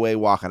him on the way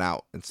walking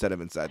out instead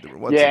of inside the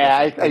room.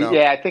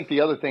 I think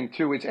the other thing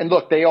too is, and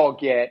look, they all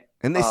get.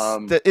 And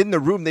in the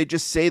room, they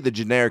just say the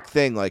generic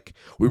thing like,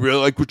 "We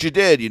really like what you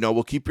did.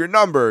 We'll keep your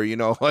number.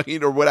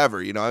 or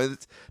whatever.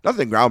 It's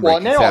nothing groundbreaking." Well,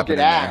 and they all get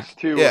asked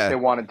too if they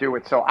want to do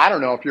it. So I don't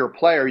know if you're a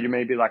player, you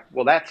may be like,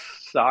 "Well, that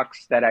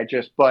sucks that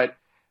but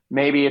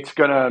maybe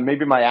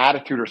maybe my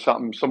attitude or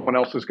something. Someone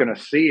else is gonna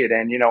see it."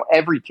 And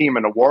every team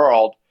in the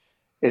world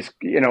is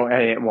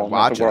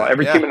not the world.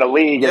 Every team in the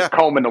league is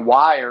combing the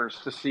wires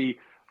to see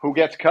who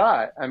gets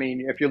cut. I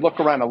mean, if you look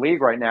around the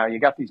league right now,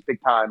 you got these big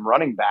time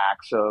running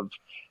backs of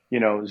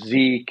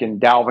Zeke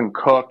and Dalvin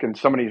Cook and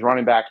some of these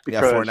running backs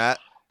because Fournette.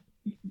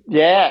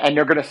 Yeah, and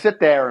they're going to sit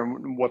there,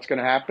 and what's going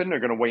to happen? They're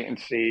going to wait and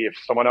see if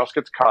someone else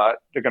gets cut.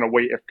 They're going to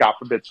wait if, God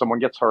forbid, someone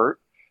gets hurt,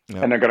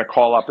 and they're going to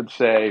call up and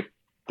say,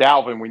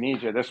 Dalvin, we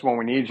need you. This one,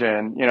 we need you.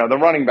 And, the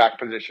running back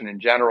position in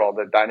general,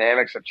 the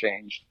dynamics have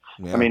changed.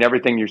 Yeah. I mean,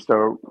 everything used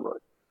to,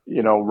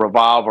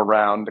 revolve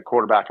around the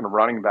quarterback and the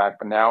running back,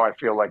 but now I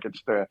feel like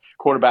it's the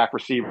quarterback,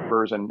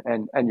 receivers,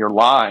 and your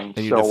line.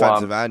 And your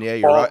defensive end,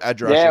 your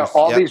edge rushers. Yeah,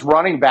 all these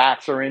running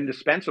backs are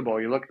indispensable.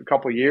 You look at a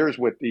couple of years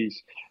with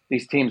these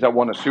teams that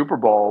won a Super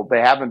Bowl, they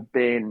haven't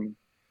been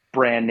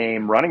brand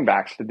name running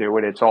backs to do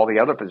it. It's all the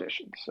other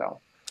positions. So,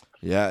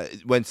 yeah,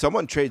 when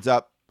someone trades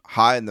up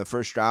high in the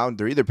first round,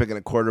 they're either picking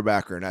a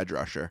quarterback or an edge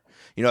rusher.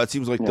 It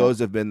seems like those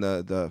have been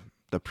the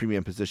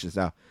premium positions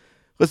now.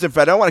 Listen,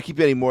 Fred, I don't want to keep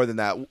you any more than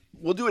that.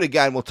 We'll do it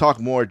again. We'll talk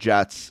more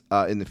Jets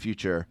in the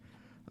future.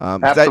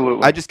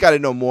 Absolutely. I just got to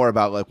know more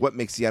about what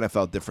makes the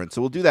NFL different.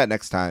 So we'll do that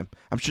next time.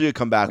 I'm sure you'll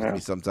come back with me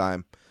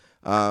sometime,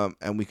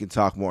 and we can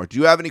talk more. Do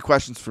you have any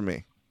questions for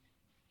me?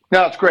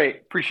 No, it's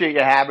great. Appreciate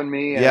you having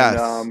me. And, yes.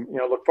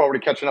 Look forward to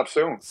catching up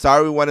soon.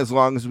 Sorry we went as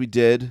long as we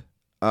did,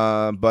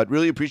 but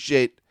really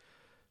appreciate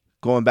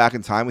going back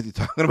in time with you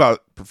talking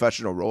about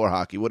professional roller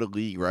hockey. What a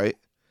league, right?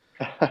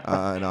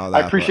 And all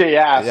that. I appreciate you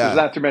asking. There's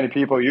not too many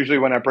people. Usually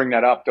when I bring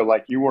that up, they're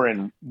like, you were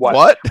in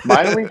what?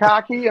 Minor league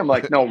hockey? I'm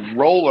like, no,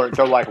 roller.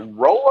 They're like,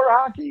 roller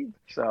hockey?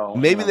 So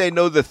maybe they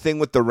know the thing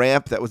with the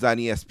ramp that was on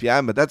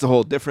ESPN, but that's a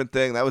whole different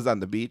thing. That was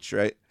on the beach,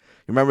 right?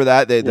 You remember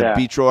that? They had the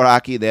beach roller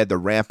hockey. They had the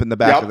ramp in the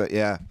back of it.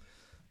 Yeah.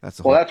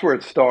 That's where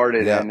it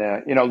started. Yeah.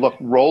 And, look,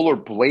 roller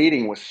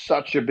blading was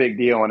such a big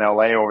deal in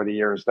LA over the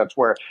years. That's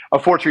where,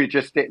 unfortunately, it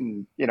just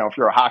didn't, if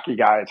you're a hockey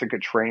guy, it's a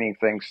good training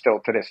thing still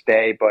to this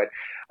day. But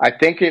I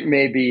think it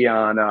may be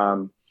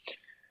on,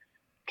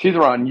 it's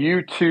either on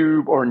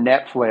YouTube or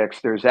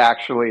Netflix. There's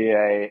actually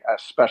a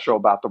special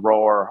about the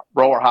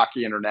roller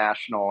hockey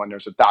international. And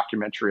there's a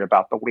documentary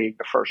about the league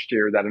the first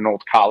year that an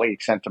old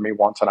colleague sent to me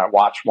once. And I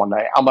watched one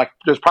day. I'm like,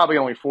 there's probably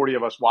only 40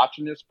 of us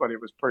watching this, but it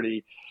was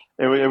pretty.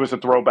 It was a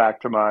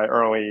throwback to my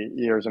early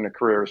years in the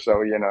career.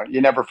 So,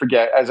 you never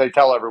forget. As I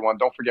tell everyone,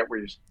 don't forget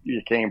where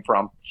you came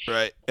from.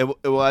 Right. And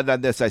we'll end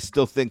on this. I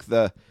still think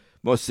the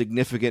most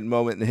significant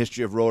moment in the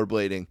history of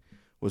rollerblading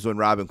was when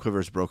Robin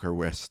Quivers broke her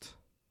wrist.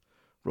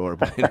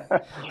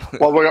 Rollerblading.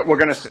 Well, we're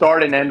going to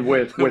start and end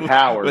with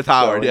Howard. With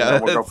Howard, so,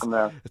 we'll go from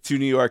there. Two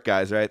New York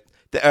guys, right?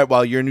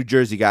 Well, you're a New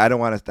Jersey guy. I don't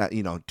want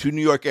to, two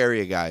New York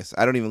area guys.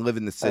 I don't even live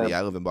in the city.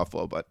 I live in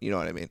Buffalo, but you know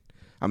what I mean.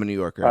 I'm a New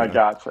Yorker. I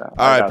gotcha.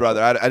 All right,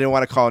 brother. I didn't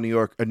want to call a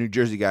New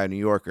Jersey guy a New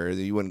Yorker.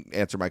 You wouldn't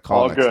answer my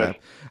call next time.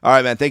 All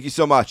right, man. Thank you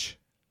so much.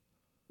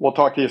 We'll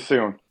talk to you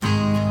soon. I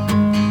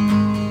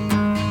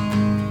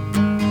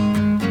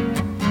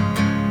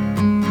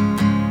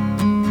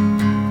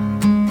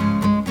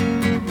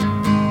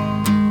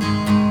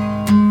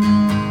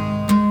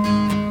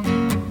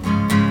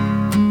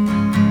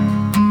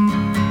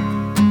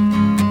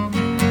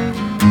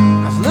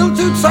was a little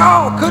too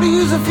tall, could have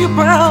used a few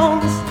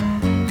pounds.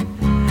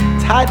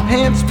 Tight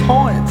pants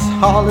points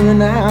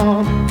hollering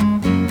out.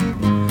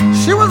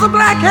 She was a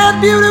black-haired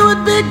beauty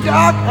with big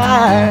dark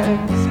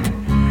eyes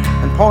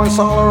and points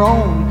all her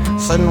own,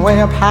 sitting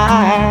way up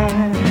high.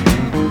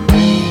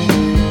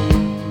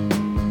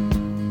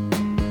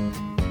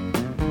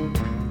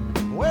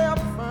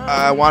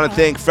 I want to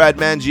thank Fred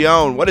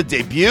Mangione. What a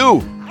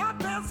debut!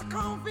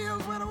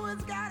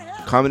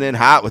 Coming in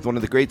hot with one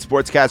of the great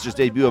sportscasters'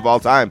 debut of all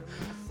time.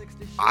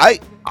 I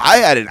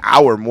had an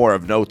hour more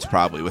of notes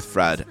probably with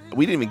Fred.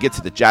 We didn't even get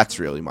to the Jets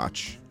really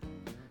much.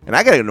 And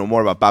I got to know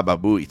more about Baba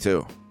Booey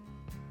too.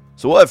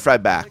 So we'll have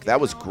Fred back. That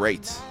was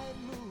great.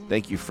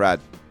 Thank you, Fred.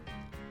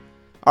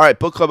 All right,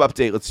 book club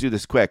update. Let's do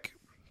this quick.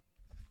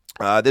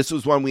 This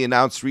was one we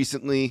announced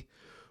recently.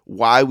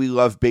 Why We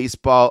Love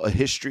Baseball, A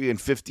History in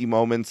 50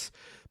 Moments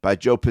by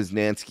Joe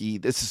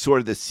Posnanski. This is sort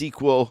of the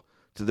sequel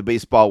to the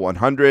Baseball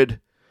 100,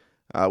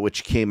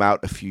 which came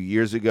out a few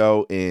years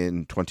ago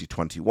in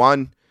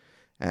 2021.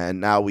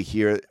 And now we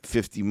hear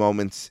 50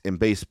 Moments in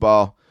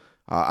Baseball.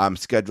 I'm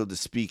scheduled to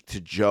speak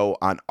to Joe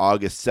on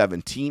August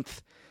 17th,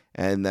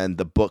 and then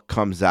the book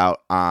comes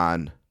out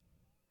on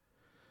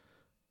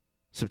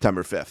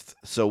September 5th.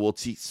 So we'll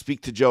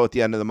speak to Joe at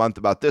the end of the month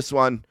about this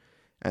one,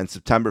 and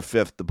September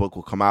 5th, the book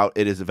will come out.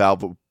 It is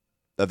available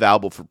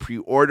for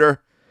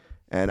pre-order,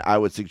 and I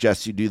would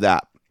suggest you do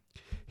that.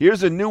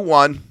 Here's a new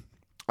one.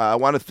 I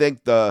want to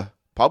thank the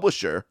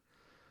publisher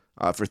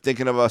for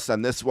thinking of us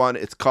on this one.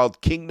 It's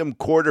called Kingdom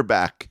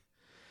Quarterback.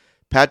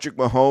 Patrick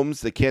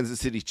Mahomes, the Kansas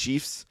City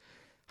Chiefs,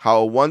 how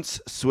a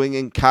once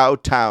swinging cow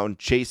town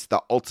chased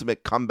the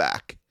ultimate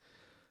comeback.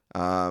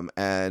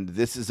 And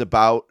this is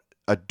about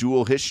a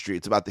dual history.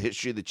 It's about the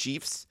history of the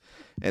Chiefs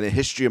and a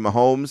history of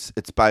Mahomes.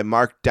 It's by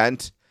Mark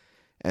Dent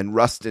and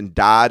Rustin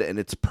Dodd, and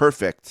it's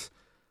perfect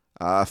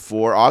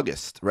for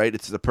August, right?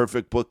 It's the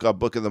perfect book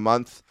of the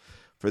month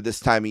for this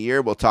time of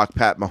year. We'll talk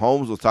Pat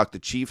Mahomes. We'll talk the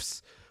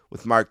Chiefs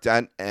with Mark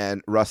Dent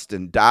and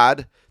Rustin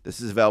Dodd.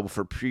 This is available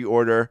for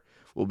pre-order.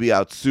 Will be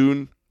out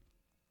soon.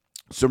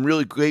 Some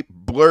really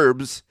great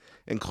blurbs,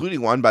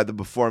 including one by the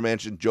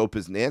before-mentioned Joe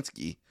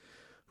Posnanski,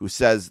 who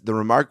says, the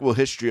remarkable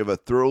history of a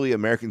thoroughly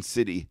American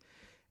city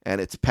and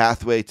its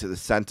pathway to the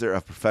center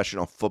of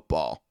professional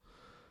football.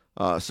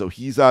 So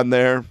he's on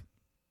there.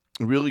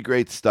 Really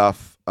great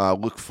stuff.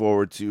 Look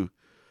forward to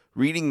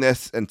reading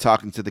this and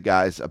talking to the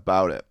guys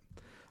about it.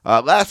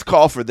 Last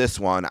call for this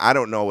one. I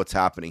don't know what's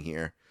happening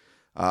here.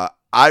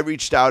 I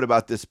reached out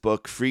about this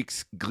book,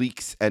 Freaks,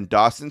 Gleeks, and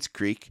Dawson's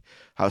Creek,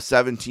 How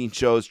 17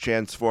 Shows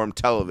Transformed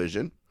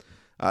Television.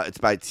 It's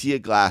by Tia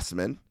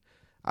Glassman.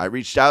 I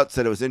reached out,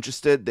 said I was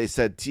interested. They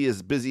said,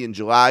 Tia's busy in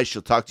July.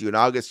 She'll talk to you in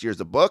August.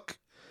 Here's a book.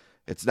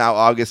 It's now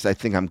August. I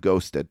think I'm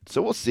ghosted.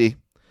 So we'll see.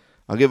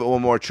 I'll give it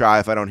one more try.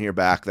 If I don't hear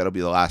back, that'll be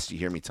the last you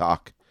hear me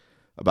talk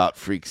about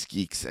Freaks,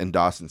 Geeks, and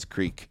Dawson's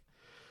Creek.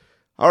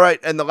 All right,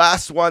 and the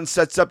last one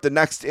sets up the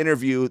next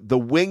interview, The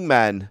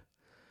Wingmen,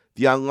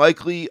 the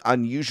unlikely,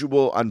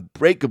 unusual,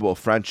 unbreakable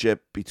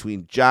friendship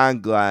between John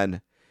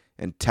Glenn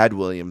and Ted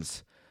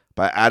Williams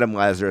by Adam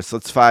Lazarus.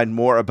 Let's find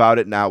more about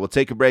it now. We'll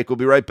take a break. We'll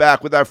be right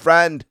back with our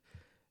friend,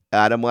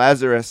 Adam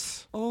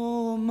Lazarus.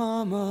 Oh,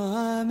 mama,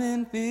 I'm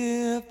in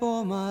fear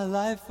for my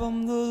life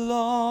from the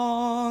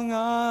long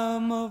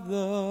arm of the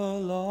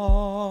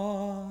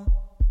law.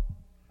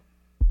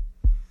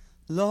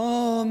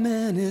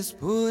 Lawman is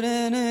putting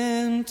an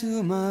end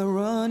to my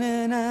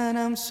running, and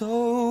I'm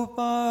so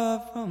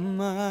far from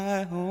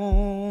my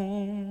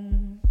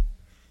home.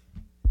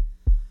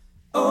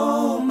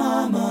 Oh,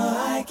 mama,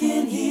 I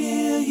can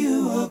hear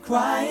you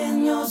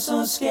a-crying. You're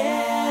so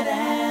scared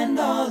and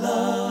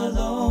all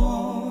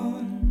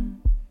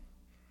alone.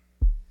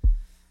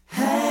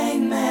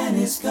 Hangman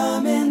is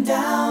coming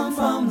down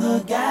from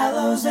the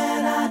gallows,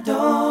 and I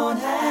don't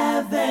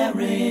have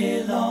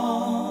very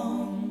long.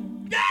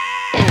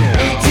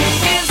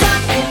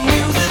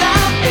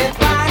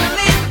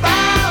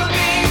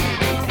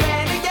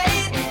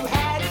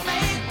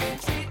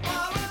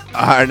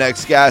 Our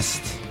next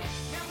guest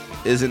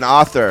is an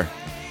author,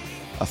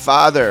 a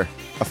father,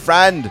 a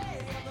friend,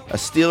 a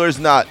Steelers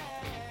nut,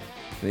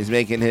 and he's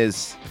making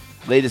his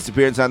latest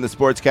appearance on the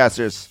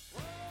Sportscasters.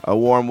 A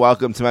warm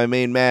welcome to my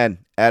main man,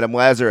 Adam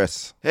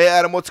Lazarus. Hey,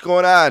 Adam, what's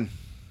going on?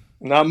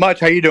 Not much.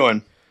 How you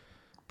doing?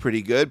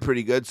 Pretty good,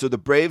 pretty good. So the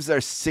Braves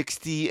are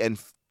 63 and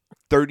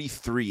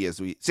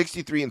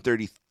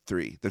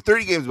 33. They're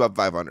 30 games above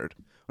 500,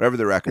 whatever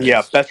the record is.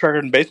 Yeah, best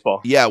record in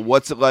baseball. Yeah,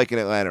 what's it like in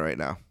Atlanta right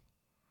now?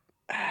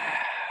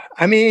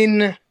 I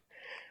mean,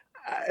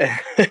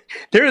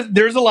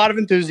 there's a lot of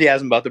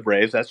enthusiasm about the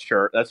Braves. That's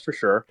for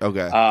sure.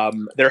 Okay.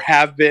 There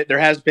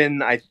has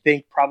been, I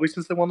think, probably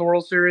since they won the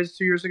World Series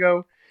 2 years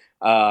ago.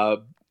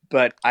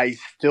 But I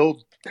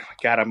still,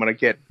 God, I'm gonna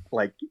get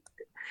like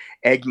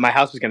egged. My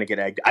house is gonna get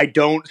egged. I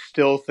don't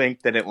still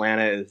think that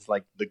Atlanta is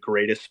like the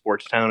greatest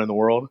sports town in the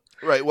world.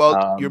 Right.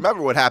 Well, you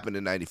remember what happened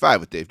in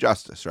 '95 with Dave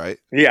Justice, right?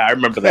 Yeah, I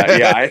remember that.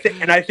 Yeah, I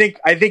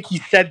think he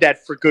said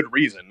that for good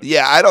reason.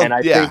 Yeah,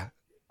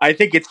 I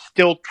think it's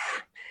still,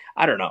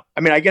 I don't know.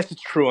 I mean, I guess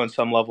it's true on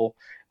some level.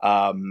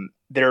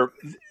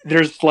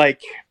 There's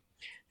like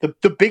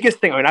the biggest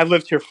thing. I mean, I've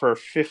lived here for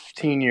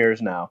 15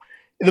 years now.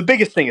 The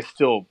biggest thing is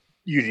still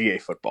UGA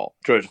football,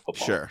 Georgia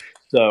football. Sure.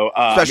 So,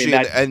 especially,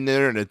 and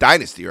they're in a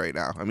dynasty right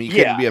now. I mean, you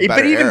couldn't be a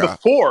better but even era.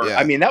 before, yeah.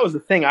 I mean, that was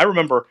the thing. I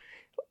remember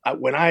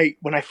when I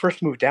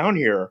first moved down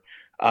here.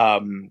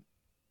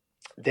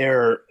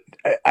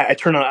 I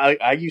turn on.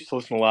 I used to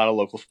listen to a lot of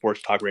local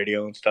sports talk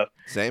radio and stuff.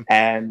 Same.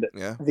 And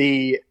yeah.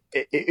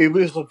 It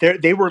was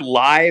they were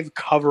live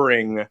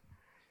covering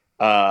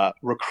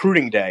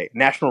recruiting day,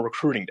 National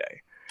Recruiting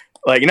Day,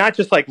 like not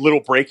just like little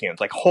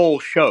break-ins, like whole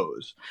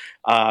shows.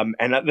 And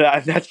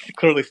that's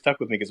clearly stuck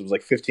with me because it was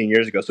like 15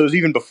 years ago. So it was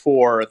even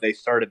before they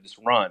started this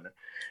run.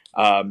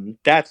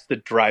 That's the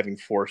driving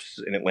force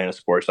in Atlanta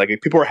sports. Like,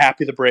 if people are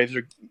happy the Braves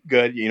are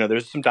good,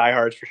 there's some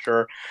diehards for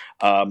sure.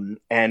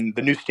 And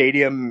the new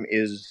stadium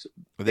is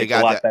They it's a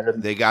got lot that. better.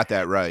 They got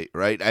that right.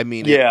 I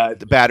mean, Yeah,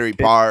 the Battery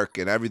Park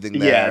and everything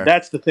there. yeah,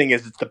 that's the thing,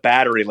 is it's the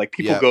Battery. Like,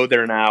 people Yep. go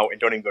there now and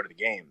don't even go to the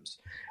games.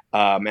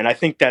 And I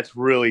think that's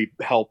really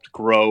helped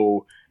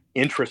grow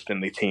interest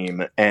in the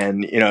team.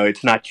 And,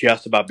 it's not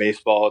just about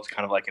baseball. It's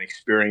kind of like an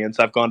experience.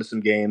 I've gone to some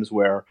games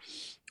where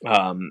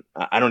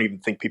I don't even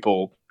think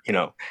people,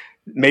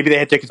 maybe they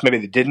had tickets, maybe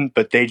they didn't,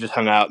 but they just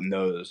hung out in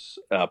those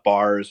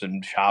bars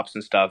and shops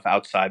and stuff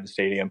outside the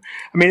stadium.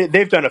 I mean,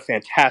 they've done a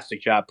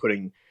fantastic job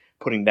putting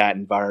that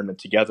environment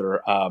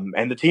together.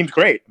 And the team's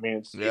great. I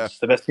mean, it's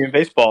the best team in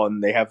baseball,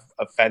 and they have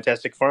a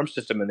fantastic farm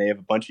system, and they have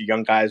a bunch of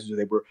young guys who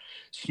they were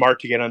smart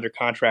to get under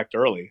contract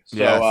early. So,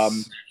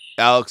 yes.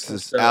 Alex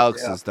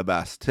yeah. is the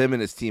best. Him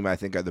and his team, I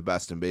think, are the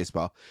best in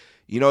baseball.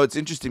 It's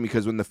interesting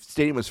because when the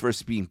stadium was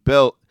first being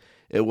built,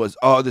 it was,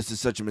 this is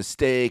such a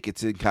mistake.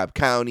 It's in Cobb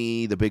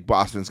County. The big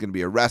bossman's going to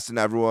be arresting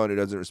everyone who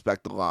doesn't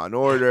respect the law and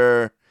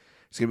order.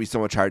 It's going to be so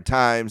much hard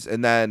times.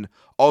 And then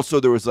also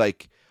there was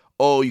like,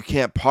 you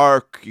can't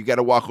park. You got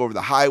to walk over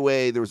the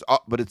highway.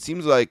 But it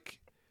seems like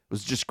it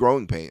was just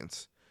growing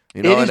pains.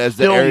 It and is as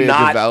the still area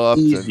not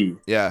developed, easy.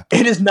 Yeah,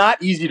 it is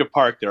not easy to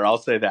park there. I'll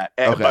say that.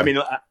 Okay. I mean,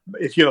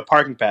 if you have a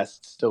parking pass,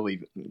 it's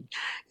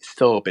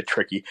still a bit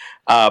tricky.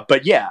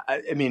 But yeah,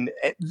 I mean,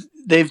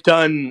 they've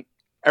done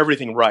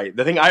everything right.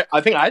 The thing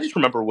I think I just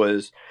remember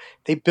was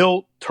they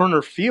built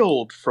Turner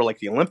Field for like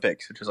the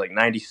Olympics, which was like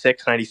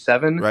 96,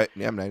 97. Right.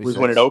 Yeah, 96 was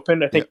when it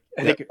opened. I think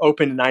it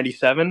opened in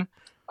 97.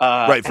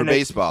 Right, for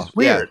baseball. It's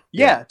weird.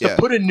 Yeah, to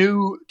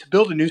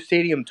build a new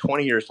stadium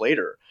 20 years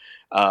later.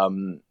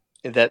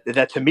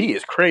 That to me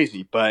is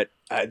crazy, but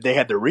they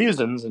had their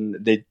reasons,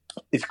 and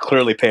it's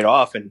clearly paid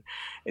off, and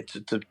it's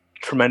a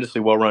tremendously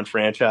well-run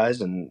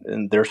franchise,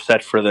 and they're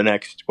set for the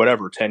next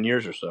 10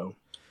 years or so.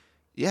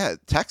 Yeah,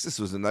 Texas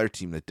was another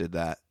team that did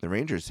that. The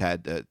Rangers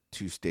had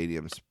two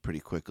stadiums pretty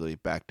quickly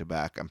back to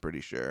back, I'm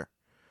pretty sure.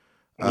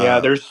 Yeah,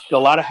 there's a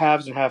lot of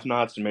haves and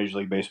have-nots in Major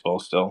League Baseball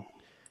still.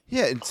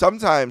 Yeah, and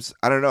sometimes,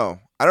 I don't know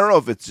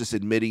if it's just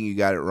admitting you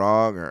got it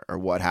wrong or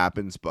what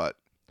happens, but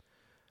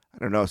I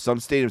don't know. Some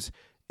stadiums,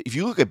 if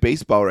you look at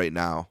baseball right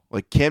now,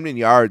 like Camden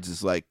Yards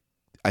is like,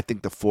 I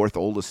think the fourth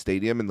oldest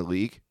stadium in the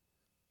league.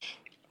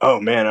 Oh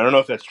man, I don't know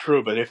if that's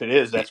true, but if it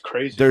is, that's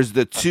crazy. There's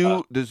the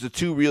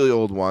two really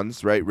old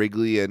ones, right?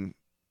 Wrigley and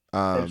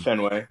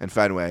Fenway.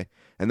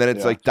 And then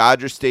it's like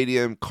Dodger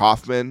Stadium,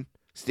 Kauffman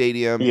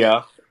Stadium.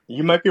 Yeah,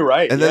 you might be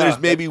right. And then there's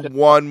maybe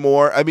one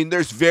more. I mean,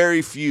 there's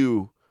very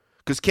few,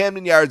 because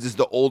Camden Yards is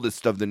the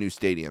oldest of the new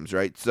stadiums,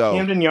 right? So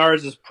Camden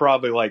Yards is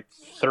probably like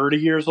 30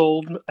 years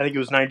old. I think it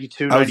was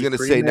 92. I was going to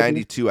say maybe?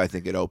 92. I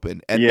think it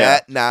opened, and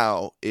that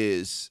now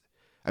is,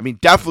 I mean,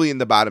 definitely in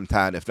the bottom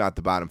 10, if not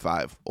the bottom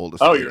 5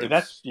 oldest.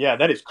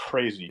 That is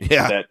crazy.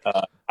 Yeah,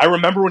 I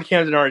remember when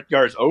Camden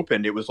Yards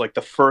opened, it was like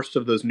the first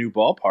of those new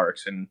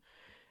ballparks, and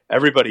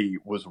everybody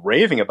was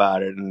raving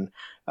about it, and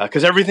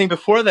because everything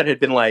before that had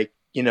been like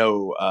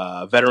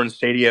Veterans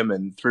Stadium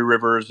and Three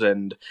Rivers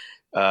and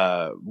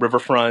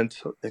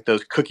Riverfront, like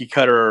those cookie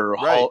cutter,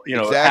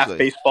 half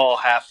baseball,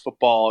 half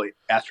football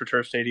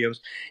AstroTurf stadiums.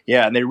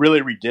 Yeah, and they really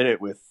redid it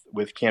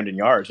with Camden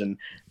Yards, and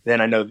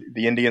then I know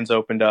the Indians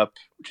opened up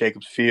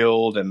Jacobs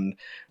Field, and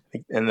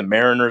the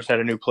Mariners had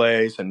a new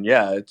place, and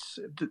yeah,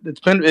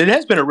 it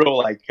has been a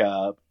real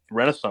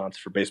renaissance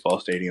for baseball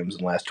stadiums in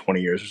the last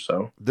 20 years or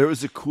so. There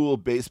was a cool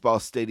baseball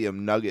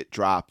stadium nugget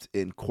dropped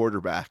in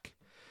quarterback.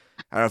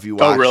 I don't know if you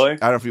watched. Oh, really? I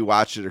don't know if you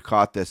watched it or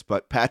caught this,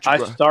 but I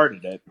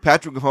started it.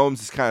 Patrick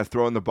Mahomes is kind of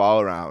throwing the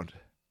ball around.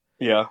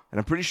 Yeah, and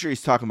I'm pretty sure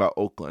he's talking about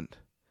Oakland,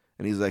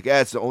 and he's like,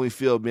 "Yeah, it's the only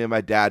field me and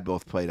my dad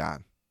both played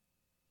on."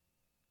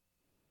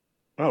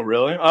 Oh,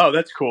 really? Oh,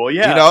 that's cool.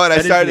 Yeah. And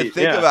I started to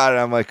think about it.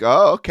 I'm like,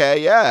 oh,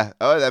 okay, yeah.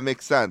 Oh, that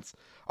makes sense.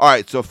 All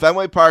right, so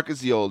Fenway Park is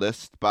the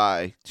oldest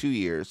by 2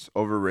 years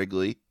over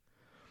Wrigley.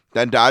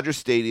 Then Dodger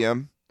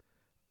Stadium.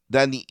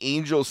 Then the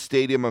Angels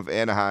Stadium of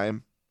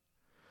Anaheim.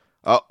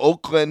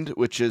 Oakland,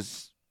 which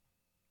is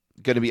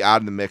going to be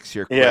out of the mix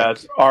here quick. Yeah,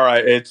 it's all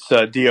right. It's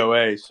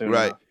DOA soon.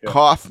 Right. Yeah.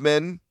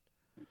 Kauffman,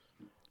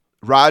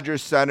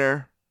 Rogers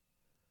Center,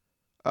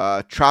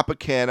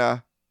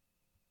 Tropicana,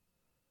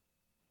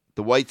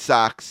 the White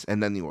Sox,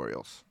 and then the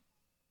Orioles.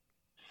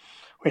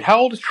 Wait, how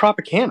old is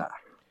Tropicana?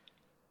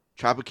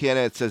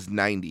 Tropicana, it says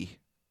 90.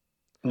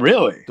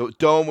 Really? The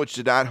Dome, which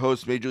did not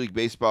host Major League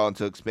Baseball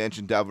until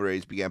expansion Devil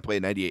Rays began play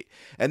in 98.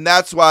 And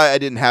that's why I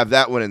didn't have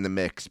that one in the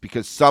mix,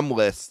 because some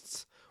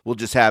lists will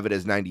just have it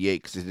as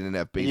 98 because they didn't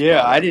have baseball.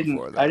 Yeah, I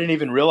didn't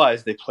even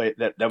realize they played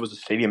that was a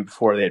stadium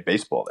before they had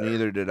baseball there.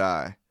 Neither did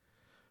I.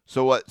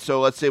 So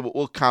let's say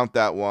we'll count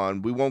that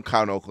one. We won't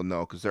count Oakland,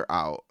 though, because they're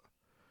out.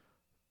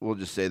 We'll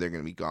just say they're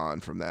going to be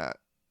gone from that.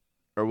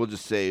 Or we'll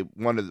just say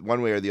one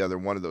way or the other,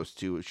 one of those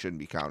two shouldn't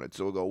be counted.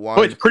 So we'll go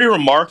 1. It's pretty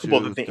remarkable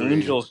that the 3.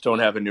 Angels don't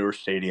have a newer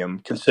stadium,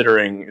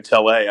 considering it's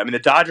LA. I mean, the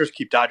Dodgers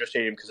keep Dodger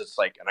Stadium because it's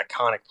like an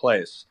iconic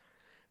place.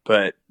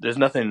 But there's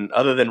nothing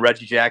other than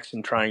Reggie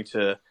Jackson trying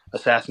to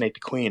assassinate the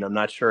queen. I'm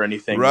not sure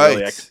anything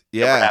really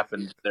ever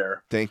happened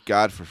there. Thank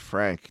God for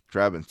Frank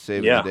Drebin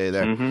saving the day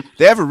there. Mm-hmm.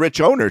 They have a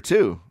rich owner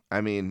too.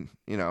 I mean,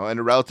 in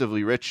a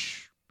relatively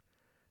rich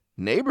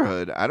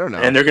neighborhood. I don't know.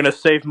 And they're going to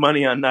save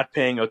money on not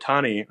paying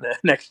Ohtani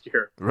next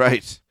year.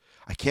 Right.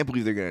 I can't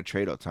believe they're going to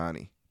trade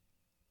Ohtani.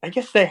 I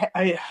guess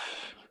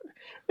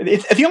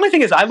it's the only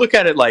thing is I look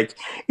at it like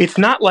it's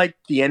not like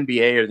the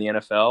NBA or the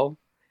NFL.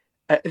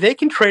 They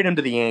can trade him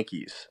to the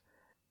Yankees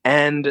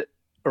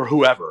or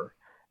whoever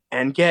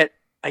and get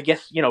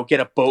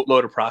a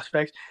boatload of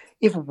prospects.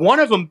 If one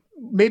of them,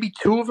 maybe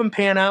two of them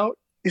pan out,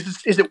 is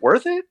it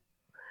worth it?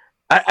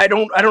 I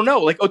don't know.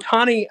 Like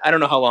Ohtani, I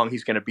don't know how long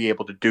he's going to be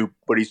able to do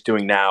what he's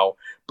doing now,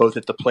 both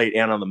at the plate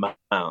and on the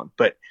mound.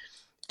 But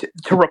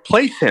to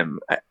replace him,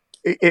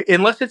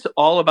 unless it's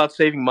all about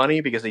saving money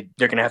because they're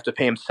going to have to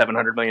pay him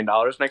 $700 million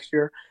next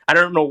year, I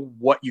don't know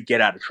what you get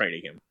out of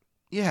trading him.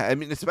 Yeah, I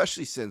mean,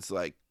 especially since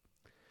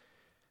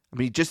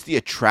just the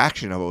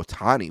attraction of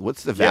Ohtani.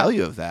 What's the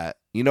value of that?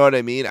 You know what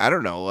I mean? I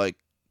don't know.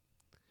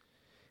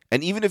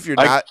 And even if you're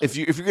not, if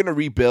you're going to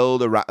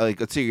rebuild around,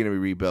 let's say you're going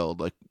to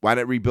rebuild, why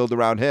not rebuild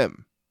around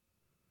him?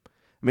 I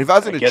mean, if I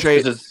was going to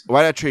trade,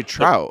 why not trade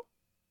Trout?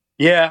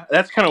 Yeah,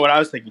 that's kind of what I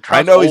was thinking. Trout's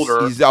I know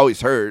older. He's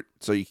always hurt,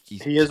 so he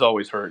is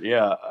always hurt.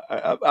 Yeah,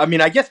 I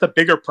mean, I guess the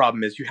bigger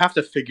problem is you have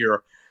to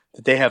figure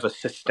that they have a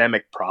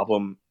systemic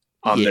problem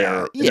on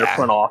their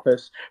front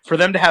office. For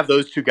them to have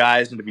those two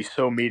guys and to be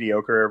so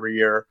mediocre every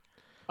year.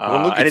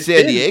 Well, look at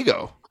San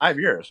Diego. 5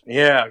 years.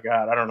 Yeah,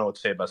 God, I don't know what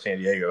to say about San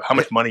Diego. How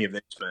much money have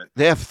they spent?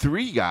 They have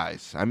three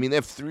guys. I mean, they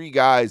have three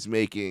guys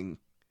making,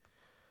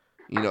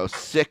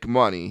 sick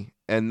money,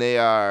 and they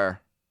are.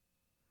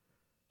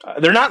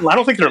 They're not. I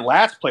don't think they're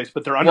last place,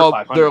 but they're under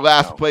 500. They're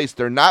last place.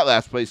 They're not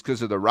last place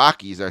because of the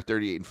Rockies are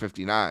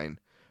 38-59,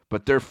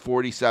 but they're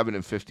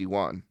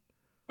 47-51.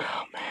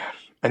 Oh man.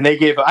 And they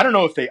gave. I don't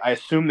know if they. I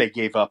assume they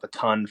gave up a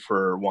ton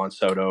for Juan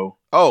Soto.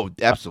 Oh,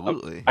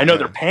 absolutely. I know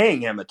they're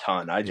paying him a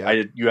ton.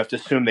 You have to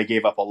assume they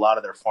gave up a lot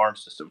of their farm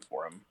system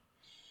for him.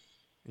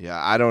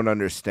 Yeah, I don't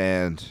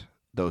understand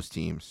those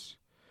teams.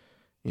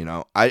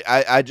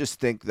 I just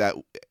think that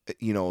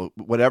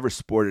whatever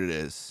sport it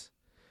is,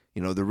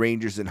 the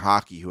Rangers in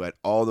hockey who had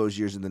all those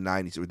years in the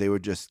 90s where they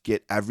would just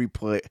get every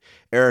play.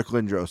 Eric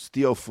Lindros,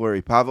 Theo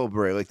Fleury, Pavel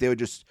Bure, they would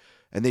just.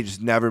 And they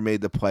just never made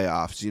the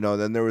playoffs.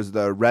 Then there was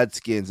the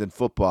Redskins in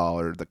football,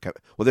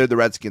 they're the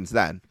Redskins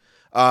then.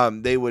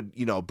 They would,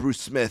 Bruce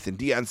Smith and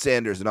Deion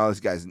Sanders and all these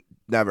guys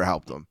never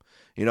helped them.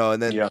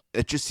 And then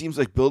it just seems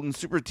like building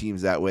super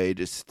teams that way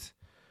just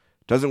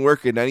doesn't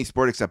work in any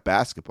sport except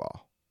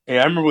basketball.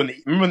 Yeah, I remember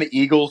when the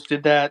Eagles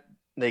did that.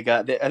 I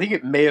think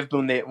it may have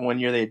been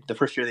the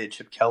first year they had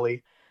Chip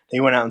Kelly. They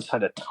went out and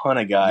signed a ton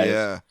of guys.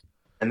 Yeah,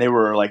 and they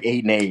were like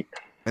 8-8.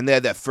 And they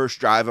had that first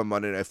drive on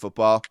Monday Night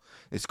Football.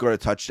 They scored a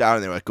touchdown,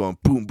 and they were going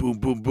boom, boom,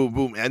 boom, boom,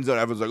 boom, end zone.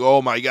 Everyone's like,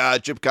 "Oh my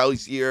God, Chip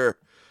Kelly's here!"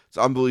 It's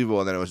unbelievable.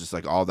 And then it was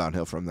just all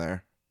downhill from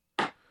there.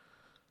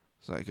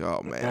 It's like,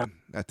 oh man,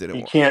 that didn't.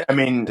 You can't. I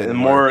mean, the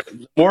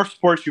more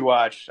sports you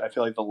watch, I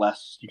feel like the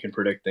less you can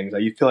predict things. I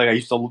feel like I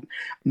used to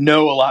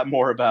know a lot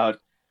more about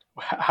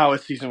how a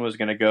season was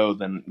going to go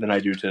than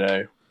I do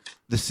today.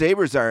 The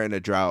Sabres are in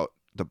a drought.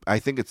 I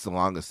think it's the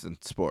longest in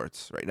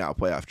sports right now,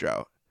 playoff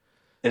drought.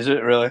 Is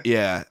it really?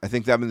 Yeah, I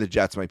think them and the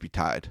Jets might be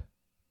tied.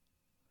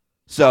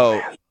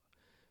 So,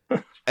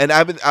 and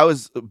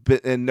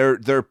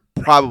they're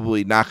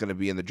probably not going to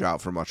be in the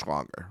drought for much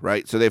longer,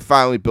 right? So they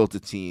finally built a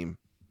team.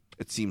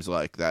 It seems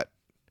like that,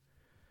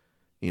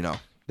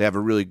 they have a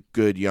really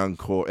good young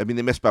core. I mean,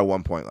 they missed by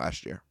 1 point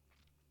last year,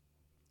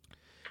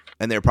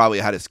 and they were probably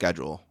ahead of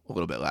schedule a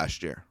little bit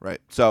last year,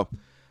 right? So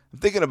I'm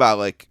thinking about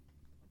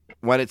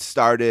when it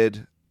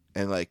started,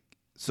 and they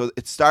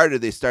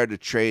started to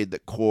trade the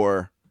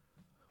core.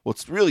 Well,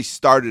 it's really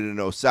started in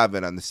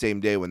 2007 on the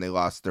same day when they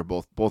lost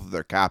both of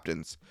their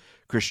captains,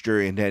 Chris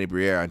Drury and Danny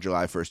Briere, on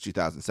July 1st,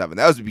 2007.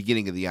 That was the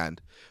beginning of the end.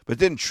 But it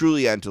didn't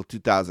truly end until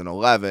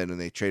 2011,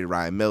 and they traded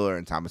Ryan Miller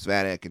and Thomas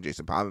Vanek and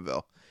Jason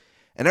Pominville.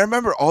 And I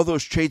remember all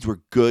those trades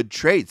were good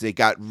trades. They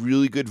got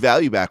really good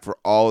value back for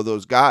all of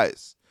those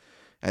guys.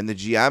 And the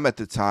GM at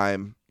the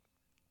time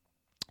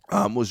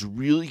was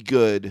really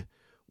good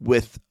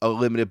with a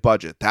limited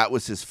budget. That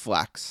was his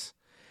flex.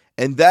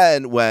 And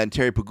then when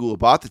Terry Pegula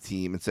bought the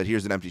team and said,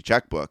 here's an empty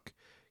checkbook,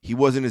 he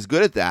wasn't as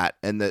good at that.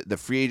 And the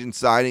free agent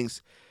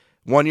signings,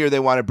 one year they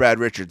wanted Brad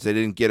Richards. They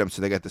didn't get him,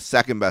 so they got the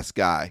second best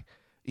guy,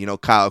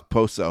 Kyle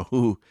Poso,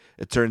 who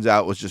it turns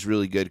out was just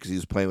really good because he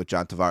was playing with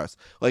John Tavares.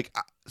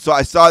 So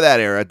I saw that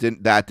era.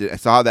 I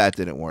saw how that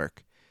didn't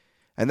work.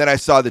 And then I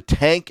saw the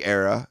tank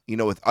era,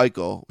 with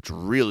Eichel, which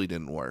really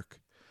didn't work.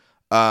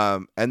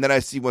 And then I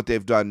see what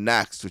they've done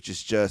next, which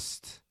is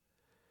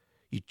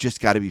you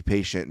just got to be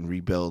patient and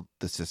rebuild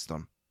the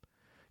system.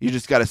 You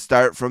just got to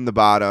start from the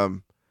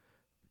bottom,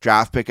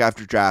 draft pick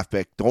after draft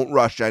pick. Don't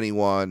rush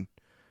anyone.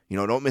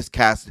 Don't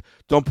miscast.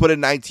 Don't put a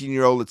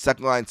 19-year-old at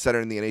second line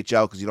center in the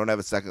NHL because you don't have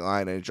a second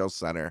line NHL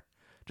center.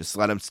 Just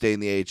let him stay in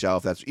the AHL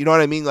if that's, you know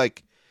what I mean?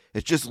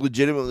 It just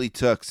legitimately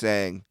took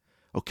saying,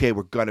 okay,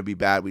 we're gonna be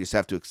bad. We just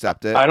have to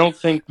accept it. I don't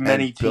think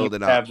many and build teams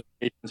it up. have the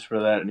patience for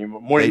that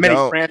anymore. They Many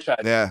don't.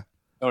 franchises Yeah.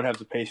 don't have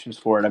the patience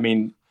for it. I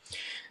mean,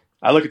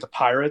 I look at the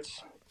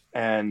Pirates,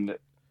 and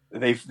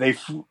they've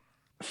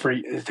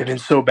been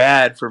so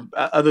bad for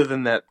other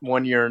than that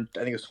 1 year. I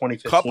think it was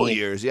 2015. Couple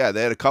years, yeah.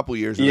 They had a couple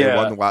years. And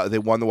Yeah. They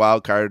won the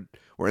wild card.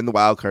 Were in the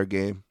wild card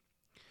game.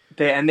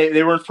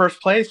 They were in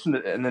first place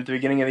at the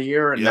beginning of the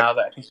year, and now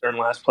that I think they're in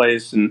last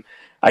place. And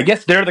I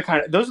guess those are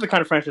the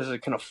kind of franchises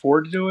that can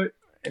afford to do it.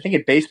 I think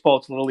in baseball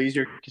it's a little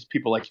easier because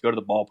people like to go to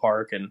the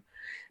ballpark and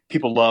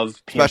people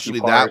love PNC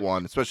especially Park. that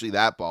one, especially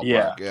that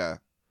ballpark. Yeah.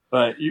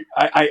 But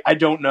I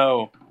don't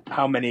know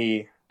how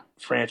many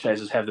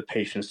franchises have the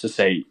patience to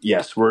say,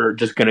 yes, we're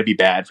just going to be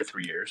bad for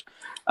 3 years,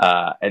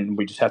 and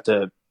we just have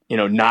to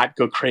not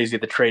go crazy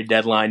at the trade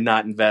deadline,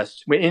 not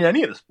invest in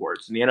any of the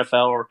sports, in the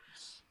NFL or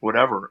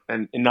whatever,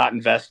 and not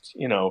invest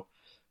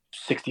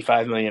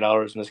 $65 million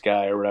in this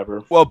guy or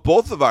whatever. Well,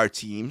 both of our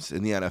teams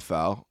in the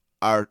NFL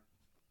are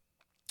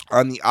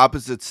on the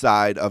opposite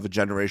side of a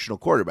generational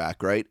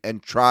quarterback, right?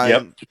 And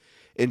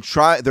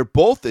they're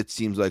both, it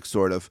seems like,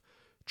 sort of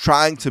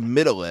trying to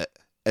middle it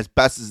as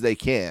best as they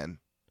can.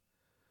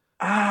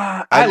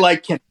 I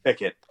like Kenny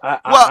Pickett.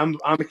 I'm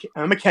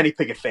a Kenny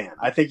Pickett fan.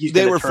 I think he's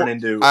going to turn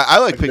into. I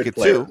like Pickett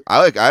too.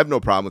 I have no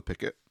problem with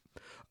Pickett.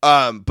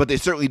 But they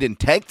certainly didn't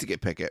tank to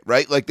get Pickett,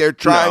 right? Like they're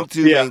trying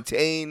to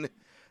maintain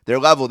their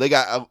level. They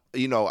got,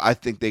 I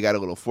think they got a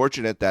little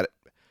fortunate that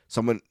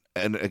someone,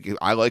 and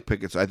I like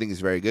Pickett, so I think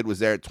he's very good, was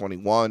there at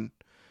 21.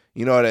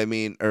 You know what I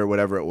mean? Or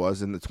whatever it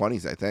was, in the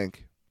 20s, I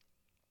think.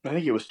 I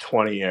think it was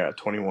 21,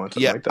 something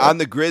like that. On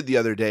the grid the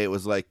other day, it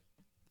was like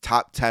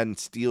top 10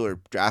 Steeler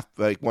draft.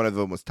 Like one of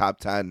them was top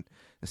 10.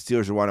 The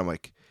Steelers were one. I'm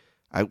like,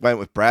 I went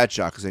with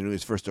Bradshaw because I knew he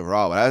was first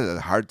overall, but I had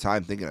a hard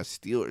time thinking of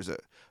Steelers.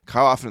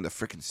 How often are the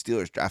freaking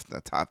Steelers drafting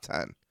the top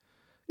 10?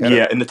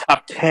 In the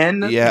top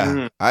 10? Yeah.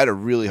 Mm-hmm. I had a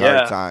really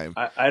hard time.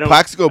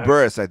 Plaxico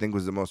Burress, I think,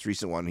 was the most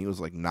recent one. He was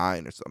like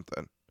 9 or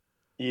something.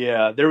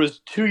 Yeah, there was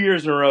 2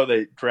 years in a row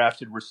they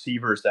drafted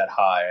receivers that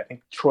high. I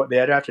think they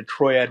had drafted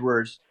Troy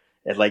Edwards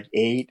at like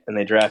 8, and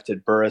they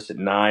drafted Burress at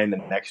 9 the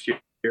next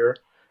year.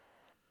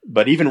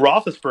 But even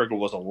Roethlisberger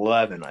was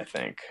 11, I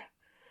think.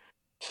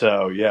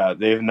 So yeah,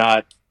 they've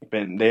not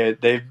been.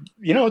 They've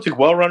it's a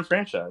well-run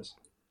franchise.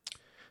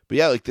 But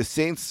yeah, like the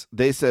Saints,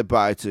 they said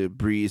bye to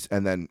Breeze,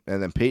 and then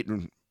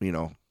Peyton,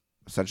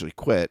 essentially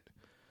quit.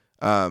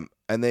 And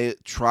they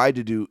tried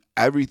to do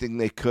everything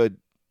they could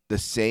the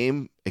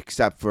same,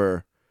 except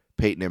for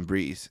Peyton and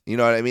Breeze. You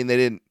know what I mean? They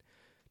didn't.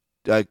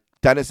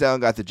 Dennis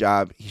Allen got the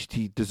job.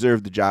 He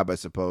deserved the job, I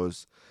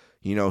suppose.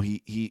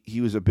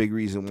 He was a big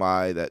reason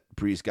why that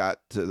Breeze got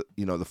to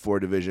the 4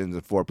 divisions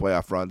and 4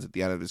 playoff runs at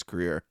the end of his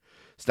career.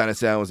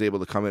 Dennis Allen was able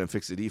to come in and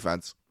fix the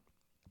defense,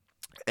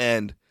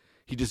 and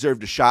he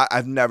deserved a shot.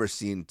 I've never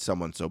seen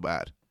someone so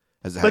bad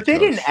as a head coach. But they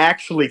didn't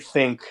actually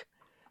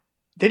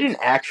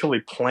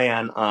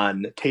plan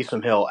on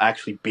Taysom Hill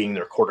actually being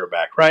their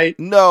quarterback, right?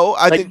 No,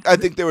 I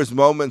think there was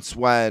moments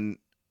when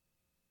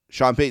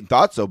Sean Payton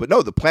thought so, but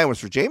no, the plan was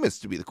for Jameis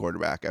to be the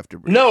quarterback after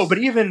Breeze. No, but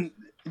even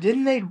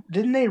didn't they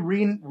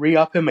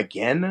re-up him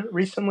again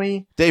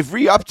recently? They've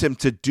re-upped him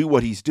to do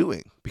what he's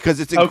doing because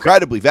it's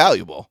incredibly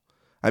valuable.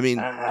 I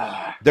mean,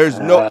 there's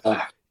no.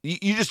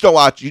 You just don't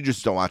watch. You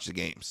just don't watch the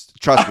games.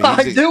 Trust me.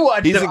 I do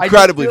watch. He's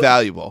incredibly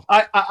valuable.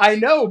 I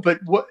know,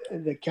 but what?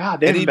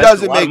 God, and he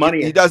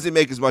doesn't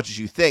make as much as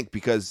you think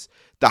because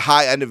the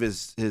high end of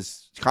his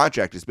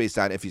contract is based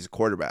on if he's a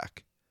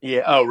quarterback.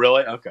 Yeah. Oh,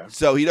 really? Okay.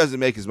 So he doesn't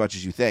make as much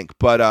as you think.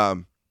 But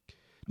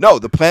no,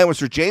 the plan was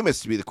for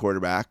Jameis to be the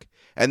quarterback,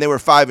 and they were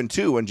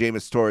 5-2 when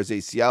Jameis tore his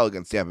ACL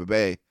against Tampa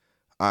Bay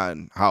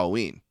on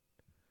Halloween.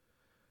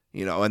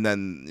 And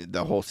then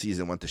the whole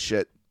season went to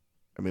shit.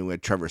 I mean, we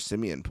had Trevor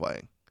Siemian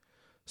playing.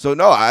 So,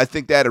 no, I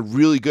think they had a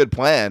really good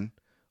plan.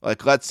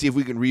 Like, let's see if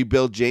we can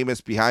rebuild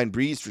Jameis behind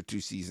Breeze for 2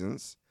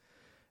 seasons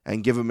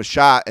and give him a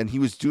shot. And he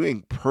was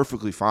doing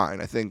perfectly fine.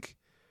 I think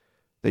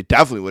they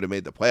definitely would have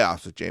made the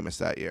playoffs with Jameis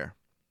that year.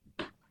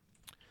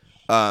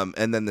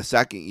 And then the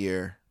second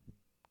year,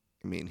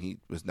 I mean, he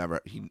was never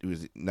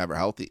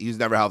healthy. He was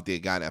never healthy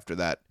again after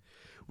that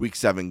Week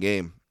 7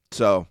 game.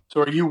 So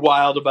are you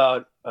wild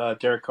about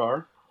Derek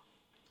Carr?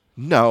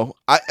 No,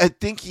 I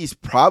think he's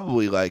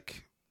probably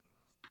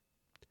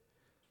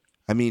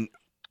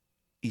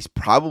he's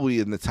probably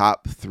in the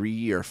top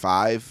 3 or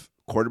 5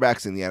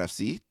 quarterbacks in the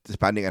NFC,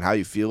 depending on how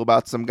you feel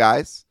about some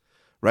guys,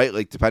 right?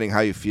 Like, depending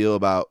how you feel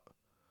about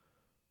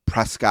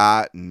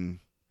Prescott and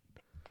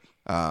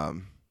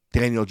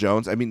Daniel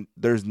Jones. I mean,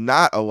 there's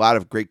not a lot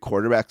of great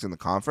quarterbacks in the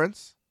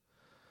conference.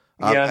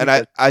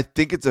 I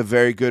think it's a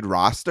very good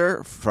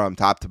roster from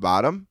top to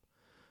bottom.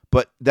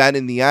 But then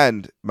in the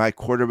end, my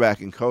quarterback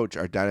and coach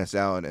are Dennis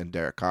Allen and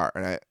Derek Carr.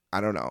 And I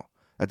don't know.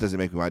 That doesn't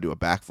make me want to do a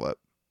backflip.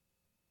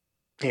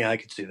 Yeah, I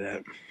could see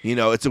that.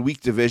 It's a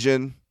weak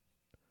division.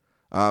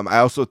 I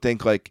also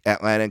think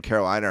Atlanta and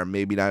Carolina are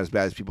maybe not as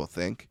bad as people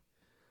think.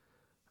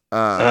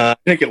 I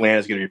think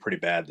Atlanta's going to be pretty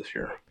bad this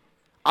year.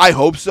 I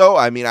hope so.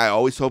 I mean, I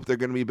always hope they're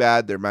going to be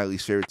bad. They're my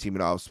least favorite team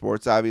in all of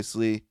sports,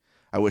 obviously.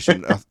 I wish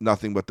him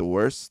nothing but the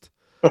worst.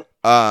 But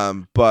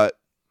I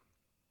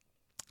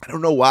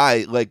don't know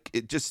why. Like,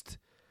 it just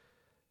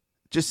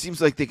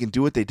seems like they can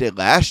do what they did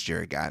last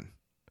year again.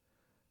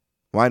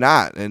 Why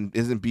not? And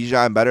isn't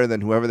Bijan better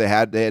than whoever they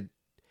had? They had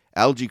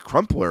LG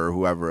Crumpler or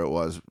whoever it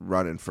was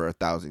running for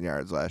 1,000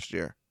 yards last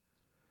year.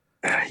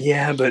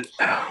 Yeah, but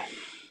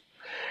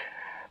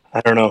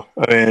I don't know.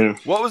 I mean,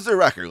 what was their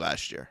record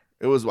last year?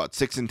 It was what,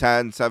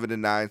 6-10,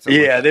 7-9.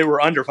 Yeah, like they were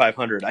under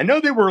 500. I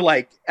know they were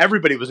like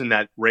everybody was in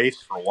that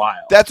race for a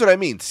while. That's what I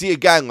mean. See,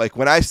 again, like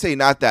when I say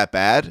not that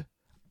bad,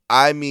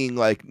 I mean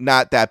like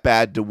not that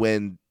bad to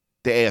win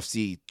the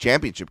AFC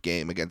Championship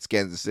game against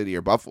Kansas City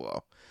or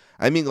Buffalo.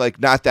 I mean like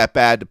not that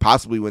bad to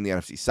possibly win the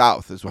NFC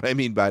South is what I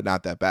mean by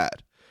not that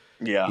bad.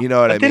 Yeah, you know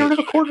what I mean. They don't have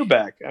a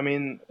quarterback. I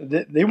mean,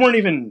 they weren't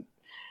even.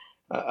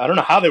 I don't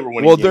know how they were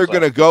winning. Well, they're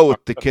going to go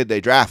with the kid they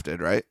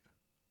drafted, right?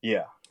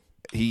 Yeah.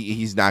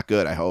 He's not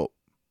good, I hope.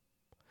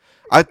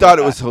 I thought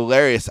it was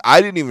hilarious.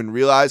 I didn't even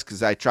realize,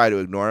 because I try to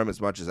ignore him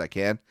as much as I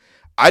can.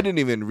 I didn't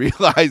even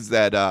realize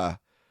that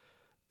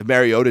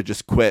Mariota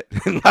just quit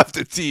and left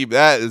the team.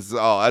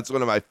 That's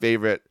one of my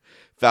favorite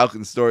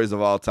Falcons stories of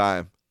all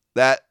time.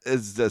 That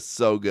is just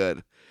so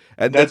good.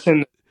 And that's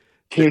in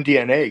team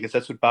DNA, because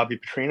that's what Bobby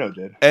Petrino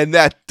did. And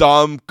that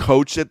dumb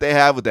coach that they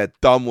have with that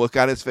dumb look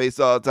on his face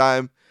all the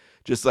time,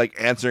 just like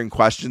answering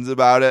questions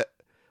about it.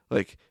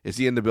 Like, is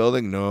he in the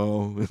building?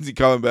 No. Is he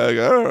coming back? I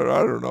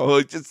don't know.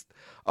 Like, just,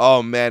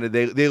 oh man,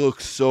 they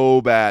look so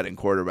bad in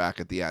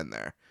quarterback at the end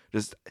there.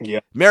 Just,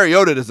 yeah.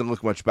 Mariota doesn't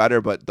look much better,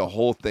 but the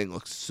whole thing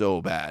looks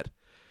so bad.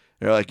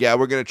 They're like, yeah,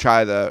 we're gonna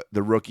try the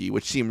rookie,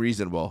 which seemed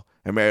reasonable.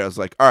 And Mariota's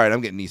like, all right,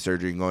 I'm getting knee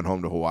surgery and going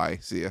home to Hawaii.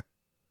 See ya.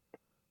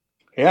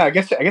 Yeah, I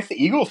guess the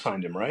Eagles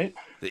signed him, right?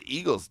 The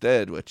Eagles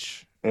did,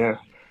 which, yeah,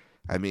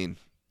 I mean,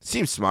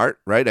 seems smart,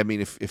 right? I mean,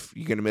 if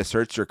you're gonna miss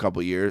Hurts for a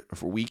couple years,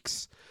 for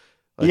weeks.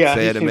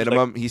 Say at a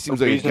minimum, he seems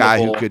like a guy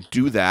who could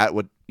do that.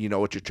 What you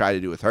try to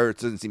do with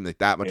Hurts doesn't seem like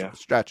that much of a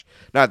stretch.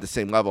 Not at the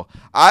same level.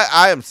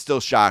 I am still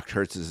shocked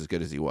Hurts is as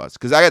good as he was,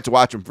 because I got to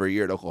watch him for a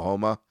year at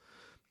Oklahoma.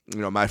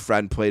 My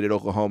friend played at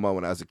Oklahoma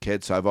when I was a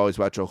kid, so I've always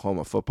watched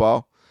Oklahoma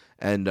football,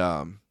 and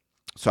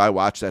so I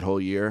watched that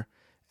whole year,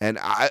 and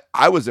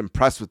I was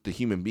impressed with the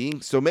human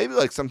being. So maybe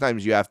like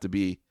sometimes you have to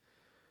be.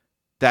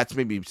 That's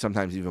maybe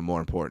sometimes even more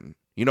important.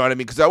 You know what I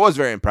mean? Because I was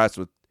very impressed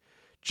with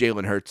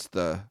Jalen Hurts,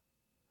 the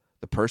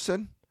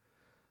person,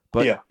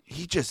 but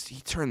he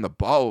turned the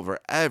ball over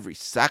every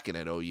second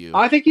at OU.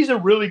 I think he's a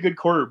really good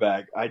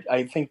quarterback.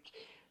 I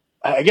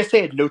guess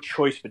they had no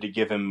choice but to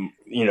give him,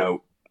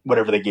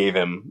 whatever they gave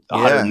him,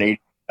 $180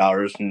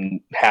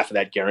 and half of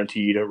that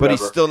guaranteed or whatever. But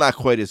he's still not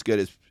quite as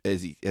good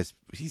as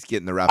he's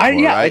getting the rep for,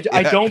 right?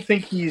 I don't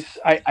think he's.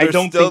 I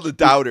don't still think the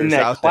doubters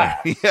out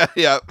class. there.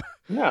 Yeah.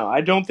 No,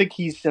 I don't think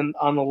he's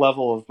on the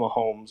level of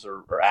Mahomes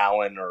or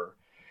Allen or.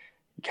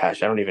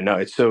 Gosh, I don't even know.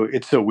 It's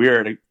so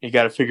weird. You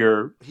got to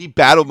figure. He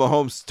battled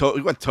Mahomes.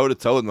 He went toe to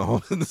toe with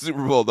Mahomes in the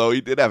Super Bowl, though.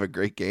 He did have a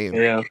great game.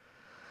 Yeah.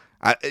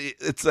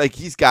 It's like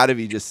he's got to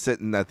be just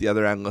sitting at the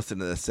other end listening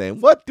to this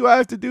saying, what do I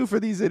have to do for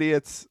these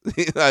idiots?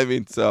 I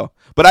mean,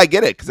 but I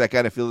get it, because I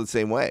kind of feel the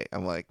same way.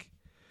 I'm like,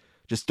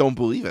 just don't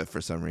believe it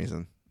for some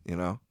reason,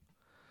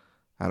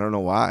 I don't know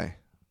why.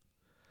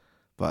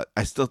 But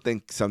I still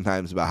think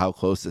sometimes about how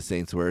close the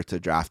Saints were to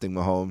drafting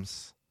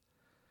Mahomes.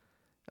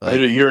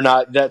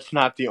 That's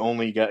not the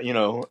only guy,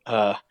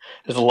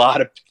 there's a lot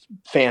of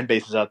fan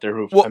bases out there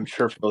who I'm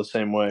sure feel the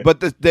same way.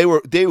 But they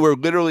were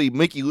literally,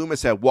 Mickey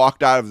Loomis had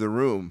walked out of the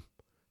room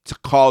to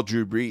call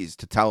Drew Brees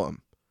to tell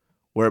him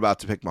we're about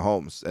to pick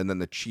Mahomes. And then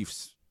the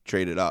Chiefs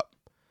traded up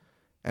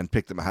and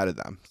picked them ahead of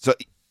them. So,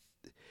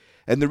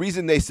 and the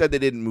reason they said they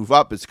didn't move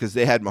up is because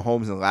they had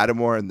Mahomes and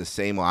Lattimore in the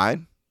same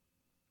line.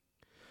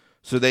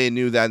 So they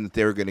knew then that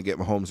they were going to get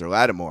Mahomes or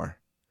Lattimore.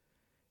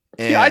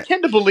 And I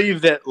tend to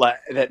believe that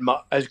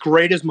as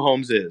great as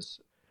Mahomes is,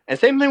 and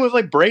same thing with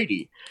like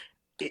Brady,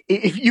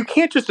 if you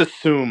can't just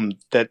assume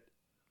that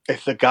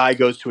if the guy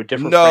goes to a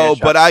different franchise,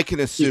 but I can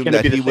assume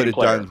that he would have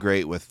done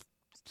great with.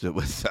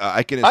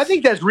 I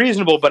think that's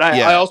reasonable, but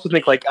I also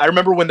think I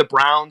remember when the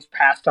Browns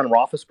passed on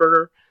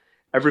Roethlisberger.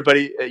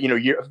 Everybody,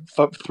 3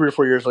 or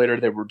 4 years later,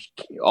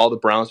 all the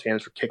Browns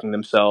fans were kicking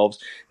themselves.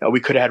 We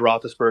could have had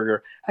Roethlisberger.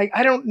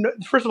 I don't know.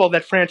 First of all,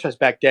 that franchise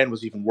back then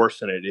was even worse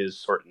than it is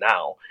sort of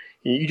now.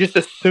 You just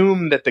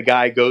assume that the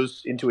guy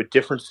goes into a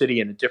different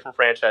city and a different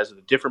franchise with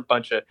a different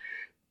bunch of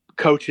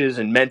coaches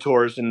and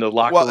mentors in the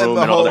locker room.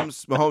 And all that.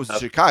 Mahomes in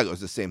Chicago is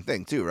the same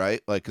thing too,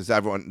 right? Like, because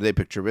they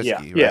picked Trubisky,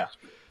 right? Yeah.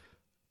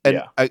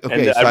 And I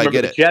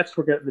get it.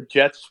 The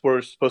Jets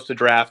were supposed to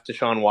draft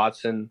Deshaun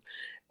Watson,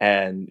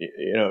 and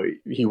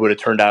he would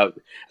have turned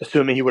out.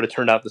 Assuming he would have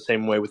turned out the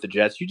same way with the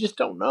Jets, you just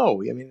don't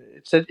know. I mean,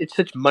 it's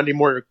such Monday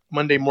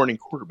morning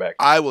quarterback.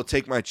 I will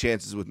take my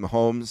chances with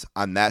Mahomes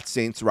on that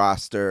Saints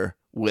roster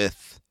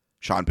with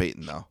Sean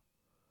Payton, though.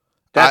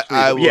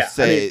 I will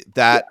say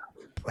that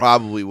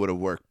probably would have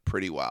worked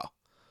pretty well.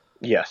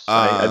 Yes,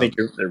 I think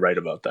you're right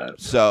about that.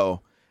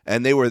 So,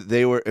 and they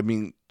were. I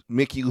mean,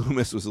 Mickey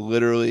Loomis was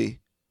literally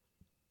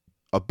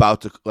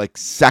about to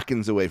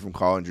seconds away from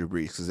calling Drew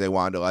Brees because they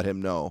wanted to let him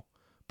know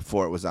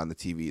before it was on the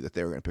TV that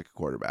they were going to pick a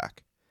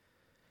quarterback.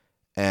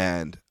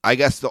 And I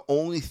guess the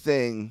only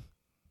thing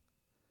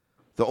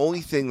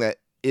that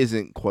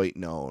isn't quite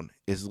known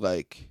is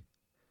like,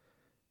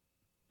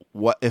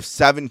 what if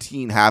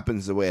 17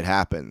 happens the way it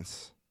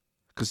happens?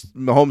 Because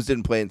Mahomes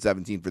didn't play in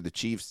 17 for the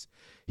Chiefs.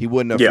 He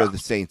wouldn't have for the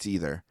Saints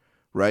either,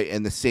 right?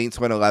 And the Saints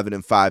went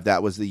 11-5.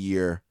 That was the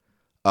year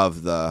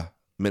of the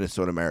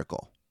Minnesota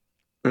Miracle.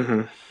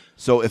 Mm-hmm.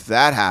 So if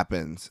that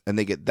happens and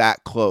they get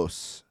that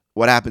close,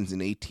 what happens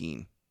in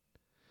 18?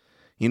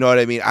 You know what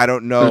I mean? I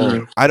don't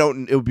know.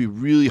 Mm-hmm. It would be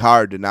really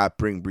hard to not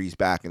bring Breeze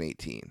back in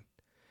 18.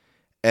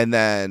 And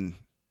then,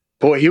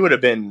 boy, he would have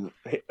been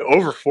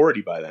over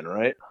 40 by then,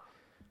 right?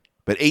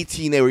 But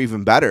 18, they were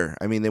even better.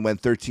 I mean, they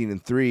went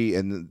 13-3,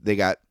 and they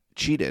got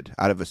cheated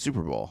out of a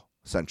Super Bowl,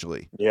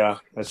 essentially. Yeah,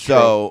 that's true.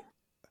 So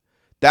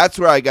that's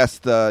where I guess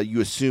the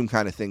you assume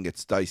kind of thing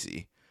gets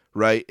dicey,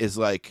 right? Is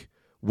like,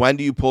 when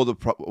do you pull the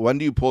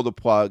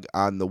plug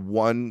on the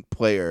one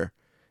player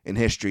in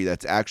history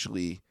that's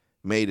actually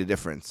made a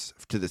difference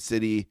to the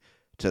city,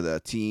 to the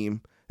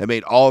team, that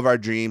made all of our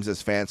dreams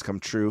as fans come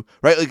true,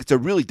 right? Like, it's a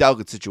really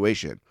delicate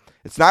situation.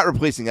 It's not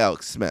replacing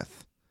Alex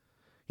Smith.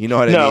 You know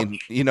what I mean?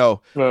 You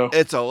know,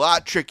 It's a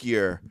lot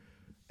trickier.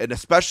 And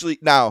especially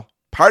now,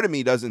 part of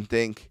me doesn't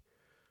think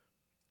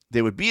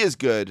they would be as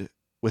good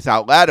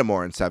without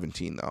Lattimore in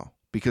 17, though,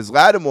 because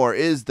Lattimore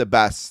is the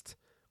best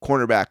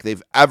cornerback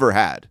they've ever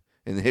had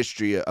in the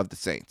history of the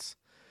Saints.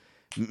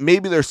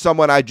 Maybe there's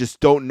someone I just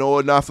don't know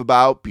enough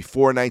about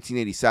before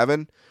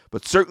 1987,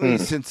 but certainly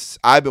since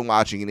I've been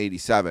watching in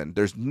 87,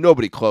 there's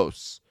nobody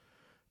close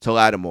to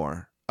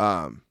Lattimore.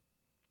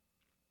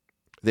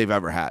 They've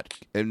ever had.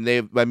 And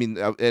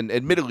and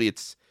admittedly,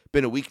 it's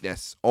been a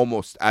weakness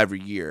almost every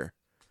year,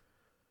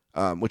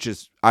 which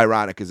is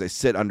ironic because I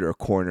sit under a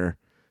corner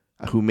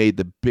who made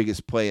the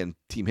biggest play in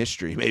team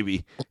history,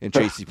 maybe, in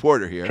Tracy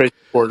Porter here. Tracy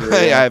Porter,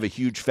 I have a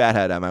huge fat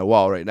head on my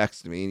wall right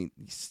next to me, and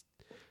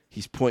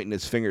he's pointing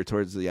his finger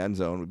towards the end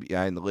zone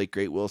behind the late,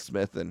 great Will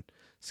Smith and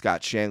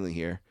Scott Shanley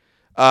here.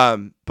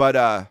 So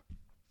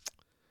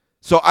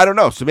I don't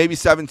know. So maybe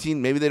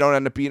 17, maybe they don't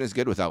end up being as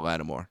good without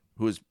Lattimore,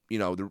 who is,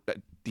 the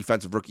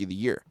defensive rookie of the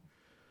year,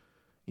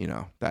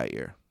 that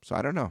year. So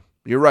I don't know.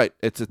 You're right.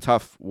 It's a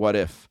tough what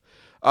if.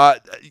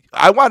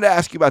 I wanted to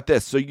ask you about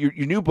this. So your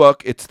new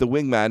book, it's The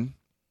Wingmen,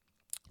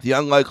 the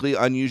unlikely,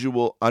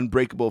 unusual,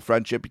 unbreakable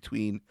friendship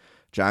between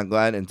John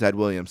Glenn and Ted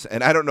Williams.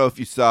 And I don't know if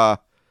you saw,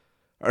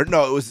 or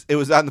no, it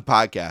was on the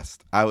podcast.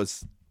 I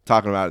was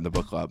talking about it in the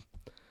book club.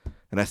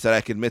 And I said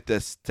I can admit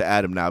this to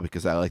Adam now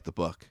because I like the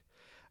book.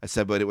 I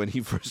said, but when he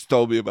first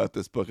told me about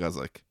this book, I was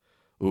like,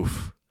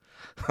 oof.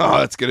 Oh,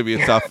 that's going to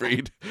be a tough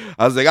read.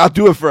 I was like, I'll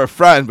do it for a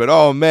friend, but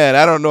oh man,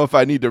 I don't know if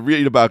I need to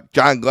read about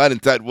John Glenn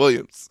and Ted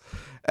Williams.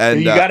 And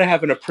you got to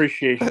have an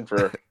appreciation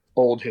for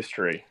old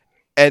history.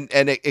 And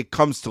it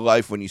comes to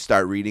life when you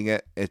start reading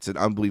it. It's an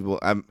unbelievable,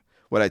 I'm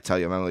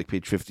on like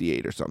page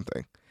 58 or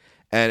something.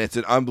 And it's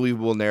an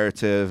unbelievable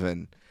narrative,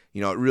 and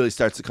it really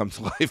starts to come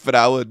to life. But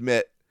I'll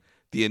admit,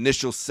 the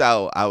initial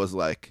sell, I was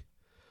like,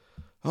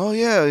 oh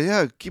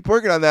yeah, keep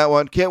working on that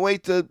one. Can't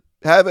wait to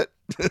have it.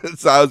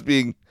 So I was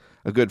being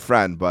a good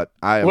friend, but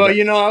I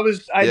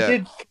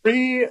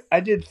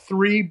did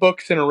three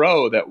books in a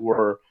row that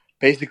were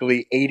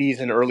basically 80s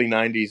and early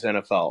 90s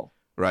NFL.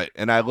 Right,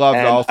 and I loved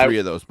all three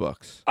of those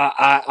books.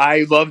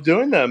 I love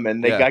doing them,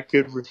 and they got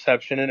good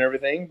reception and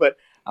everything. But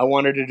I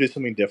wanted to do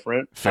something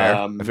different.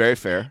 Fair, very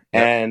fair.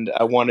 Yep. And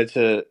I wanted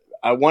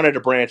to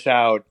branch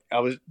out. I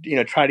was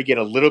try to get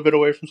a little bit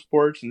away from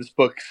sports, and this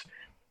book's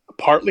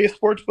partly a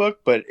sports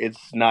book, but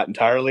it's not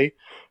entirely.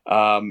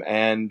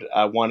 And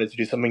I wanted to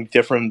do something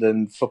different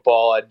than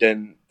football. I'd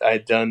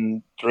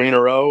done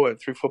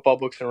three football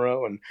books in a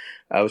row, and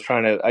I was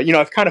trying to,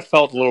 I've kind of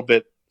felt a little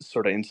bit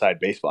sort of inside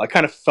baseball. I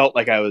kind of felt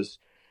like I was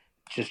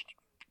just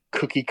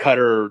cookie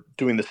cutter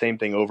doing the same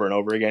thing over and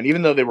over again,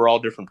 even though they were all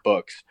different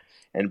books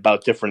and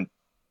about different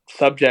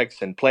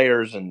subjects and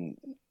players and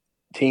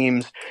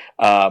teams.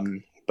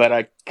 But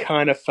I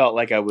kind of felt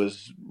like I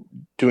was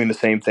doing the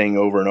same thing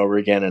over and over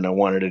again, and I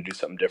wanted to do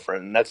something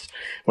different. And that's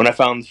when I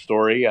found the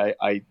story.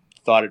 I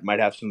thought it might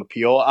have some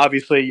appeal.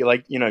 Obviously,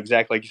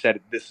 exactly like you said,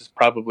 this is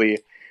probably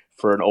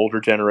for an older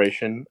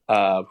generation.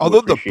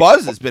 Although the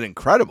buzz has been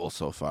incredible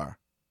so far.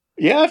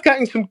 Yeah, I've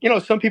gotten some.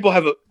 Some people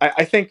have.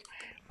 I think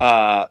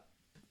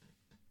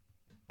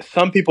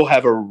some people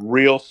have a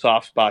real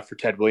soft spot for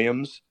Ted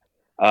Williams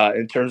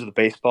in terms of the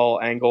baseball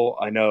angle.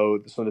 I know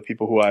some of the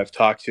people who I've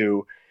talked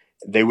to,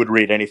 they would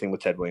read anything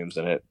with Ted Williams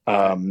in it.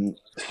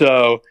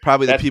 So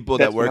probably the people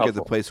that work at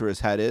the place where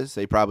his head is,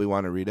 they probably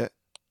want to read it.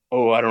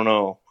 Oh, I don't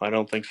know. I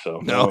don't think so.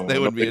 No, they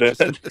wouldn't be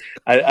interested.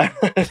 I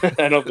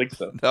don't think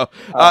so. No.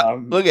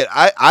 Look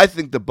I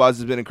think the buzz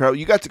has been incredible.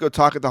 You got to go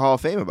talk at the Hall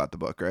of Fame about the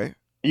book, right?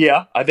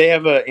 Yeah, they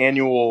have an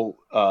annual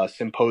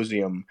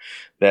symposium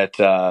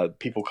that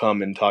people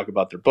come and talk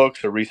about their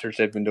books or research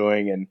they've been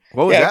doing. And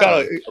what was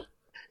that?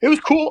 It was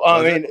cool.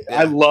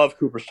 I love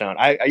Cooperstown.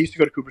 I used to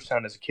go to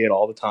Cooperstown as a kid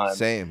all the time.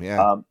 Same,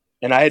 yeah.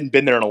 And I hadn't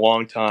been there in a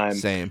long time.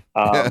 Same.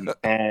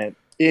 And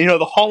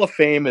the Hall of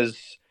Fame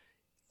is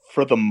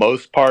for the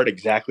most part,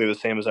 exactly the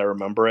same as I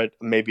remember it.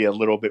 Maybe a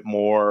little bit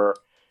more,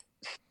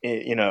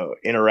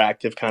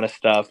 interactive kind of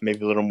stuff.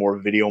 Maybe a little more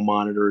video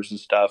monitors and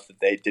stuff that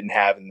they didn't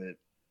have in the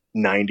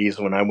 90s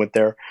when I went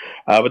there.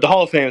 But the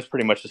Hall of Fame is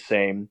pretty much the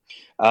same.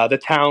 The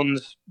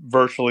town's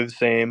virtually the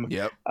same.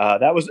 Yep.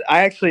 I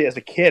actually, as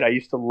a kid, I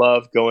used to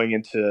love going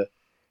into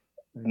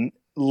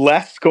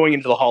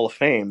the Hall of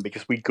Fame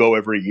because we go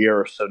every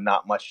year, so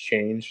not much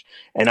changed.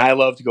 And I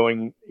loved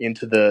going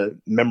into the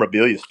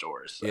memorabilia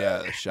stores. Yeah,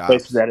 the shops.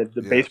 Places that had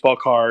the baseball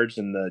cards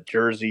and the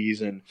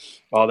jerseys and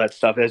all that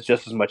stuff. It has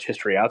just as much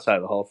history outside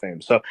of the Hall of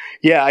Fame. So,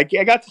 yeah, I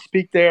got to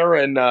speak there,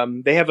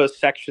 and they have a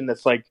section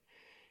that's like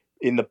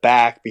in the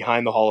back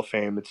behind the Hall of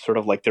Fame. It's sort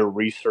of like their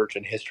research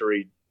and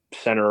history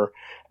center,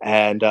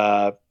 and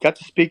got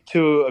to speak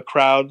to a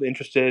crowd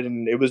interested.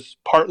 And it was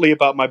partly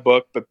about my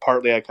book, but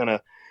partly I kind of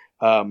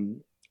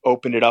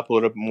opened it up a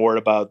little bit more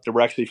about there were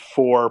actually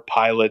 4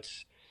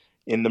 pilots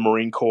in the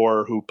Marine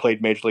Corps who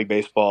played Major League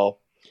Baseball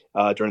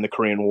during the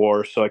Korean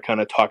War. So I kind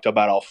of talked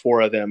about all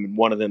 4 of them, and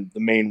one of them, the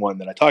main one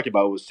that I talked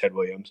about, was Ted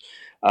Williams.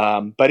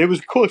 But it was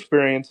a cool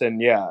experience, and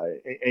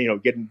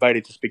getting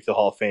invited to speak to the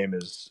Hall of Fame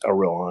is a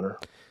real honor.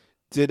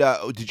 Did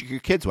your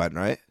kids went,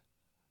 right?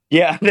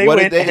 Yeah, they what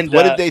went.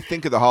 What did they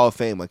think of the Hall of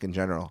Fame, like in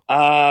general?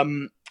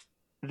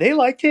 They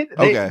liked it.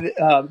 Okay.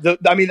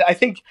 I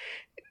think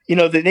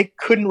they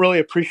couldn't really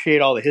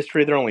appreciate all the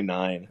history. They're only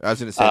 9. I was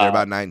going to say they're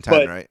about 9,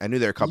 10, right? I knew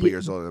they're a couple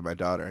years older than my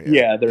daughter.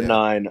 Yeah, they're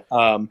 9.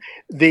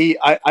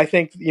 I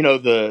think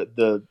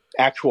the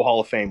actual Hall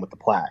of Fame with the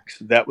plaques,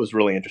 that was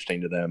really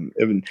interesting to them.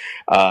 Even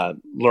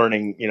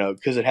learning,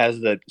 because it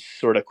has the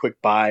sort of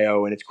quick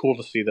bio, and it's cool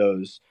to see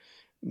those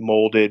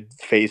molded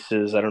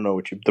faces. I don't know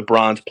the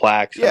bronze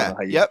plaques. I don't know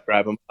how you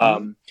describe them.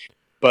 Mm-hmm.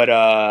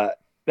 But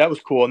that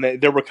was cool.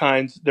 And there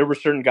were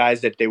certain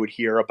guys that they would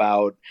hear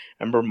about.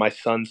 I remember my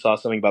son saw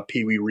something about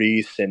Pee Wee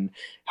Reese and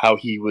how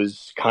he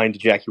was kind to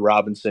Jackie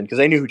Robinson, because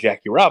they knew who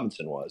Jackie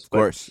Robinson was. Of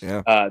course,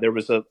 yeah. There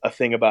was a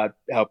thing about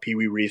how Pee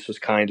Wee Reese was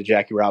kind to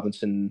Jackie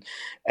Robinson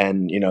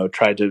and,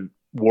 tried to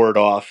ward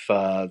off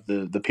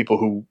the people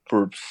who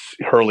were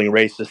hurling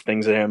racist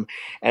things at him.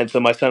 And so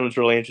my son was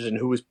really interested in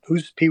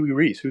who's Pee Wee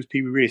Reese? Who's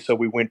Pee Wee Reese? So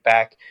we went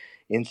back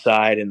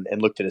inside and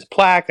looked at his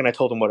plaque, and I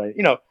told him what I,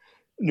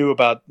 knew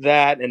about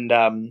that. And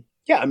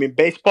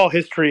baseball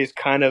history is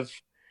kind of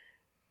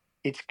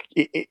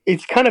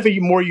it's kind of a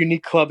more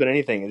unique club than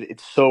anything.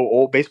 It's so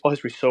old. Baseball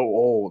history is so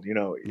old.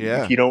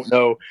 If you don't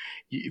know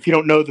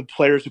the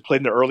players who played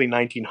in the early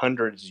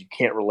 1900s, you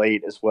can't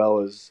relate as well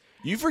as.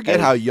 You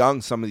forget how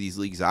young some of these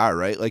leagues are,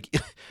 right? Like,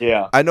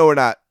 yeah, I know we're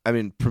not. I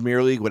mean,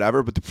 Premier League,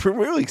 whatever, but the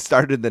Premier League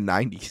started in the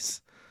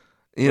 90s.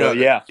 You know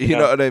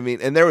what I mean?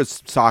 And there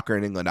was soccer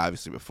in England,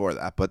 obviously, before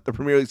that, but the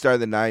Premier League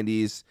started in the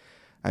 90s.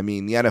 I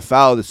mean, the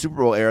NFL, the Super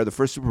Bowl era, the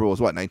first Super Bowl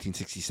was what,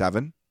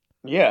 1967?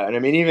 Yeah, and I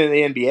mean, even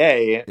the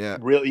NBA,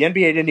 the NBA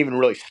didn't even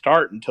really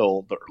start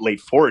until the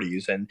late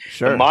 40s, and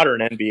the modern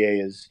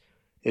NBA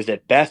is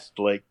at best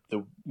like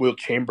the Wilt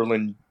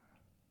Chamberlain,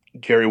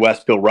 Jerry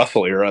West, Bill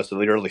Russell era, so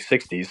the early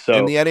 60s. So,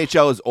 and the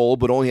NHL is old,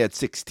 but only had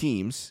 6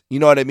 teams. You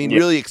know what I mean?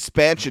 Really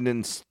expansion,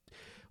 and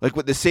like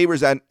what the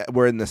Sabres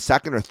were in the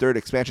second or third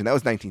expansion, that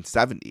was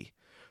 1970.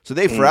 So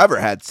they forever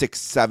had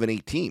 6, 7,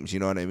 8 teams. You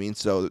know what I mean?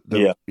 So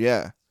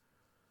yeah.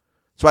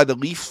 That's why the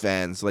Leafs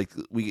fans, like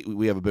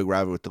we have a big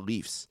rivalry with the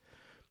Leafs,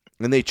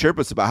 and they chirp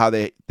us about how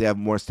they have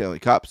more Stanley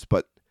Cups,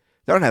 but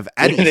they don't have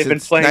any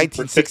since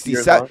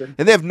 1967,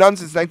 and they have none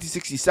since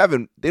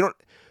 1967.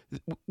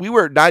 We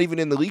were not even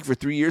in the league for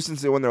 3 years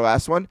since they won their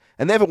last one,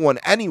 and they haven't won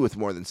any with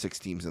more than 6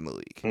 teams in the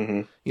league.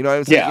 Mm-hmm. You know what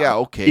I'm saying? Yeah,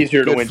 okay,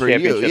 easier to win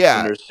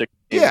championships.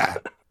 Yeah,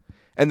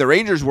 and the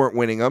Rangers weren't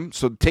winning them,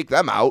 so take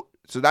them out.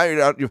 So now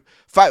you're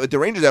 5. The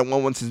Rangers haven't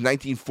won one since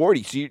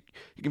 1940. So you're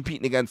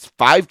competing against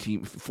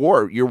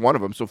 4. You're one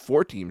of them, so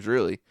 4 teams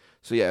really.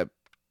 So yeah,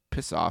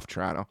 piss off,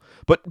 Toronto.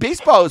 But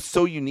baseball is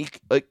so unique.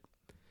 Like,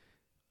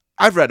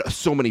 I've read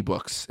so many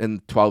books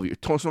in 12 years,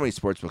 so many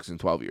sports books in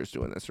 12 years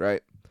doing this,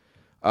 right?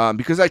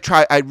 Because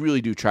I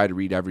really do try to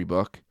read every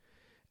book,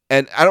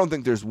 and I don't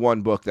think there's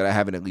one book that I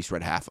haven't at least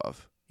read half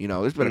of.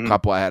 There's been a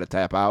couple I had to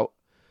tap out,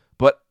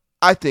 but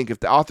I think if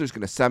the author's going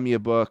to send me a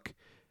book,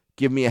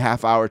 give me a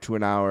half hour to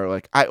an hour,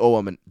 like, I owe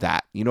him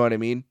that. You know what I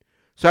mean?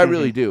 So I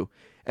really do.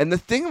 And the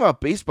thing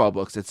about baseball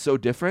books that's so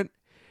different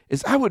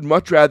is I would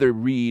much rather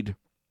read,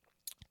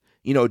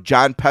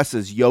 John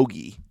Pessa's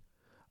Yogi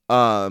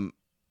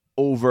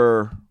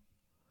over,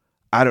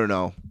 I don't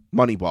know,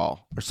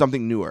 Moneyball or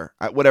something newer,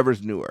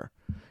 whatever's newer.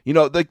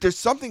 Like, there's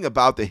something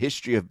about the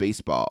history of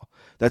baseball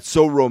that's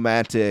so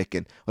romantic.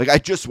 And like,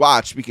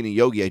 speaking of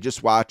Yogi, I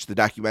just watched the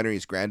documentary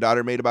his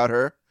granddaughter made about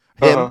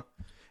him.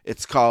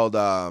 It's called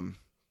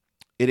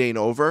It Ain't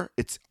Over.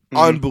 It's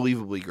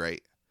unbelievably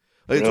great.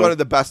 Like, it's one of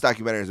the best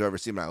documentaries I've ever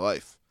seen in my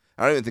life.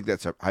 I don't even think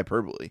that's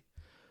hyperbole.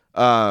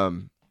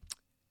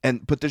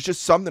 But there's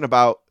just something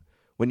about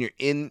when you're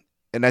in,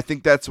 and I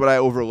think that's what I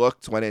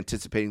overlooked when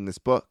anticipating this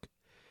book,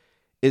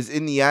 is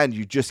in the end,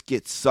 you just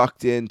get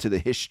sucked into the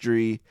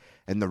history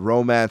and the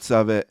romance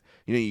of it.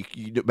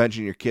 you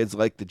mentioned your kids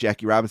like the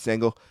Jackie Robinson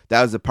angle.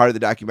 That was a part of the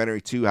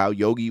documentary too. How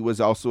Yogi was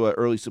also an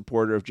early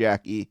supporter of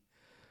Jackie,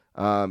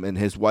 and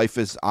his wife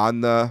is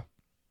on the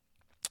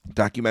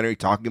documentary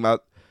talking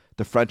about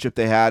the friendship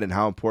they had and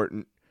how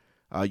important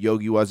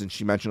Yogi was. And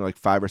she mentioned like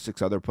 5 or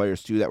 6 other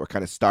players too that were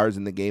kind of stars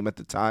in the game at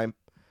the time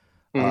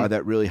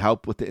that really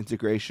helped with the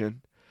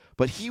integration.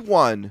 But he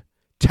won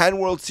 10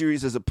 World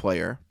Series as a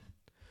player.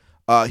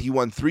 He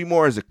won 3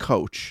 more as a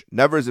coach,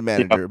 never as a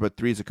manager, but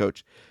 3 as a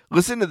coach.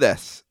 Listen to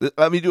this.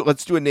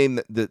 Let's do a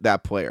name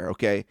that player,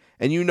 okay?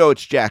 And you know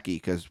it's Jackie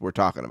because we're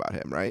talking about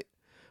him, right?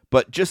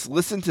 But just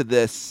listen to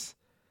this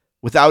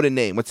without a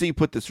name. Let's say you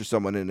put this for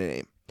someone in a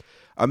name.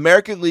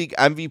 American League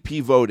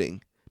MVP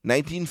voting,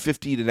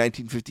 1950 to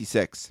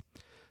 1956.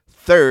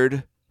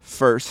 3rd,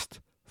 1st,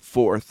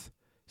 4th,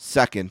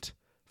 2nd,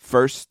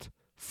 1st,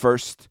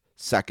 1st,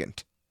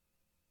 2nd.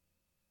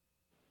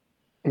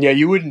 Yeah,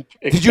 you wouldn't.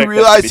 Did you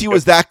realize he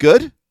was that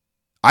good?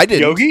 I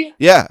didn't. Yogi?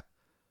 Yeah.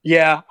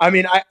 Yeah. I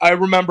mean, I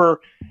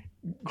remember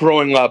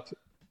growing up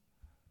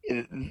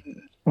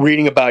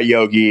reading about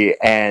Yogi,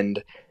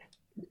 and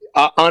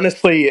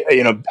honestly,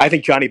 I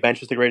think Johnny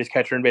Bench is the greatest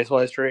catcher in baseball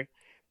history,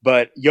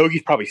 but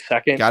Yogi's probably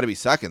second. Got to be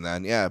second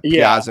then. Yeah.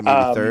 Yeah, Piazza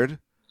maybe third.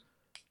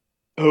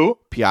 Who?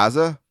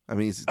 Piazza? I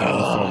mean, he's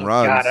throwing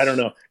runs. God, I don't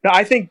know. No,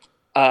 I think.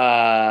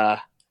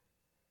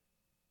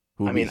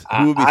 Who would be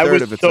I third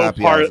was if it's so not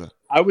Piazza?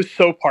 I was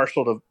so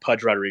partial to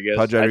Pudge Rodriguez.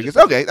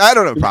 Okay, I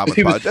don't have a problem with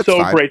he Pudge. was That's so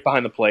fine. great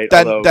behind the plate.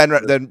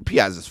 Then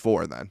Piazza's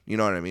 4 then. You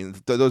know what I mean?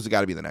 Those have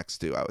got to be the next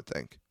 2, I would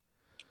think.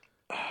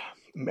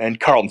 And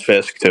Carlton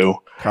Fisk, too.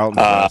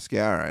 Carlton Fisk,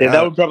 yeah, all right. Yeah,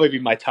 that would probably be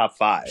my top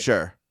 5.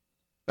 Sure.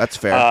 That's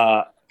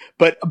fair.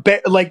 But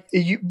like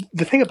the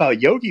thing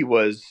about Yogi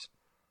was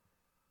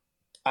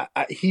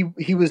he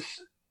was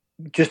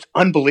just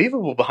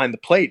unbelievable behind the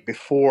plate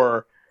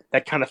before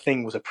that kind of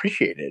thing was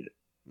appreciated.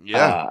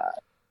 Yeah.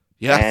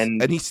 Yeah,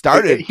 and he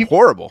started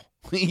horrible.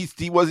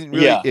 He wasn't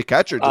really a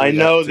catcher. I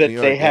know that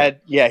they had.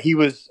 Yeah, he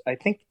was. I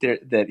think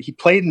that he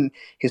played in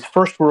his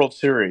first World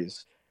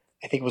Series.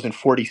 I think it was in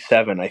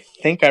 '47. I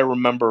think I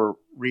remember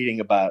reading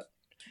about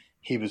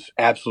he was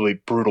absolutely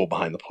brutal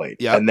behind the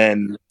plate. Yeah, and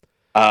then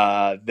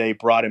they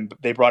brought in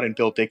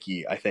Bill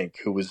Dickey, I think,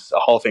 who was a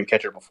Hall of Fame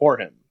catcher before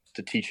him,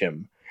 to teach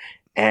him.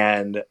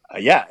 And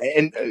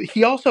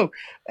he also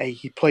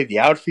he played the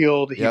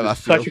outfield. He was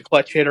such a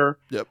clutch hitter.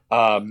 Yep.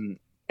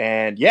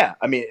 And yeah,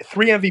 I mean,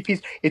 3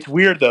 MVPs. It's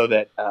weird though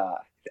that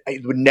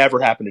it would never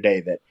happen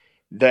today.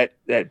 That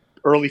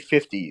early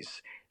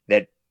 '50s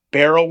that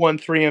Barrow won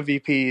 3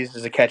 MVPs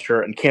as a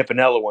catcher and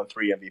Campanella won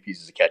 3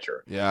 MVPs as a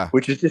catcher. Yeah,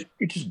 which is just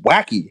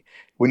wacky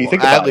when you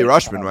think about Adley it.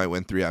 Rutschman might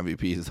win 3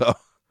 MVPs though.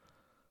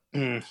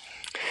 I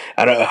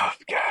don't know. Oh,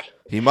 God,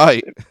 he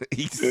might.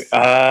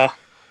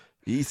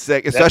 He's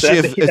sick, especially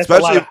if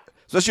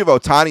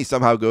Ohtani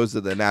somehow goes to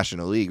the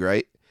National League,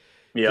 right?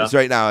 Yeah. Because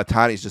right now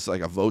Ohtani's just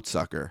like a vote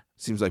sucker.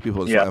 Seems like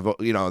people just want to vote,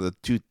 the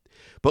two.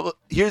 But look,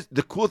 here's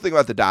the cool thing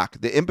about the doc.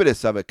 The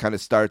impetus of it kind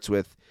of starts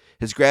with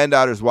his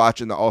granddaughter's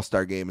watching the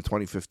All-Star game in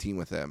 2015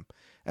 with him,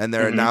 and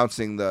they're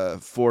announcing the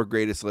 4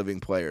 greatest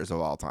living players of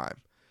all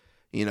time.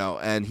 And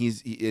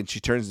and she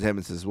turns to him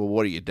and says, "Well,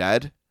 what are you,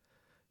 dead?"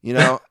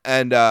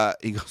 And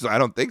he goes, "I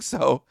don't think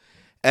so."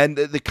 And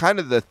the kind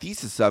of the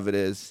thesis of it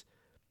is,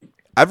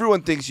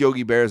 everyone thinks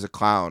Yogi Berra is a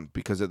clown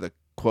because of the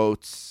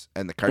quotes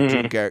and the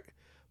cartoon character.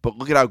 But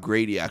look at how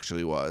great he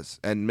actually was,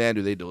 and man,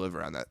 do they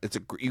deliver on that!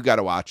 You got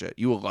to watch it.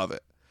 You will love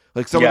it.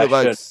 Like someone who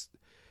likes,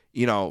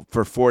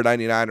 for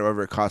 $4.99 or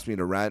whatever it cost me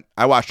to rent.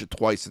 I watched it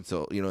twice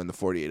until in the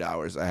 48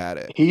 hours I had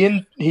it. He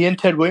and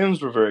Ted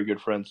Williams were very good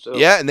friends too.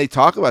 Yeah, and they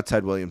talk about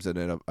Ted Williams in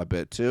it a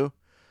bit too.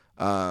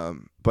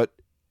 But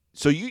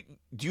so do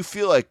you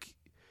feel like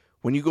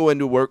when you go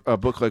into a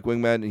book like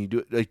Wingman and you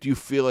do you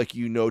feel like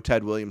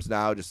Ted Williams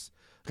now, just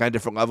kind of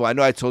different level? I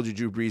know I told you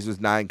Drew Brees was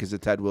 9 because of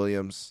Ted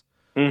Williams.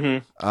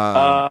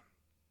 I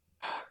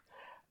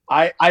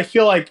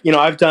feel like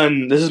I've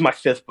done, this is my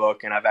 5th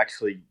book, and I've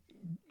actually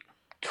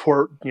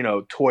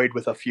toyed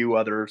with a few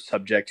other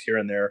subjects here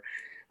and there,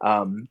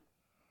 and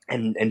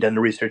done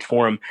the research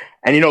for him.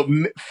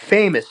 And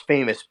famous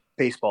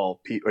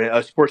baseball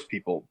sports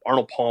people,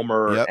 Arnold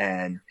Palmer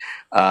and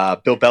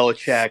Bill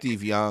Belichick,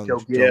 Steve Young, Joe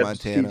Gibbs,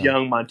 Montana. Steve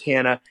Young,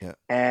 Montana, yeah.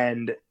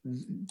 And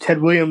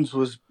Ted Williams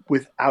was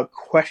without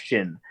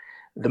question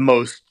the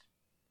most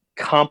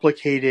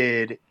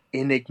complicated,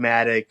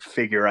 enigmatic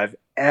figure I've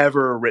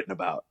ever written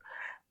about.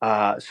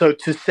 So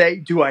to say,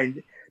 do I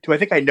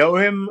think I know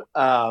him?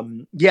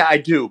 Yeah, I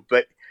do.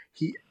 But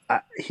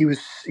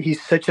he's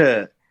such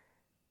a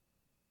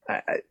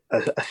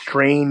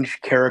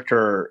strange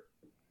character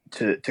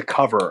to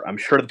cover. I'm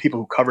sure the people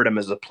who covered him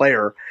as a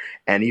player,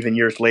 and even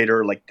years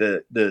later, like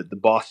the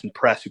Boston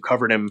press who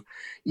covered him,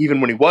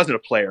 even when he wasn't a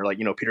player, like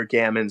Peter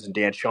Gammons and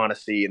Dan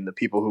Shaughnessy, and the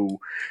people who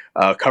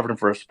covered him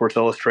for Sports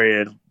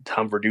Illustrated,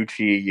 Tom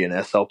Verducci and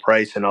S.L.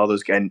 Price, and all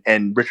those,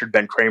 and Richard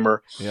Ben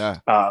Kramer. Yeah,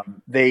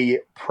 they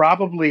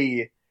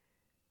probably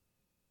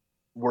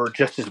were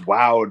just as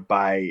wowed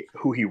by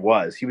who he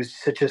was. He was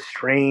such a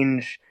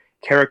strange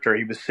character.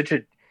 He was such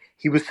a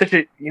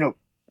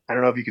I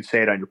don't know if you could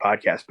say it on your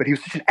podcast, but he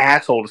was such an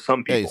asshole to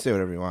some people. Yeah, you say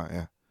whatever you want.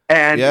 Yeah.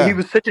 And Yeah. he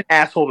was such an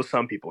asshole to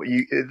some people.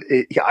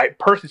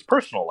 His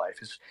personal life,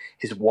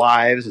 his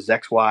wives, his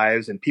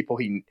ex-wives, and people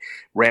he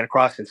ran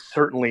across, and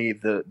certainly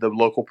the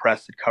local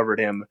press that covered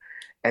him.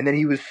 And then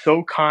he was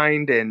so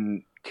kind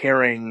and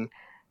caring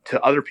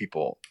to other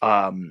people.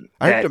 I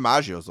heard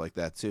DiMaggio's like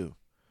that too.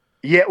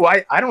 Yeah,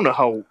 well, I don't know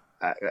how.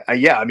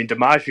 Yeah, I mean,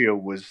 DiMaggio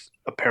was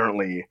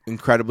apparently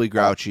incredibly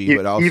grouchy,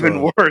 but also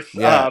even worse.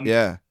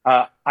 Yeah.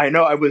 I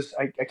know. I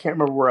can't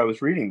remember where I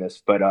was reading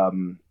this, but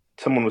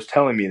someone was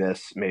telling me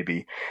this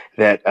maybe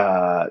that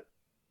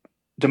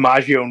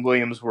DiMaggio and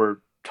Williams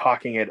were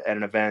talking at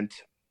an event,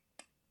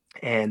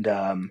 and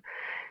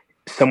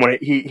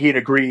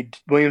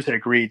Williams had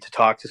agreed to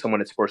talk to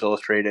someone at Sports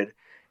Illustrated,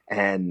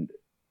 and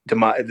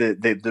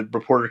the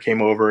reporter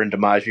came over, and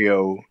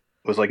DiMaggio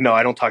was like, "No,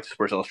 I don't talk to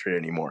Sports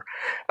Illustrated anymore,"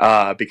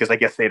 because I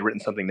guess they had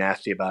written something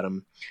nasty about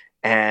him,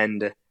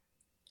 and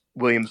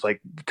Williams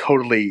like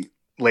totally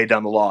laid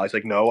down the law. He's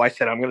like, "No, I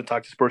said I'm going to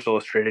talk to Sports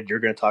Illustrated. You're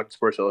going to talk to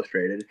Sports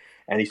Illustrated,"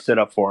 and he stood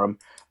up for him.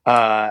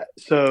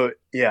 So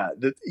yeah,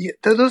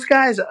 those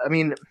guys. I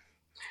mean,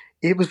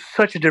 it was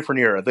such a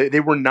different era.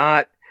 They were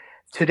not.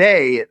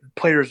 Today,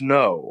 players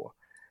know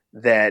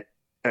that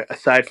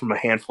aside from a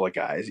handful of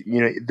guys,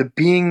 the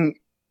being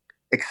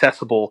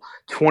accessible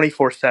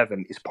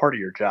 24/7 is part of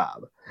your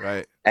job,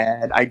 right?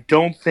 And I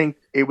don't think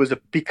it was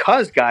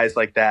because guys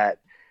like that.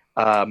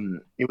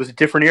 It was a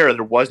different era.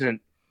 There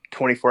wasn't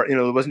 24.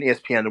 There wasn't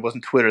ESPN. There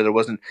wasn't Twitter. There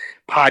wasn't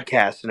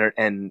podcasts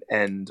and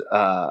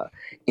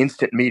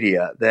instant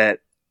media. That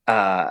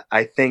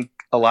I think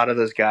a lot of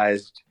those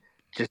guys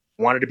just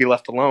wanted to be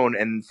left alone,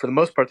 and for the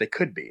most part, they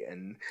could be.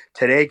 And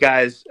today,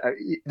 guys,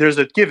 there's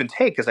a give and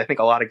take because I think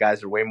a lot of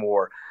guys are way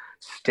more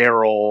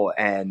sterile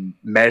and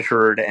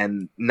measured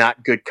and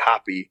not good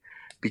copy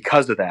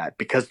because of that,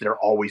 because they're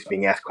always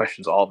being asked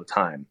questions all the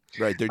time.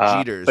 Right, they're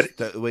Jeters,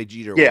 the way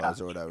Jeter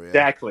was or whatever. Yeah.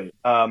 Exactly.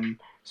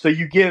 So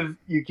you give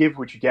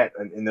what you get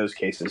in those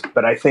cases.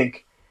 But I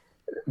think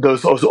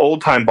those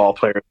old time ball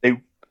players,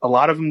 a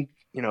lot of them,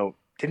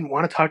 didn't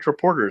want to talk to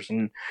reporters.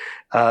 And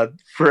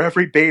for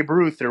every Babe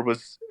Ruth, there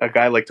was a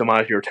guy like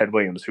DiMaggio or Ted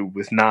Williams who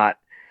was not,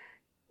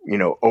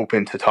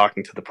 open to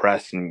talking to the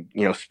press and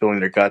spilling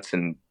their guts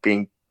and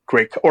being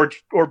great, or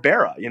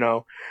Berra.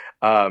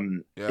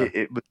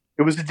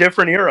 It was a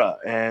different era.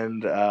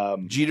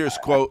 And Jeter's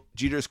quote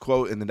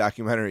in the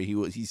documentary,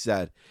 he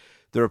said,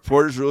 "The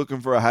reporters were looking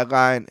for a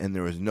headline, and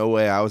there was no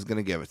way I was going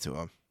to give it to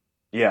them."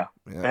 Yeah.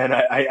 And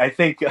I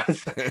think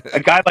a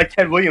guy like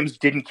Ted Williams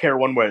didn't care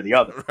one way or the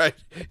other. Right.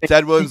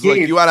 Ted Williams was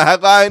like, "You want a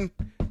headline?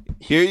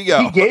 Here you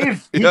go."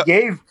 He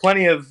gave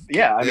plenty of he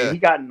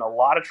got in a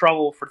lot of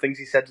trouble for things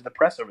he said to the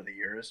press over the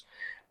years,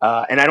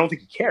 and I don't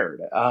think he cared.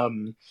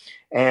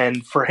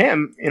 And for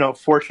him,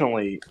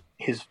 fortunately,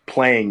 his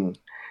playing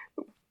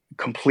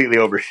completely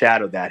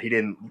overshadowed that.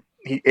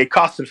 It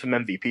cost him some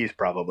MVPs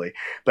probably,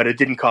 but it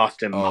didn't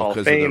cost him Hall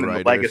of Fame and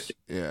the legacy.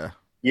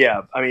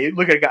 Yeah. I mean,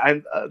 look at a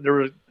guy. There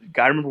was a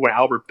guy. I remember when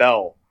Albert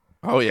Bell.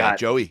 Oh yeah,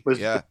 Joey was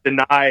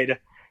denied.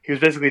 He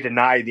was basically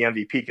denied the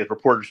MVP because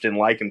reporters didn't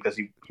like him because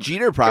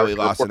Jeter probably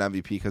lost an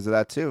MVP because of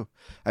that too.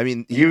 I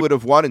mean, he would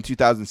have won in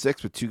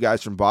 2006 with two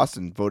guys from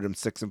Boston voted him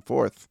 6th and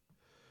 4th.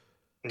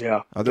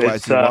 Yeah.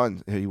 Otherwise,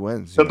 he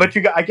wins. So, but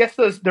I guess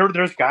there's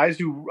guys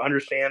who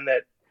understand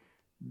that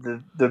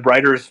the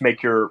writers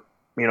make your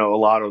a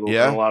lot of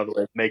the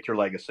ways make your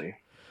legacy.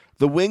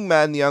 The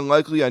Wingmen, the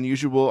unlikely,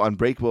 unusual,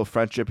 unbreakable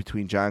friendship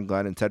between John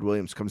Glenn and Ted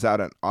Williams comes out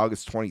on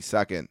August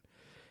 22nd.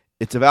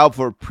 It's available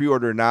for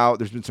pre-order now.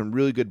 There's been some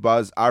really good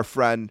buzz. Our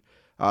friend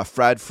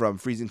Fred from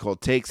Freezing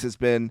Cold Takes has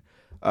been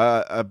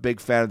a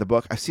big fan of the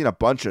book. I've seen a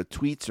bunch of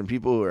tweets from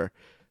people who are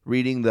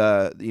reading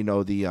the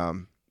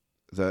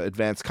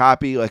advanced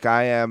copy like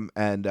I am,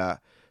 and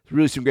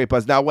really some great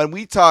buzz. Now, when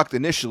we talked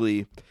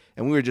initially,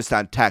 and we were just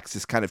on text,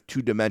 this kind of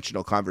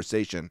two-dimensional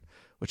conversation,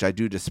 which I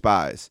do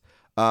despise.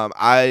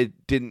 I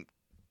didn't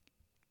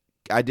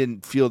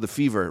feel the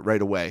fever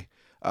right away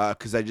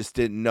because I just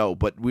didn't know.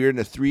 But we're in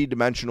a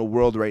 3-dimensional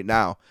world right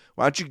now.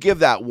 Why don't you give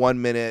that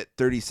 1 minute,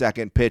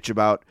 30-second pitch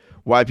about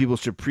why people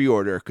should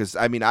pre-order? Because,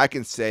 I mean, I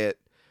can say it,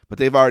 but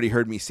they've already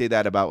heard me say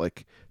that about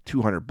like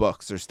 200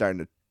 books. They're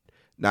starting to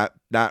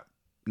not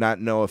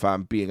know if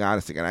I'm being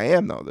honest again. I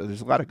am, though.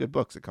 There's a lot of good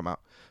books that come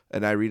out,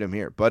 and I read them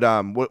here. But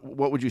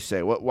what would you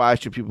say? Why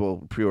should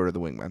people pre-order The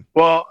Wingman?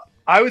 Well,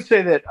 I would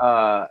say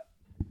that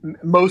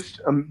most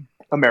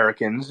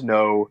Americans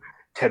know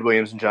Ted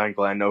Williams and John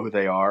Glenn, know who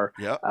they are.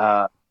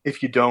 Yeah.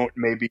 If you don't,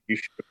 maybe you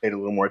should have paid a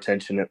little more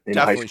attention in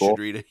definitely high school. Should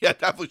read it. Yeah,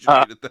 definitely should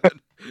read it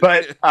then.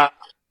 But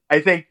I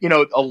think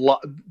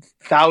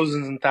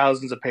thousands and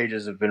thousands of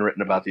pages have been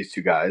written about these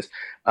two guys.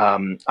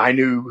 I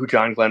knew who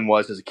John Glenn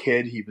was as a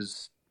kid. He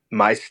was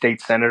my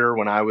state senator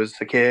when I was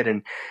a kid,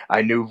 and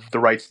I knew The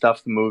Right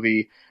Stuff, the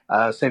movie.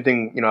 Same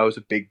thing, I was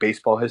a big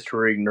baseball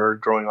history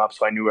nerd growing up,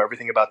 so I knew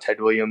everything about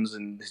Ted Williams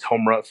and his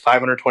home run,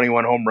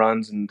 521 home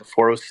runs and the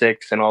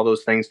 406 and all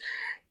those things.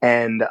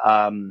 And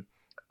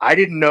I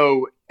didn't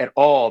know at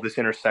all this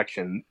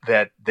intersection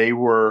that they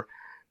were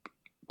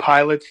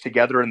pilots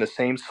together in the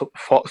same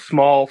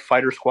small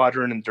fighter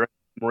squadron and during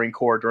the Marine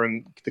Corps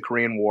during the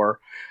Korean War.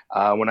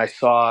 When I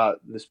saw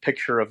this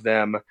picture of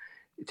them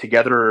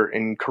together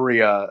in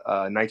Korea,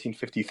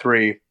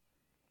 1953,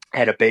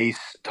 at a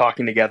base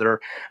talking together,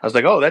 I was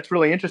like, oh, that's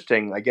really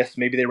interesting. I guess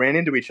maybe they ran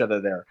into each other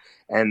there.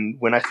 And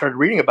when I started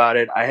reading about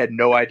it, I had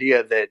no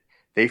idea that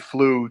they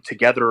flew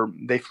together.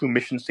 They flew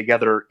missions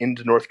together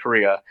into North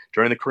Korea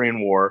during the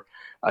Korean War,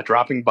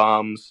 dropping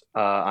bombs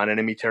on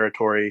enemy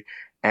territory.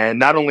 And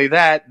not only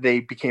that, they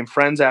became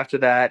friends after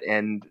that,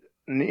 and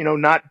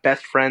not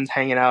best friends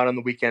hanging out on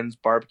the weekends,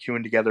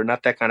 barbecuing together,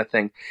 not that kind of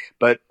thing.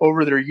 But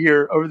over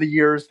the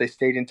years, they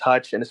stayed in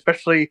touch, and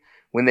especially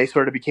when they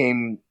sort of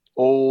became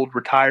old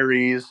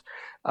retirees,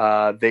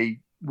 they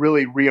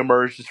really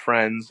reemerged as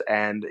friends,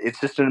 and it's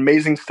just an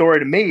amazing story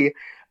to me.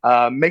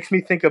 Makes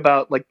me think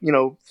about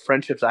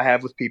friendships I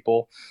have with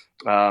people,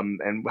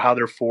 and how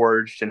they're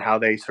forged and how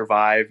they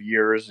survive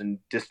years and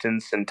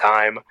distance and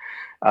time.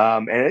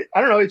 I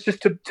don't know. It's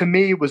just to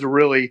me, it was a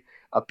really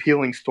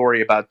appealing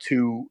story about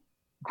two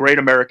great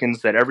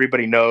Americans that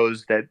everybody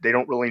knows, that they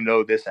don't really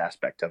know this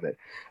aspect of it.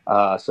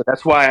 So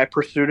that's why I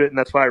pursued it, and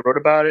that's why I wrote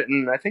about it.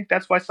 And I think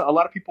that's why a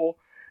lot of people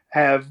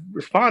have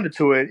responded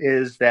to it,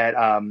 is that,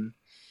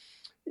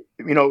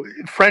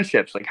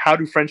 friendships, like, how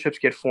do friendships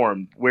get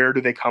formed? Where do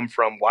they come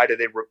from? Why do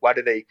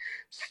they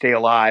stay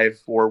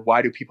alive? Or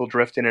why do people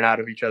drift in and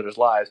out of each other's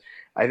lives?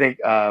 I think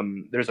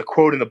there's a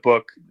quote in the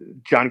book.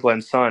 John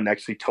Glenn's son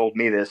actually told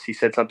me this. He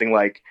said something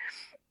like,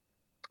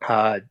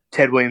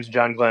 Ted Williams and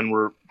John Glenn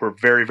were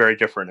very, very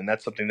different. And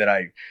that's something that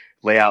I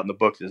lay out in the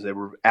book, is they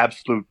were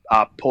absolute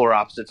polar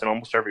opposites in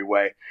almost every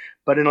way.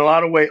 But in a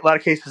lot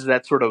of cases,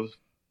 that's sort of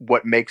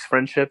what makes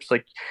friendships.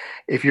 Like,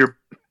 if you're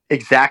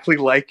exactly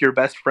like your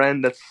best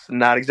friend, that's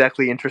not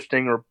exactly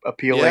interesting or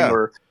appealing. Yeah.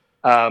 Or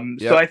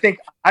So I think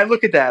I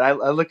look at that.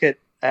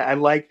 I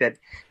like that.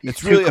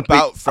 It's really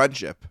about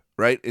friendship,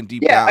 right? And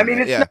deep down. I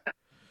mean,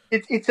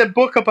 it's a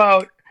book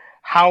about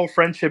how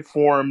friendship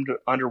formed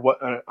under what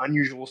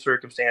unusual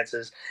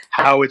circumstances,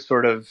 how it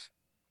sort of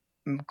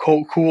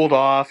cooled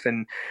off,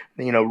 and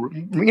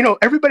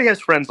everybody has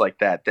friends like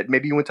that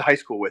maybe you went to high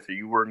school with, or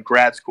you were in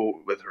grad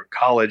school with, or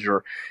college,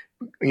 or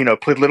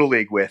played Little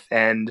League with,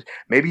 and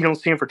maybe you don't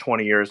see them for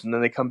 20 years, and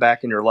then they come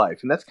back in your life.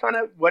 And that's kind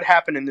of what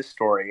happened in this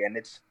story. And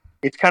it's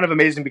kind of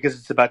amazing because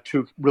it's about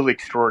two really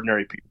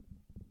extraordinary people.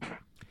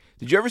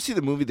 Did you ever see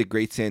the movie The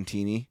Great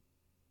Santini?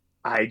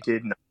 I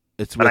did not.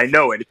 But I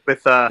know it. It's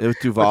with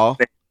Duvall.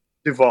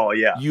 Duvall,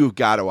 yeah. You've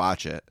got to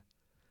watch it.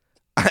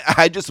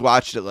 I just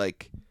watched it.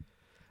 Like,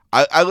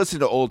 I listen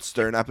to old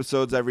Stern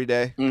episodes every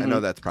day. Mm-hmm. I know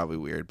that's probably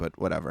weird, but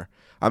whatever.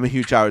 I'm a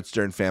huge Howard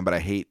Stern fan, but I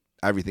hate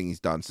everything he's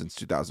done since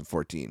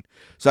 2014.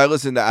 So I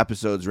listen to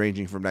episodes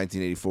ranging from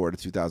 1984 to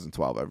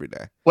 2012 every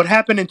day. What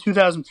happened in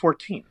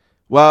 2014?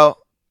 Well,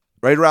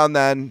 right around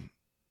then,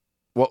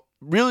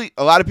 really,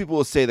 a lot of people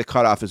will say the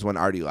cutoff is when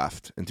Artie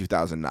left in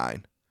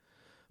 2009.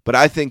 But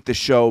I think the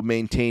show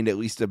maintained at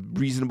least a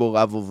reasonable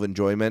level of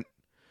enjoyment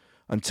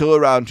until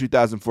around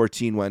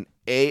 2014, when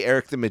A,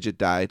 Eric the Midget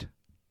died,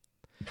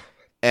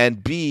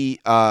 and B,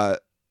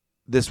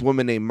 this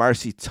woman named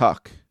Marcy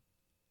Turk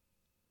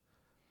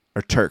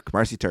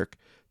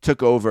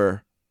took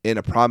over in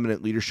a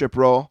prominent leadership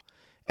role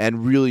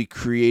and really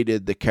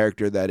created the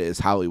character that is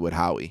Hollywood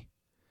Howie,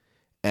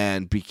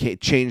 and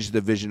changed the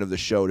vision of the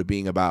show to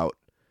being about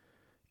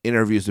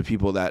interviews with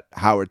people that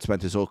Howard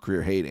spent his whole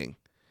career hating.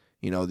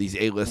 These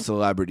A-list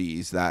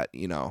celebrities that,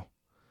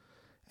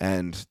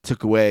 and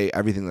took away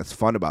everything that's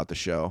fun about the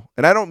show.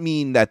 And I don't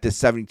mean that this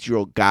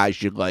 72-year-old guy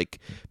should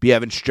be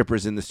having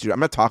strippers in the studio. I'm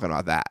not talking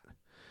about that.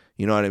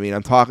 You know what I mean?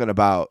 I'm talking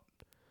about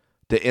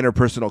the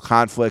interpersonal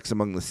conflicts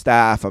among the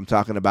staff. I'm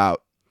talking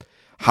about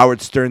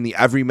Howard Stern, the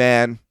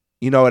everyman,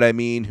 you know what I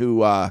mean, who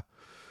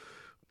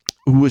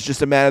was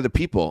just a man of the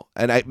people.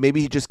 And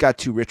maybe he just got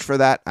too rich for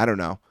that. I don't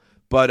know.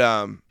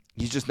 But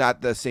he's just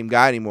not the same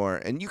guy anymore.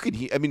 And you could,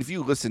 if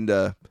you listen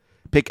to,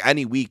 pick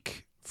any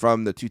week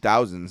from the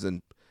 2000s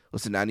and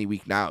listen to any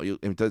week now,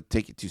 it does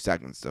take you 2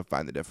 seconds to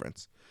find the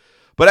difference.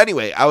 But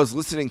anyway, I was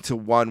listening to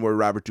one where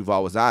Robert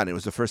Duvall was on. It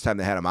was the first time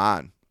they had him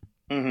on.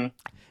 Mm-hmm.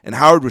 And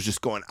Howard was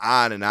just going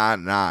on and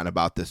on and on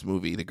about this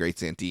movie, The Great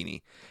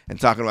Santini, and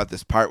talking about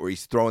this part where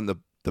he's throwing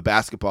the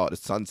basketball at his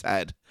son's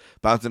head,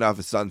 bouncing off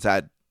his son's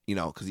head,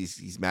 because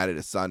he's mad at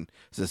his son.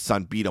 So his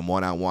son beat him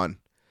one-on-one,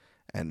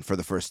 and for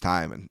the first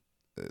time. And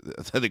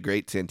the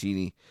Great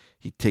Santini,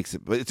 he takes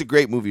it. But it's a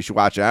great movie. You should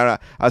watch it. I don't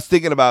know. I was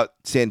thinking about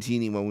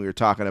Santini when we were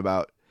talking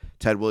about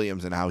Ted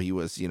Williams and how he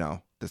was,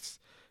 this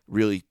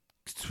really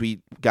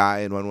sweet guy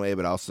in one way,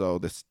 but also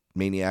this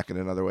maniac in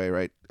another way,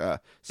 right?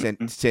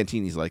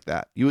 Santini's like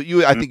that.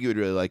 I think you would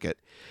really like it.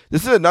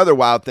 This is another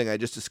wild thing I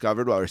just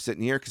discovered while we're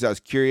sitting here, because I was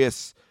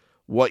curious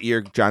what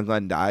year John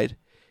Glenn died.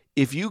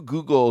 If you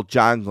Google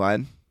John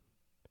Glenn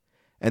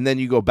and then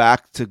you go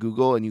back to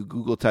Google and you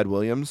Google Ted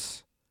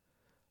Williams,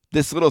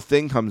 this little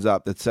thing comes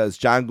up that says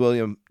John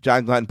Glenn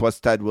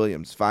plus Ted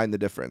Williams. Find the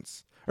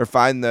difference, or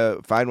find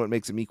what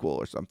makes them equal,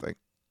 or something.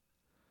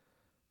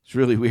 It's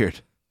really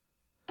weird.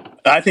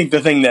 I think the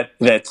thing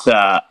that's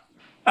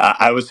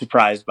I was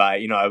surprised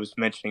by, I was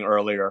mentioning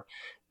earlier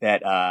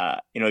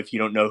that, if you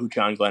don't know who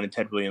John Glenn and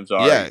Ted Williams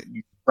are, Yeah.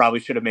 you probably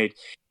should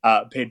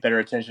have paid better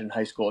attention in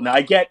high school. Now,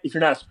 I get, if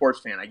you're not a sports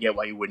fan, I get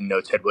why you wouldn't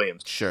know Ted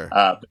Williams. Sure.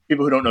 But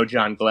people who don't know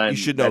John Glenn, You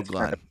should know that's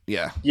Glenn.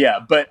 Yeah. Yeah,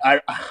 but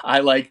I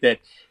like that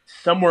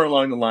somewhere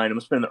along the line, it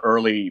must have been the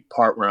early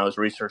part when I was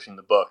researching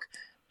the book.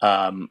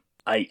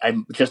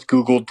 I just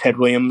Googled Ted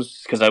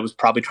Williams because I was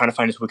probably trying to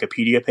find his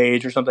Wikipedia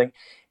page or something.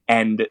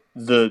 And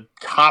the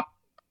top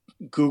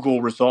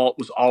Google result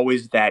was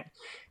always that.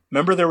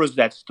 Remember, there was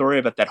that story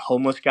about that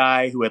homeless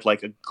guy who had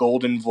like a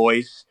golden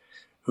voice,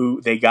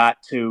 who they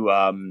got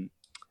to.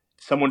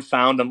 Someone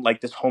found him,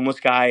 like this homeless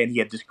guy, and he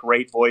had this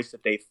great voice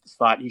that they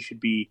thought he should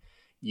be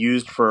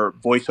used for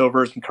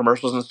voiceovers and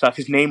commercials and stuff.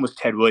 His name was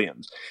Ted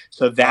Williams.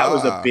 So that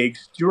was a big. Do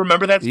you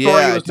remember that story?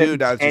 Yeah, it was dude.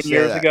 10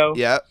 years ago.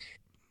 Yeah.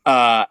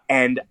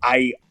 And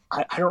I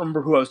don't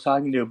remember who I was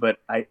talking to, but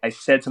I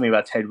said something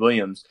about Ted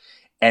Williams,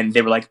 and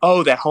they were like,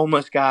 "Oh, that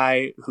homeless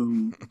guy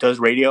who does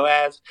radio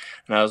ads,"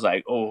 and I was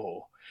like,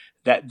 "Oh,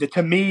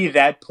 to me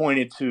that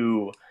pointed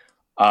to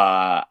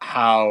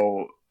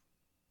how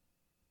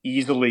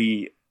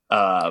easily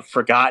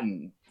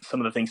forgotten some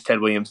of the things Ted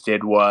Williams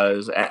did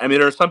was. I mean,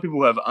 there are some people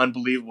who have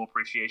unbelievable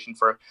appreciation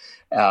for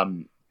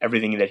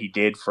everything that he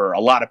did for a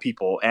lot of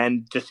people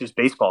and just his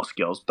baseball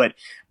skills. But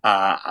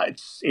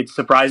it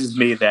surprises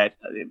me that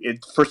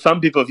for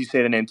some people, if you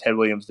say the name Ted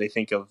Williams, they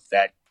think of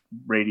that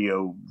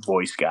radio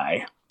voice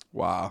guy.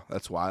 Wow,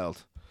 that's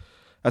wild.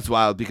 That's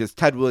wild because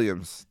Ted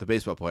Williams, the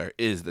baseball player,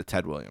 is the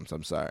Ted Williams.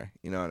 I'm sorry.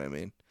 You know what I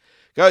mean?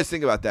 You always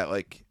think about that.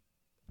 Like,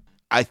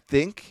 I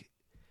think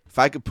if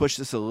I could push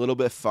this a little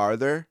bit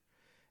farther,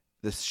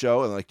 this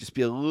show, and like just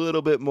be a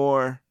little bit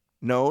more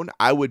known,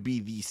 I would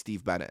be the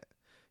Steve Bennett.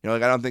 You know,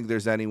 like I don't think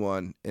there's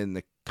anyone in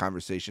the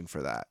conversation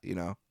for that, you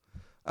know?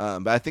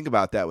 But I think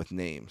about that with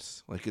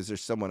names. Like, is there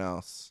someone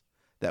else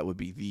that would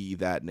be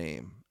that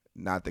name,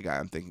 not the guy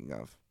I'm thinking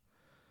of?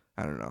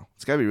 I don't know.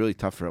 It's got to be really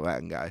tough for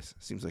Latin guys.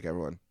 Seems like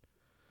everyone.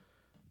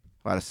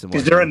 A lot of similar.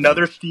 Is there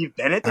another Steve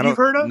Bennett that you've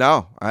heard of?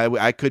 No,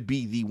 I could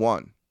be the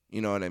one. You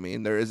know what I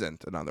mean? There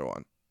isn't another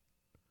one.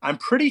 I'm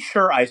pretty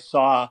sure I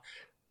saw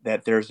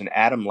that there's an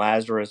Adam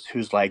Lazarus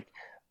who's like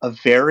a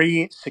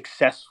very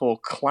successful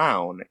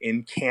clown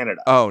in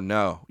Canada. Oh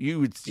no,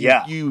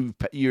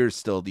 you're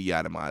still the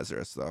Adam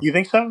Lazarus though. You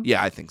think so?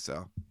 Yeah, I think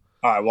so.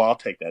 All right, well I'll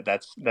take that.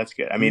 That's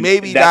good. I mean,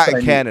 maybe not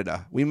in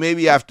Canada. We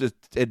maybe have to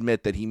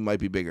admit that he might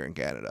be bigger in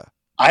Canada.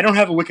 I don't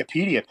have a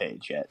Wikipedia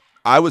page yet.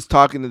 I was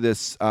talking to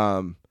this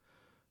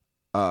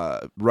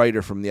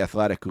writer from The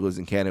Athletic who lives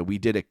in Canada. We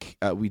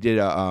did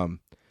a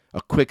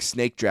quick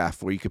snake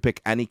draft where you could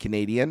pick any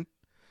Canadian.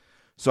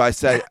 So I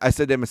said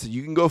to him,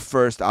 you can go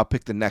first. I'll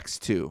pick the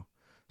next two.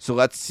 So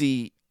let's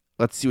see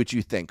what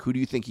you think. Who do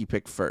you think he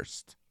picked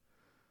first?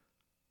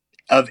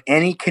 Of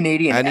any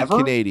Canadian ever?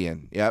 Any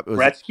Canadian. Yep.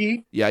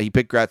 Gretzky? Yeah, he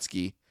picked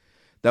Gretzky.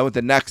 Then with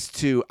the next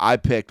two, I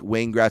picked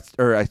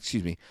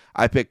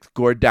I picked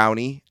Gord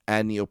Downie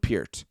and Neil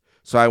Peart.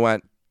 So I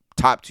went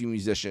top two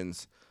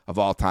musicians of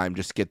all time,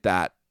 just get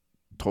that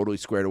totally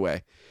squared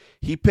away.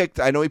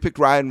 I know he picked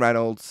Ryan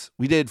Reynolds.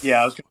 We did.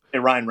 Yeah, I was going to say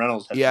Ryan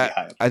Reynolds. Has to be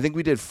high up. I think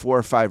we did 4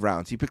 or 5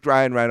 rounds. He picked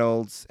Ryan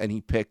Reynolds, and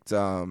he picked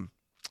the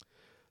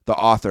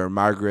author,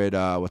 Margaret,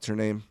 what's her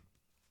name?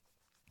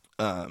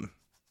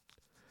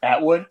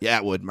 Atwood?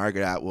 Yeah,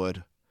 Margaret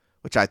Atwood,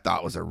 which I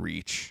thought was a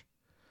reach.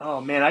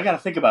 Oh, man, I got to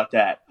think about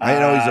that. I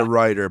know he's a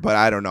writer, but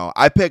I don't know.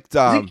 I picked...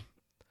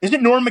 Is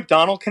it Norm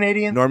Macdonald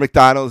Canadian? Norm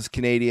Macdonald is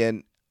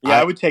Canadian. Yeah,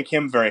 I would take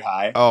him very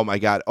high. Oh, my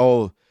God.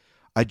 Oh,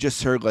 I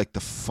just heard like the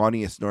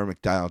funniest Norm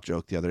Macdonald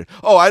joke the other day.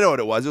 Oh, I know what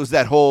it was. It was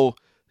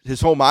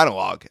his whole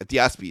monologue at the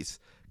ESPYs.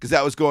 Because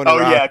that was going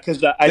around. Oh, yeah,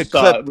 because I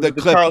saw the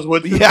clip. Charles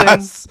Woodson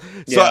yes.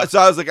 thing. So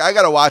I was like, I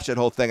got to watch that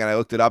whole thing. And I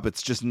looked it up.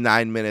 It's just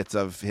 9 minutes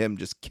of him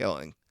just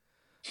killing.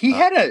 He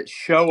had a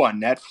show on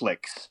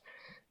Netflix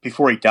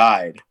before he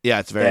died. Yeah,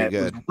 it's very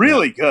good. Was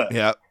really good.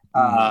 Yeah.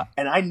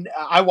 And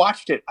I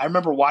watched it. I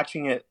remember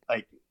watching it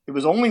like it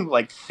was only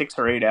like 6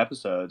 or 8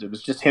 episodes. It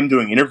was just him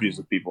doing interviews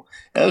with people.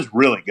 That was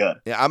really good.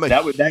 Yeah, I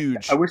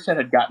wish that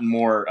had gotten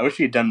more. I wish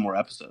he had done more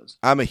episodes.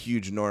 I'm a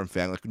huge Norm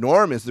fan. Like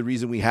Norm is the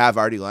reason we have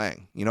Artie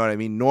Lang. You know what I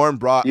mean? Norm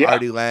brought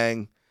Artie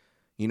Lang,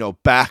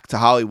 back to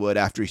Hollywood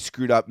after he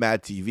screwed up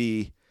Mad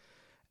TV.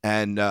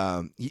 And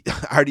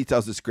Artie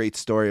tells this great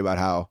story about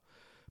how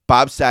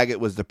Bob Saget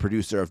was the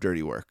producer of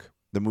Dirty Work,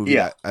 the movie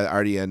that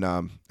Artie and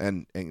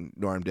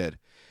Norm did.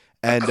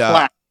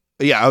 And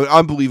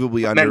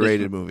unbelievably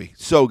underrated movie.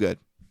 So good.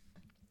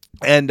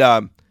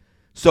 And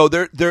so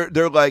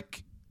they're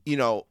like,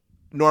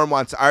 Norm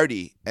wants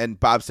Artie, and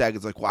Bob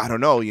Saget's like, well, I don't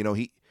know,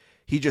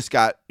 he just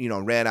got,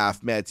 ran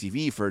off Mad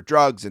TV for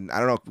drugs, and I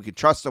don't know if we could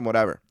trust him,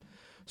 whatever.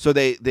 So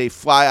they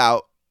fly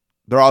out,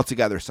 they're all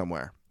together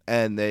somewhere,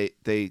 and they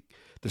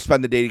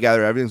spend the day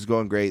together, everything's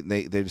going great, and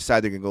they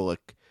decide they're gonna go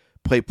like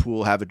play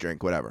pool, have a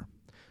drink, whatever.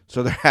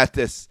 So they're at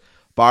this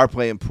bar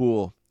playing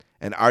pool,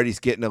 and Artie's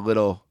getting a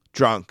little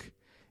drunk,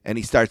 and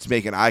he starts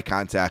making eye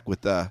contact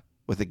with the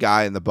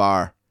guy in the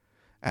bar,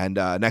 and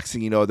next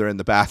thing you know, they're in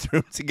the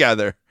bathroom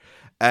together,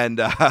 And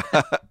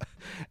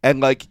and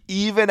like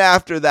even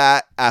after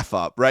that F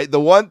up, right?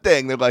 The one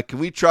thing they're like, can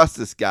we trust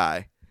this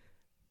guy?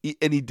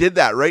 And he did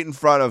that right in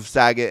front of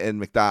Saget and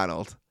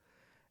McDonald.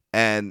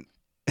 And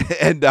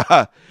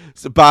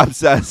so Bob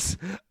says,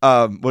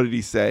 what did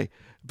he say?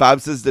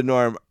 Bob says to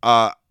Norm,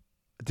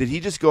 did he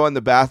just go in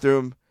the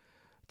bathroom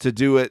to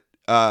do it?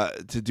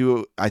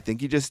 I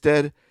think he just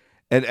did.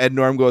 And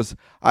Norm goes,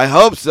 I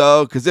hope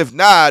so, because if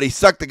not, he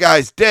sucked the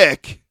guy's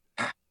dick.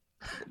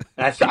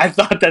 I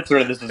thought that's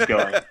where this is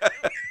going.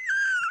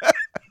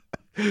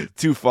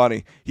 Too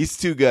funny. He's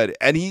too good.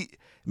 And he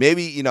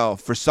maybe,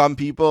 for some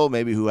people,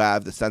 maybe who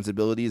have the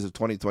sensibilities of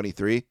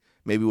 2023,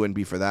 maybe wouldn't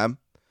be for them.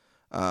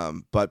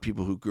 But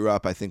people who grew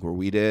up, I think, where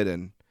we did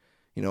and,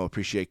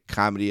 appreciate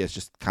comedy as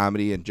just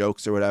comedy and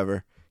jokes or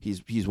whatever.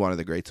 He's one of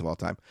the greats of all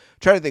time. I'm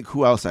trying to think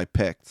who else I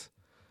picked.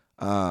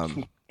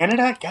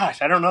 Canada?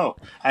 Gosh, I don't know.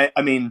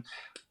 I mean,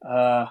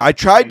 I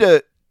tried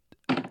to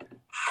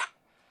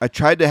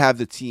have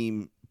the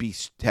team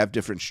have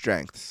different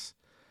strengths.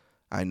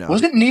 I know.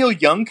 Wasn't Neil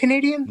Young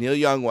Canadian? Neil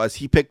Young was.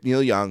 He picked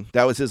Neil Young.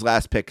 That was his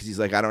last pick because he's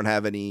like, I don't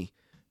have any.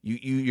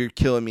 You're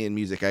killing me in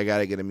music. I got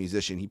to get a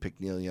musician. He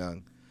picked Neil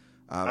Young.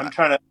 I'm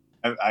trying to.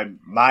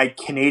 My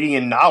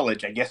Canadian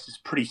knowledge, I guess, is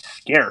pretty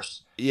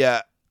scarce.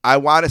 Yeah, I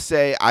want to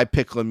say I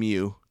pick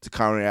Lemieux to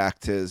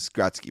counteract his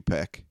Gretzky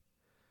pick.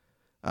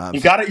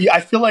 You got to.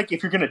 I feel like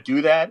if you're going to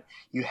do that,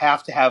 you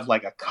have to have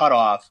like a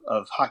cutoff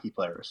of hockey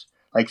players,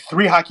 like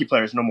 3 hockey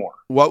players, no more.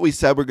 What we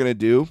said we're going to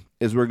do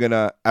is we're going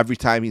to every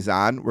time he's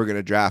on, we're going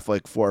to draft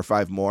like 4 or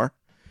 5 more,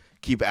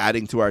 keep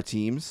adding to our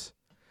teams.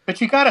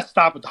 But you got to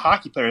stop with the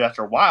hockey players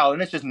after a while,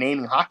 and it's just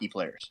naming hockey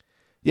players.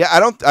 Yeah,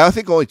 I don't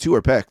think only 2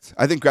 were picked.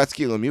 I think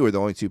Gretzky and Lemieux were the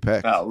only 2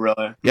 picked. Oh,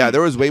 really? Yeah,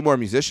 there was way more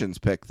musicians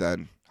picked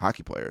than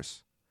hockey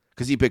players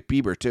because he picked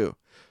Bieber too.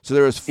 So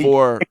there was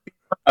 4.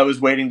 I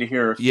was waiting to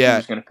hear if he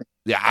was going to pick.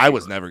 Yeah, I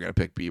was never going to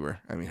pick Bieber.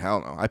 I mean,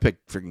 hell no. I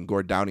picked freaking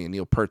Gord Downie and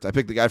Neil Peart. I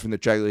picked the guy from the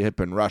Chegley Hip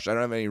and Rush. I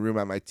don't have any room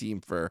on my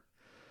team for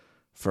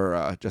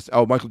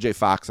Michael J.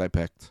 Fox I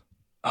picked.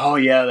 Oh,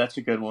 yeah, that's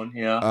a good one.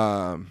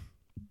 Yeah.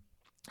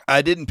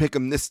 I didn't pick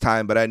him this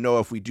time, but I know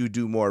if we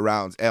do more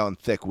rounds, Alan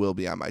Thicke will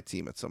be on my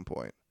team at some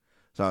point.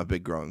 So I'm a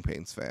big Growing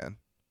Pains fan.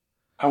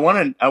 I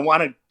want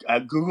to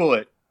Google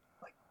it,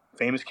 like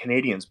famous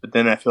Canadians, but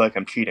then I feel like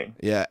I'm cheating.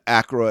 Yeah,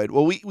 Aykroyd.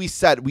 Well, we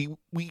said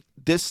we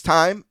this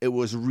time it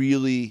was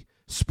really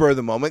spur of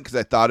the moment because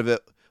I thought of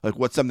it like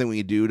what's something we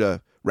could do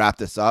to wrap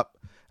this up,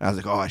 and I was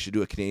like, oh, I should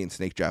do a Canadian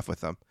snake draft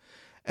with them,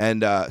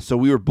 and so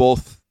we were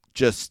both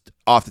just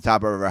off the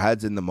top of our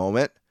heads in the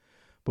moment,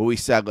 but we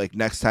said like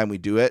next time we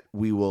do it,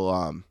 we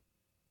will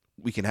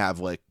we can have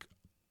like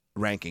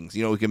rankings.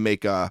 We can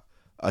make a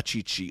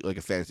cheat sheet like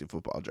a fantasy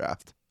football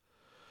draft.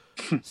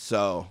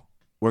 So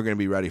we're gonna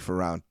be ready for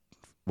round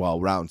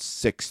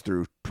 6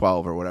 through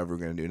 12 or whatever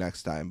we're gonna do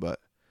next time. But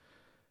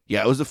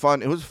yeah, it was a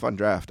fun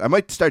draft. I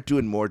might start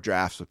doing more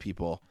drafts with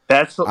people.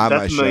 That's a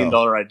 $1 million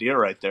idea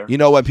right there.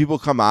 When people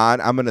come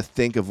on, I'm gonna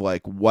think of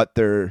like what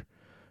they're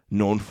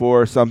known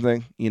for or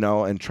something,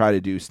 and try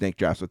to do snake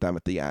drafts with them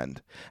at the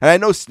end. And I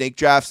know snake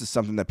drafts is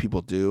something that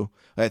people do.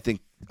 I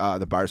think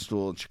the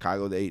Barstool in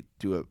Chicago, they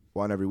do it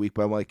one every week.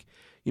 But I'm like,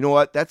 you know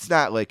what? That's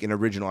not like an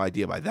original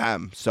idea by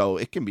them. So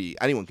it can be,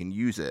 anyone can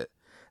use it.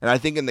 And I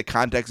think in the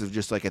context of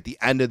just like at the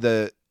end of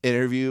the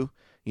interview,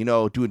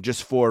 doing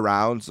just 4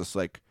 rounds, just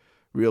like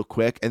real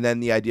quick. And then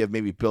the idea of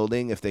maybe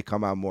building if they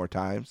come on more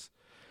times.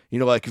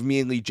 Like if me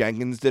and Lee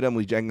Jenkins did them,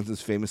 Lee Jenkins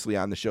is famously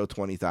on the show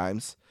 20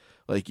 times.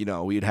 Like,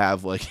 we'd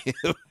have like,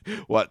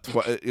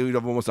 we'd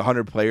have almost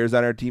 100 players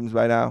on our teams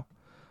by now.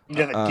 You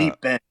have a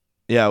deep bench.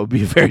 Yeah, it would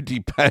be a very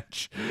deep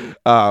bench.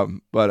 Yeah,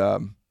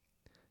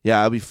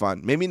 it'll be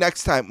fun. Maybe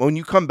next time, when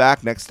you come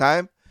back next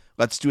time,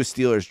 let's do a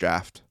Steelers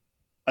draft.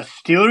 A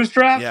Steelers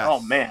draft? Yes.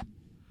 Oh man.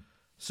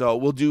 So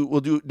we'll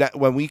do that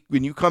when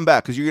you come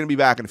back, because you're gonna be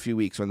back in a few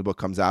weeks when the book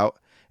comes out,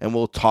 and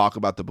we'll talk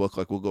about the book.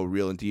 Like we'll go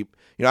real and deep.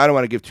 I don't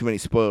want to give too many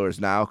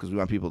spoilers now because we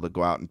want people to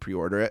go out and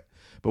pre-order it.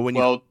 But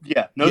no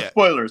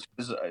spoilers.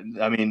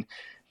 I mean,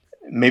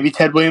 maybe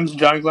Ted Williams and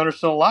John Glenn are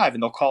still alive,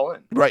 and they'll call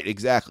in. Right,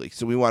 exactly.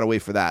 So we want to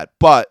wait for that.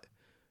 But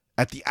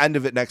at the end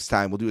of it next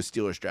time, we'll do a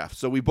Steelers draft.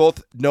 So we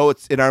both know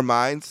it's in our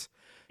minds.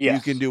 Yes.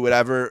 You can do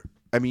whatever.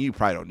 I mean, you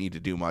probably don't need to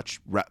do much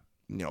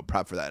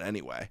prep for that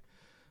anyway.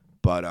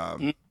 But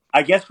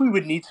I guess we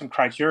would need some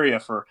criteria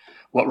for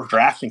what we're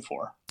drafting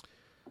for.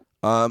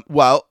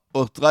 Well,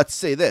 let's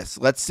say this.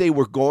 Let's say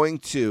we're going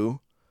to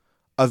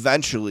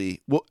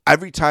eventually,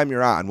 every time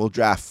you're on, we'll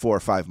draft 4 or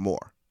 5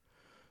 more.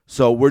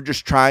 So we're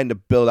just trying to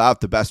build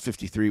out the best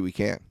 53 we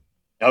can.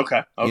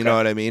 Okay. You know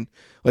what I mean?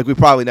 Like we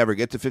probably never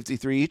get to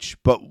 53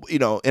 each, but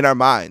in our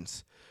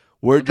minds,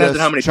 we're depends just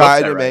on how many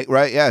trying books to make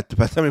right. Yeah, it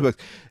depends on how many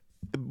books.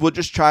 We're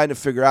just trying to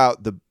figure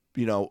out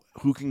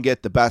who can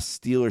get the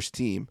best Steelers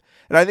team.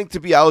 And I think to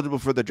be eligible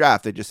for the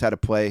draft, they just had to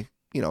play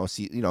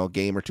a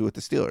game or 2 with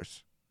the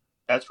Steelers.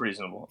 That's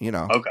reasonable.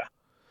 Okay.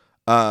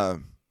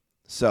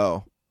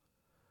 So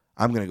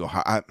I'm gonna go.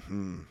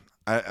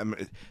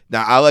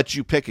 Now I'll let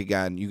you pick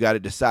again. You got to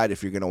decide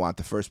if you're gonna want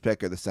the first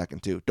pick or the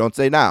second 2. Don't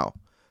say now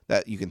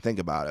that you can think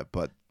about it,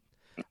 but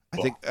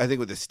I think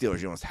with the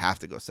Steelers, you almost have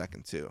to go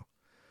second too.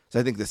 So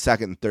I think the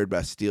second and third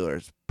best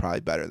Steelers probably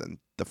better than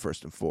the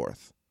first and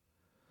fourth.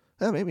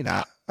 Maybe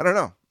not. I don't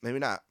know. Maybe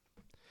not.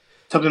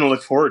 Something to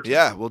look forward to.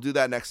 Yeah, we'll do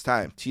that next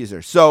time.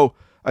 Teaser. So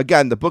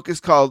again, the book is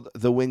called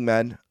The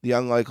Wingmen: The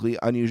Unlikely,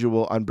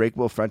 Unusual,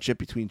 Unbreakable Friendship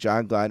Between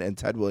John Glenn and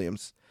Ted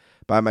Williams,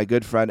 by my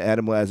good friend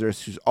Adam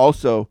Lazarus, who's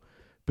also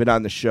been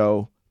on the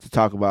show to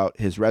talk about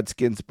his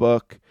Redskins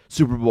book,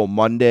 Super Bowl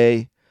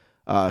Monday,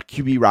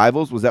 QB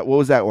Rivals. What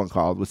was that one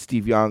called? With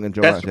Steve Young and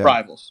Joe Best of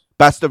Rivals.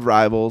 Best of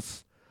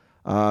Rivals.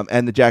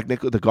 And the Jack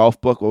Nicklaus, the golf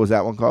book. What was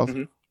that one called?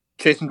 Mm-hmm.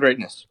 Chasing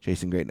Greatness.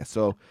 Chasing Greatness.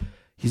 So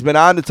he's been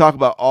on to talk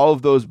about all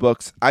of those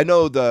books. I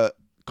know the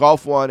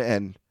golf one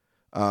and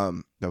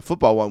the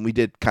football one we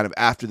did kind of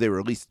after they were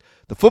released.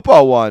 The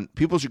football one,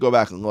 people should go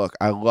back and look.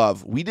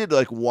 We did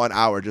like 1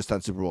 hour just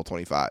on Super Bowl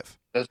 25.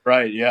 That's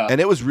right, yeah.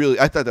 And it was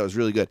I thought that was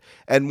really good.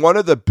 And one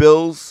of the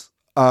Bills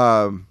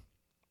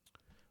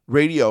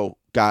radio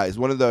guys,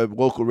 one of the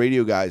local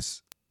radio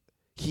guys,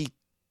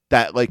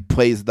 that like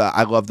plays the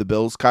I Love the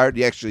Bills card.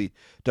 He actually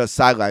does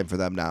sideline for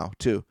them now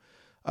too.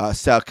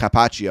 Sal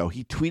Capaccio.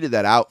 He tweeted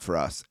that out for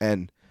us,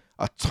 and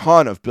a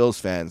ton of Bills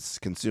fans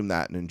consumed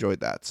that and enjoyed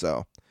that.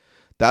 So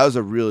that was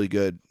a really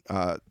good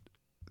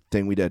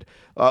thing we did.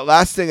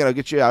 Last thing, and I'll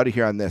get you out of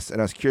here on this.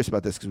 And I was curious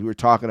about this because we were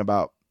talking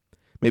about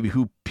maybe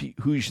who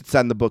you should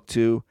send the book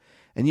to,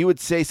 and you would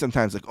say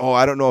sometimes like, "Oh,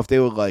 I don't know if they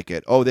would like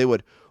it." Oh, they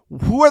would.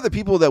 Who are the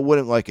people that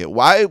wouldn't like it?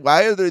 Why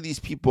are there these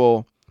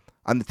people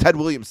on the Ted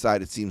Williams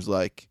side? It seems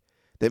like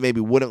that maybe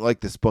wouldn't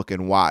like this book,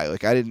 and why?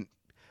 Like I didn't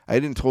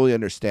totally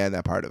understand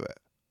that part of it.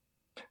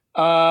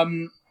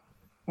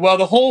 Well,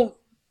 the whole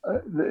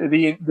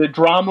the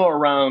drama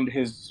around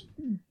his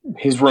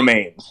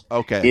remains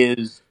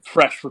is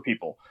fresh for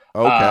people.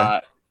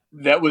 Okay.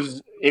 It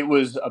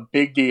was a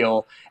big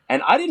deal,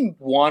 and I didn't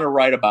want to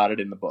write about it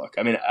in the book.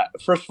 I mean,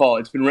 first of all,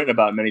 it's been written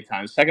about many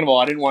times. Second of all,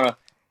 I didn't want to.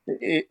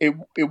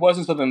 It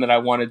wasn't something that I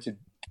wanted to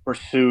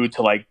pursue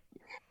to like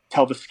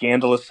tell the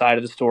scandalous side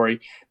of the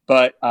story.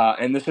 But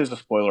and this is a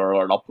spoiler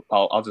alert.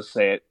 I'll just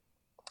say it.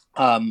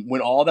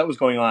 When all that was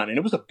going on, and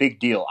it was a big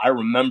deal. I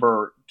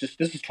remember this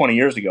is 20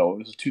 years ago. It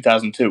was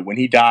 2002 when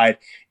he died.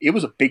 It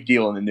was a big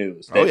deal in the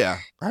news. Oh yeah,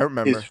 I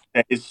remember.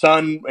 His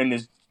son and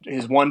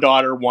his one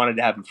daughter wanted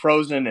to have him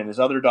frozen, and his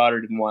other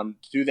daughter didn't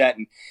want to do that.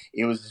 And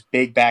it was this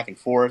big back and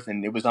forth,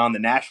 and it was on the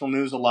national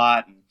news a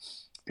lot, and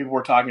people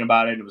were talking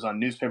about it. It was on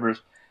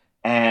newspapers,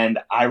 and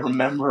I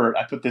remember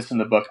I put this in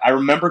the book. I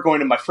remember going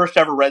to my first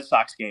ever Red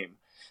Sox game.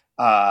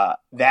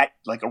 That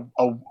like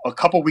a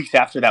couple weeks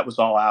after that was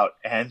all out,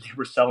 and they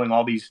were selling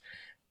all these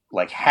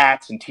like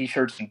hats and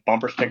T-shirts and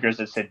bumper stickers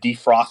that said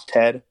 "Defrost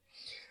Ted,"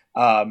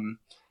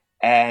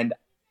 and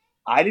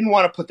I didn't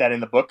want to put that in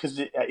the book because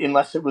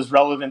unless it was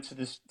relevant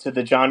to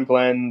the John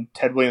Glenn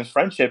Ted Williams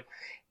friendship,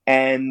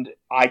 and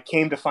I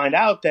came to find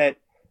out that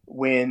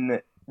when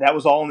that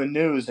was all in the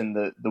news, and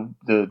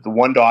the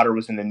one daughter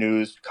was in the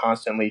news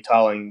constantly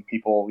telling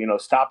people,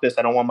 stop this.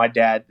 I don't want my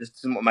dad. This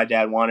isn't what my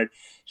dad wanted.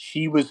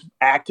 She was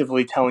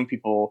actively telling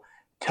people,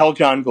 tell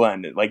John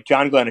Glenn, like,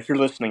 John Glenn, if you're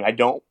listening,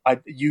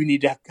 you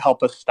need to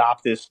help us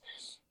stop this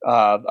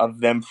of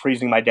them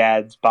freezing my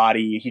dad's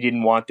body. He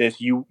didn't want this.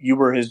 He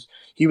was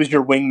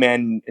your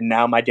wingman, and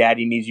now my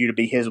daddy needs you to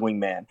be his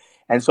wingman.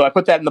 And so I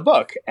put that in the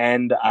book,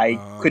 and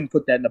I couldn't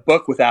put that in the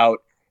book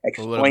without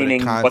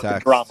explaining what the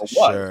drama was.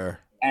 Sure.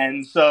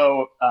 And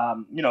so,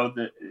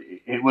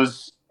 it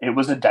was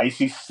a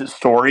dicey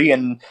story,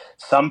 and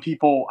some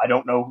people, I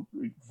don't know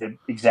the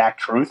exact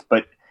truth,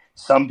 but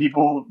some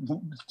people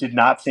did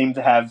not seem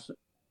to have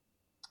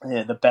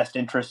the best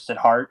interests at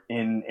heart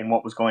in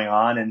what was going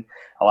on, and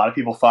a lot of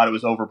people thought it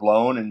was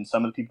overblown, and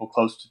some of the people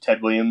close to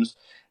Ted Williams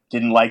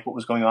didn't like what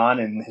was going on,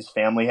 and his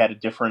family had a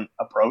different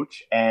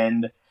approach,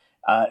 and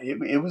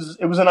it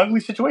was an ugly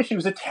situation. It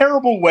was a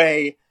terrible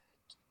way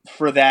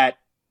for that.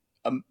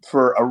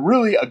 For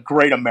a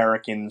great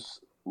American's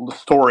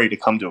story to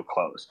come to a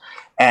close.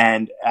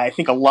 And I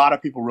think a lot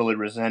of people really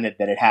resented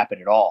that it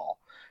happened at all.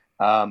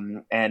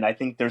 And I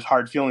think there's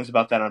hard feelings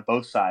about that on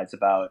both sides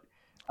about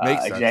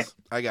Makes sense.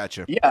 I got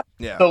you.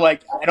 Yeah. So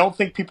like, I don't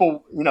think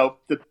people,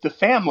 the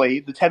family,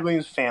 the Ted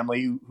Williams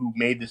family who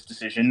made this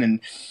decision,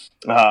 and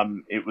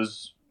it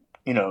was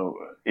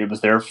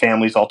their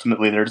family's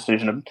ultimately their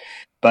decision.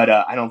 But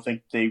I don't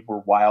think they're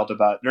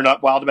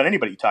not wild about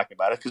anybody talking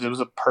about it because it was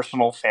a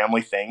personal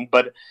family thing.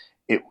 But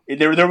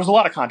there was a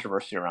lot of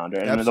controversy around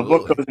it. And Absolutely. The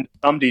book goes into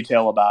some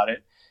detail about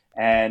it.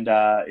 And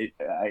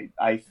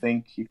I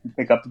think if you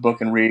pick up the book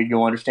and read,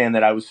 you'll understand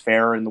that I was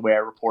fair in the way I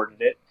reported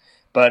it.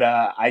 But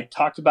I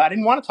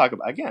didn't want to talk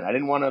about, again, I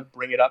didn't want to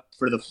bring it up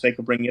for the sake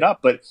of bringing it up.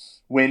 But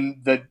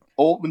when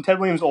Ted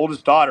Williams'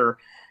 oldest daughter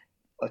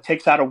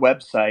takes out a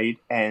website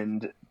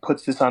and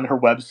puts this on her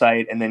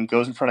website and then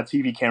goes in front of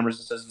TV cameras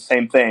and says the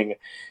same thing.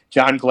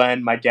 John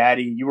Glenn, my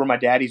daddy, you were my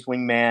daddy's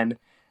wingman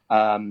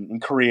in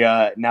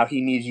Korea. Now he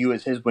needs you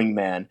as his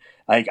wingman.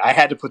 Like, I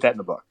had to put that in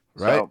the book.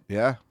 Right. So,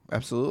 yeah,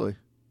 absolutely.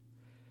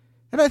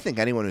 And I think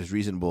anyone who's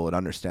reasonable would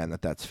understand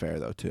that that's fair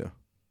though, too.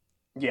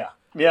 Yeah.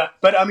 Yeah.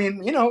 But I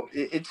mean,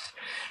 it's,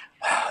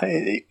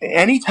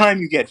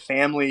 Anytime you get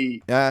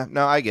family, Yeah,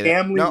 no, I get it.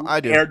 family, No, I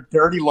do.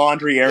 dirty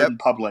laundry aired Yep. in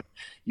public,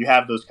 you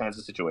have those kinds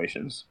of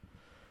situations.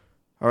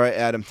 All right,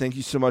 Adam, thank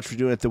you so much for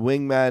doing it. The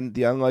Wingmen,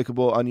 the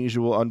unlikable,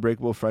 unusual,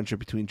 unbreakable friendship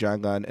between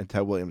John Glenn and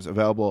Ted Williams.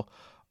 Available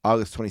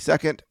August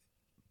 22nd.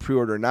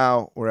 Pre-order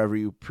now, wherever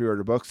you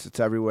pre-order books. It's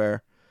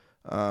everywhere.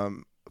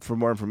 For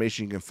more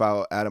information, you can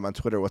follow Adam on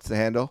Twitter. What's the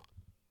handle?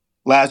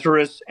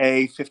 Lazarus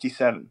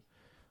A57.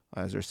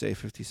 Lazarus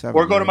A57.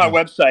 Or go to my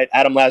website,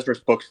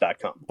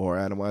 adamlazarusbooks.com. Or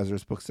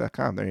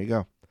adamlazarusbooks.com. There you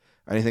go.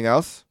 Anything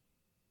else?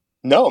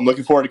 No, I'm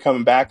looking forward to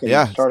coming back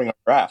and starting our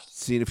draft.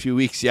 See you in a few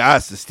weeks.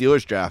 Yes, the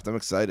Steelers draft. I'm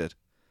excited.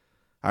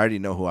 I already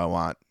know who I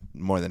want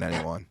more than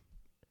anyone.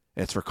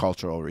 It's for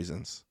cultural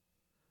reasons.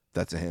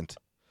 That's a hint.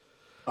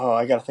 Oh,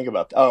 I got to think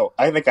about that. Oh,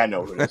 I think I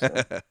know who it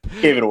is.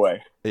 Gave it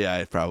away.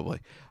 Yeah,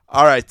 probably.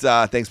 All right.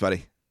 Thanks,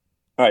 buddy.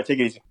 All right. Take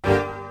it easy.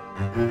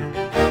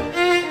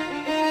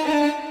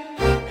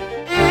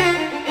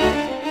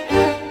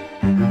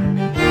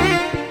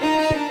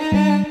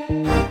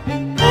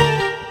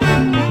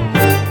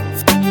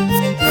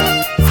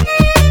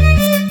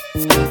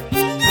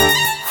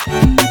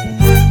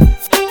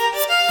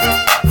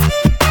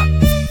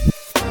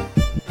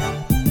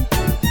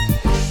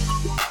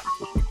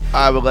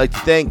 I would like to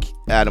thank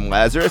Adam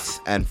Lazarus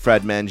and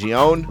Fred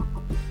Mangione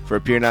for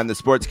appearing on the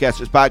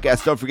Sportscasters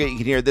podcast. Don't forget you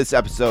can hear this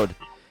episode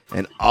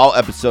and all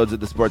episodes of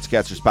the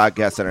Sportscasters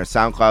podcast on our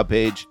SoundCloud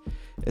page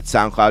at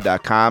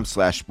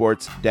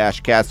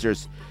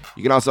soundcloud.com/sports-casters.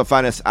 You can also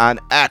find us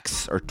on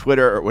X or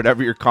Twitter or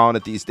whatever you're calling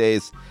it these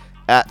days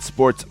at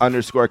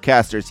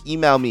sports_casters.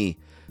 Email me,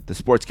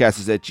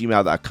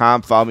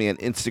 thesportscasters@gmail.com. Follow me on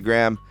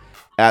Instagram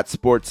at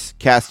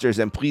sportscasters,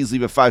 and please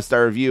leave a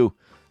 5-star review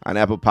on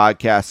Apple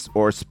Podcasts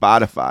or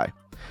Spotify.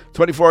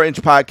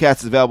 24-inch podcast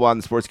is available on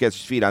the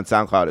Sportscasters feed on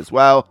SoundCloud as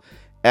well,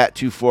 at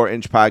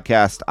 24-inch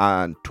podcast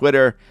on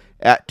Twitter,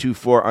 at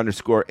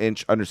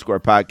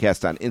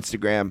 24_inch_podcast on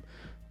Instagram,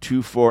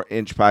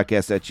 24-inch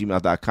podcast at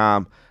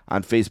gmail.com.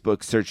 On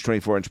Facebook, search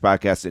 24-inch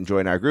podcast and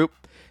join our group.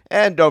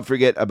 And don't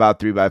forget about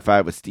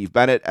 3x5 with Steve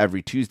Bennett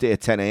every Tuesday at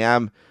 10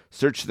 a.m.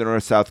 Search the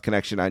North-South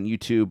Connection on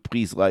YouTube.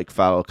 Please like,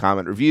 follow,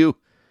 comment, review,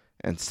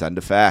 and send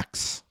a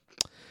fax.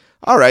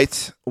 All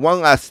right, one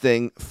last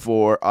thing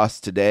for us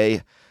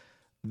today.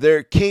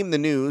 There came the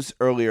news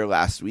earlier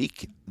last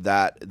week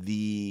that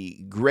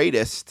the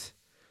greatest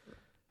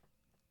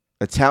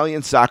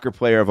Italian soccer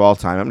player of all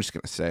time, I'm just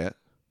going to say it,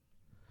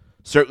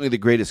 certainly the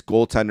greatest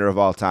goaltender of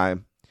all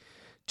time,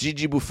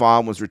 Gigi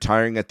Buffon, was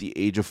retiring at the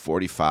age of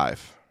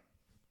 45.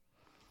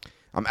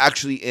 I'm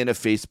actually in a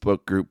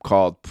Facebook group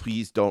called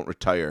Please Don't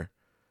Retire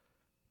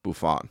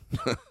Buffon.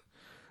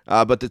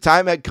 But the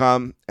time had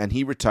come, and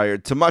he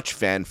retired to much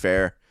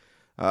fanfare.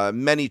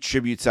 Many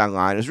tributes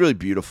online. It was really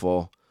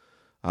beautiful.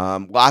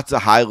 Lots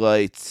of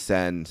highlights.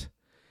 And,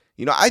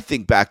 I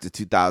think back to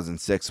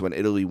 2006 when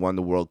Italy won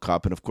the World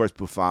Cup. And, of course,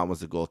 Buffon was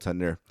the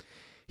goaltender.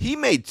 He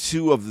made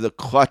two of the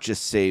clutchest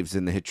saves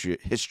in the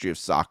history of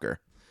soccer.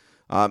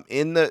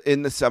 In the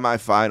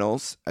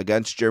semifinals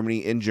against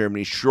Germany in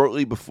Germany,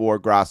 shortly before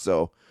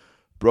Grasso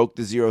broke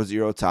the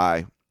 0-0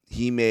 tie,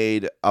 he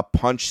made a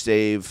punch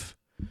save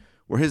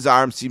where his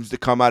arm seems to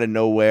come out of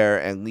nowhere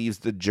and leaves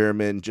the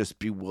German just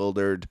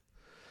bewildered.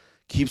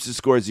 Keeps the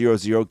score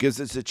 0-0,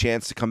 gives us a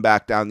chance to come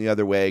back down the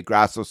other way.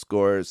 Grasso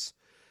scores.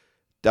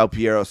 Del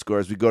Piero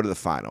scores. We go to the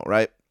final,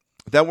 right?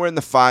 Then we're in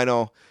the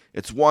final.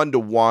 It's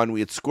 1-1. We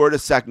had scored a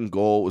second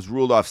goal. It was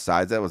ruled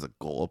offsides. That was a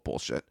goal of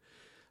bullshit.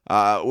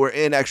 We're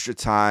in extra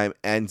time,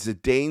 and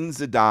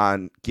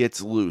Zidane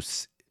gets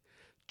loose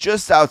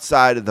just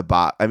outside of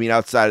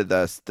outside of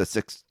the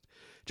six,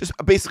 just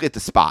basically at the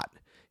spot.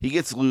 He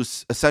gets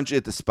loose, essentially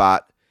at the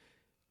spot,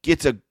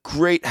 gets a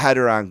great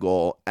header on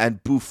goal,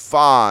 and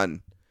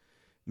Buffon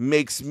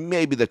makes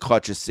maybe the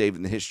clutchest save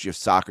in the history of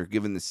soccer,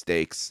 given the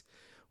stakes.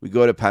 We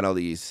go to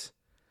penalties,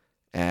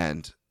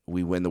 and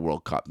we win the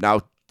World Cup.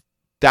 Now,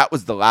 that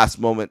was the last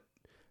moment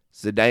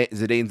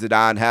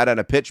Zidane had on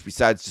a pitch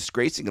besides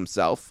disgracing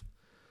himself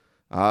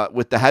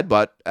with the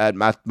headbutt at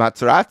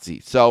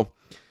Materazzi. So,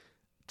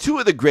 two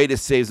of the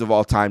greatest saves of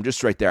all time,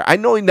 just right there. I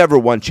know he never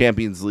won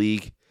Champions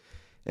League,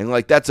 and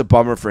that's a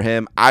bummer for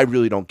him. I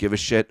really don't give a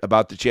shit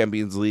about the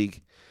Champions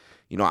League.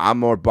 I'm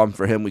more bummed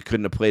for him. We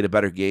couldn't have played a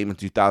better game in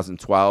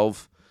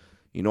 2012,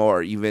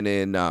 or even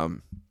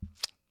in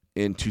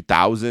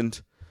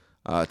 2000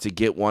 to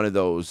get one of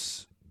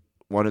those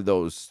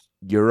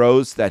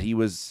Euros that he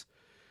was.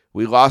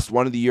 We lost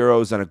one of the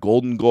Euros on a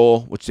golden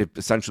goal, which they've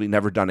essentially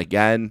never done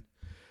again,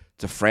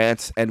 to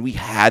France, and we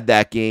had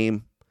that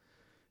game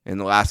in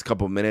the last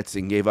couple of minutes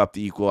and gave up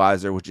the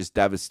equalizer, which is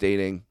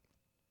devastating.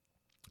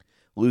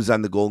 Lose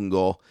on the golden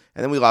goal,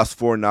 and then we lost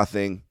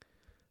 4-0.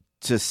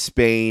 To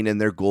Spain and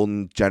their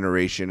golden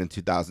generation in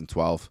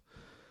 2012.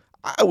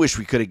 I wish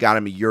we could have got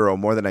him a Euro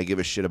more than I give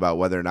a shit about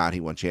whether or not he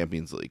won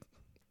Champions League.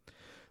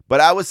 But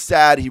I was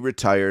sad he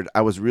retired.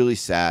 I was really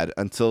sad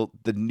until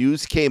the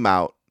news came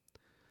out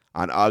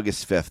on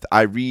August 5th.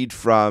 I read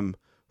from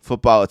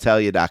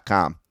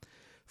footballitalia.com.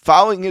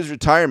 Following his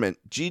retirement,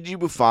 Gigi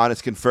Buffon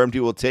has confirmed he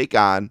will take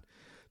on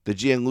the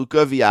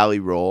Gianluca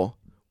Vialli role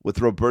with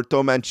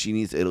Roberto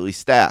Mancini's Italy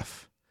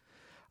staff.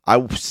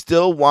 I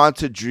still want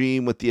to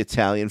dream with the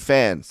Italian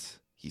fans,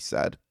 he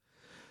said.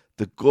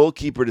 The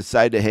goalkeeper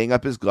decided to hang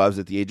up his gloves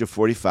at the age of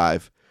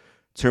 45,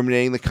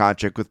 terminating the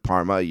contract with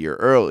Parma a year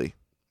early.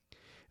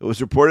 It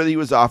was reported he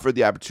was offered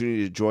the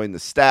opportunity to join the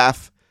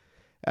staff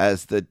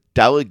as the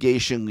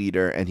delegation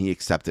leader, and he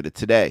accepted it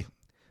today.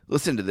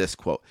 Listen to this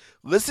quote.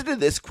 Listen to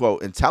this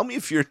quote and tell me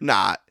if you're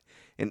not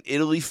an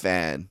Italy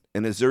fan,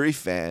 an Azzurri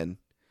fan,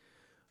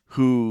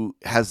 who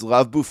has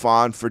loved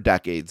Buffon for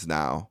decades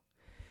now,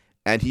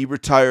 and he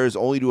retires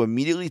only to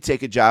immediately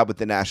take a job with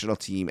the national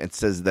team and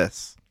says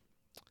this: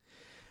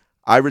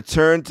 I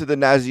returned to the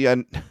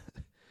national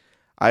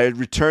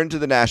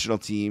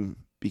team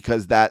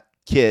because that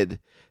kid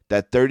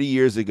that 30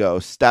 years ago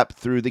stepped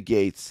through the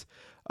gates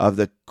of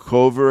the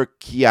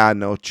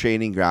Coverciano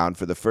training ground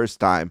for the first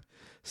time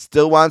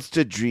still wants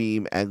to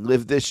dream and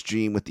live this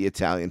dream with the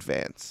Italian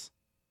fans.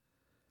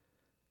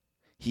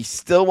 He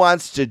still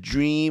wants to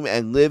dream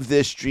and live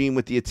this dream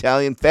with the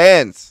Italian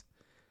fans.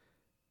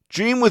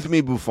 Dream with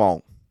me,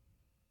 Buffon.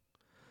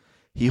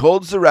 He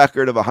holds the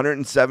record of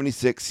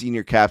 176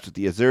 senior caps with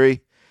the Azzurri,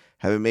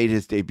 having made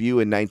his debut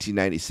in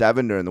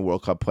 1997 during the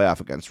World Cup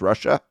playoff against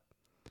Russia.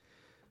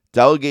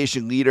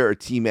 Delegation leader or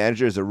team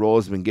manager as a role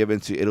has been given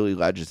to Italy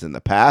legends in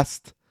the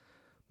past,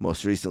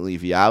 most recently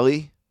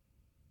Vialli,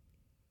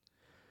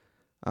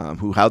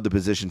 who held the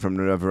position from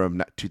November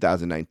of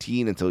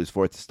 2019 until he was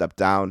forced to step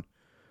down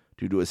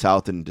due to his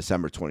health in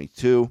December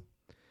 22,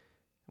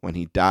 when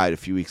he died a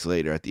few weeks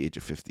later at the age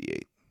of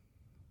 58.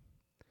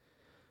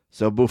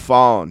 So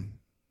Buffon,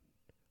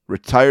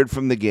 retired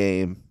from the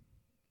game,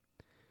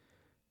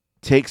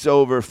 takes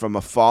over from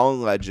a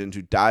fallen legend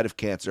who died of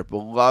cancer,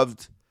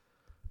 beloved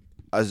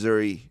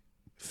Azzurri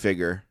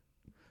figure.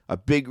 A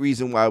big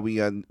reason why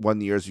we won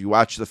the Euros. If you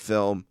watch the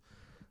film,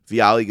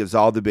 Vialli gives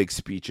all the big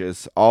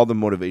speeches, all the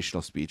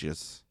motivational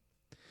speeches.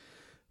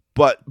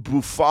 But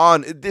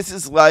Buffon, this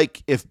is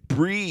like if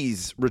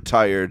Breeze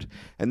retired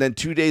and then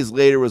 2 days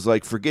later was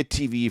like, forget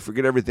TV,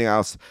 forget everything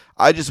else.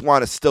 I just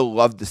want to still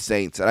love the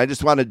Saints. And I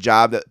just want a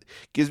job that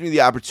gives me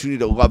the opportunity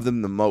to love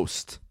them the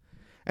most.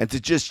 And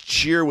to just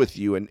cheer with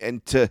you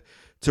and to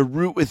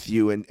root with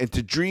you and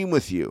to dream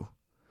with you.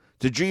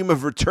 To dream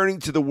of returning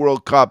to the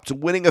World Cup, to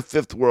winning a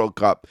 5th World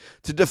Cup,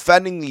 to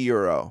defending the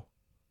Euro.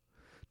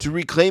 To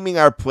reclaiming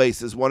our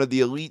place as one of the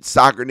elite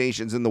soccer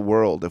nations in the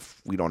world,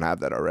 if we don't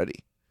have that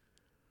already.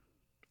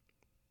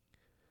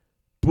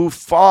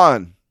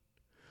 Buffon,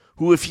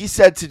 who if he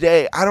said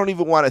today, I don't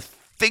even want to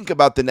think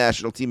about the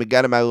national team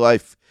again in my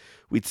life,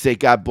 we'd say,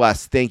 God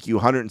bless, thank you,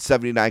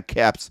 179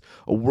 caps,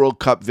 a World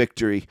Cup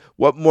victory.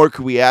 What more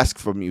could we ask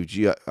from you,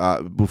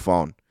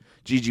 Buffon?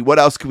 Gigi, what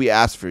else could we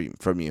ask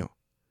from you?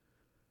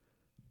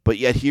 But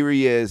yet here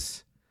he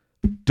is.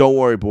 Don't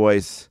worry,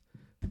 boys.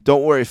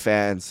 Don't worry,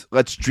 fans.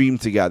 Let's dream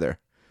together.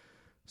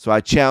 So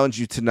I challenge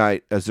you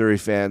tonight, Azzurri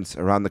fans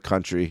around the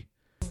country.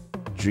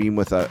 Dream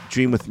with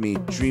me.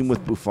 Dream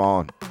with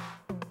Buffon.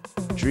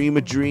 Dream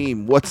a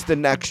dream. What's the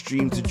next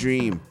dream to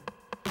dream?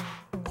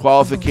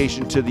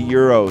 Qualification to the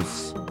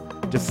Euros.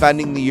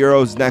 Defending the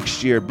Euros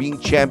next year. Being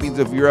champions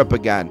of Europe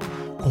again.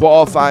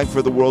 Qualifying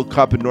for the World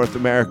Cup in North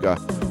America.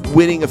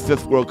 Winning a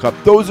 5th World Cup.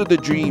 Those are the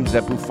dreams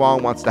that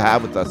Buffon wants to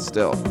have with us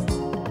still.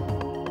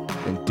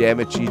 And damn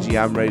it, Gigi,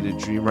 I'm ready to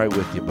dream right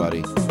with you,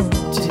 buddy.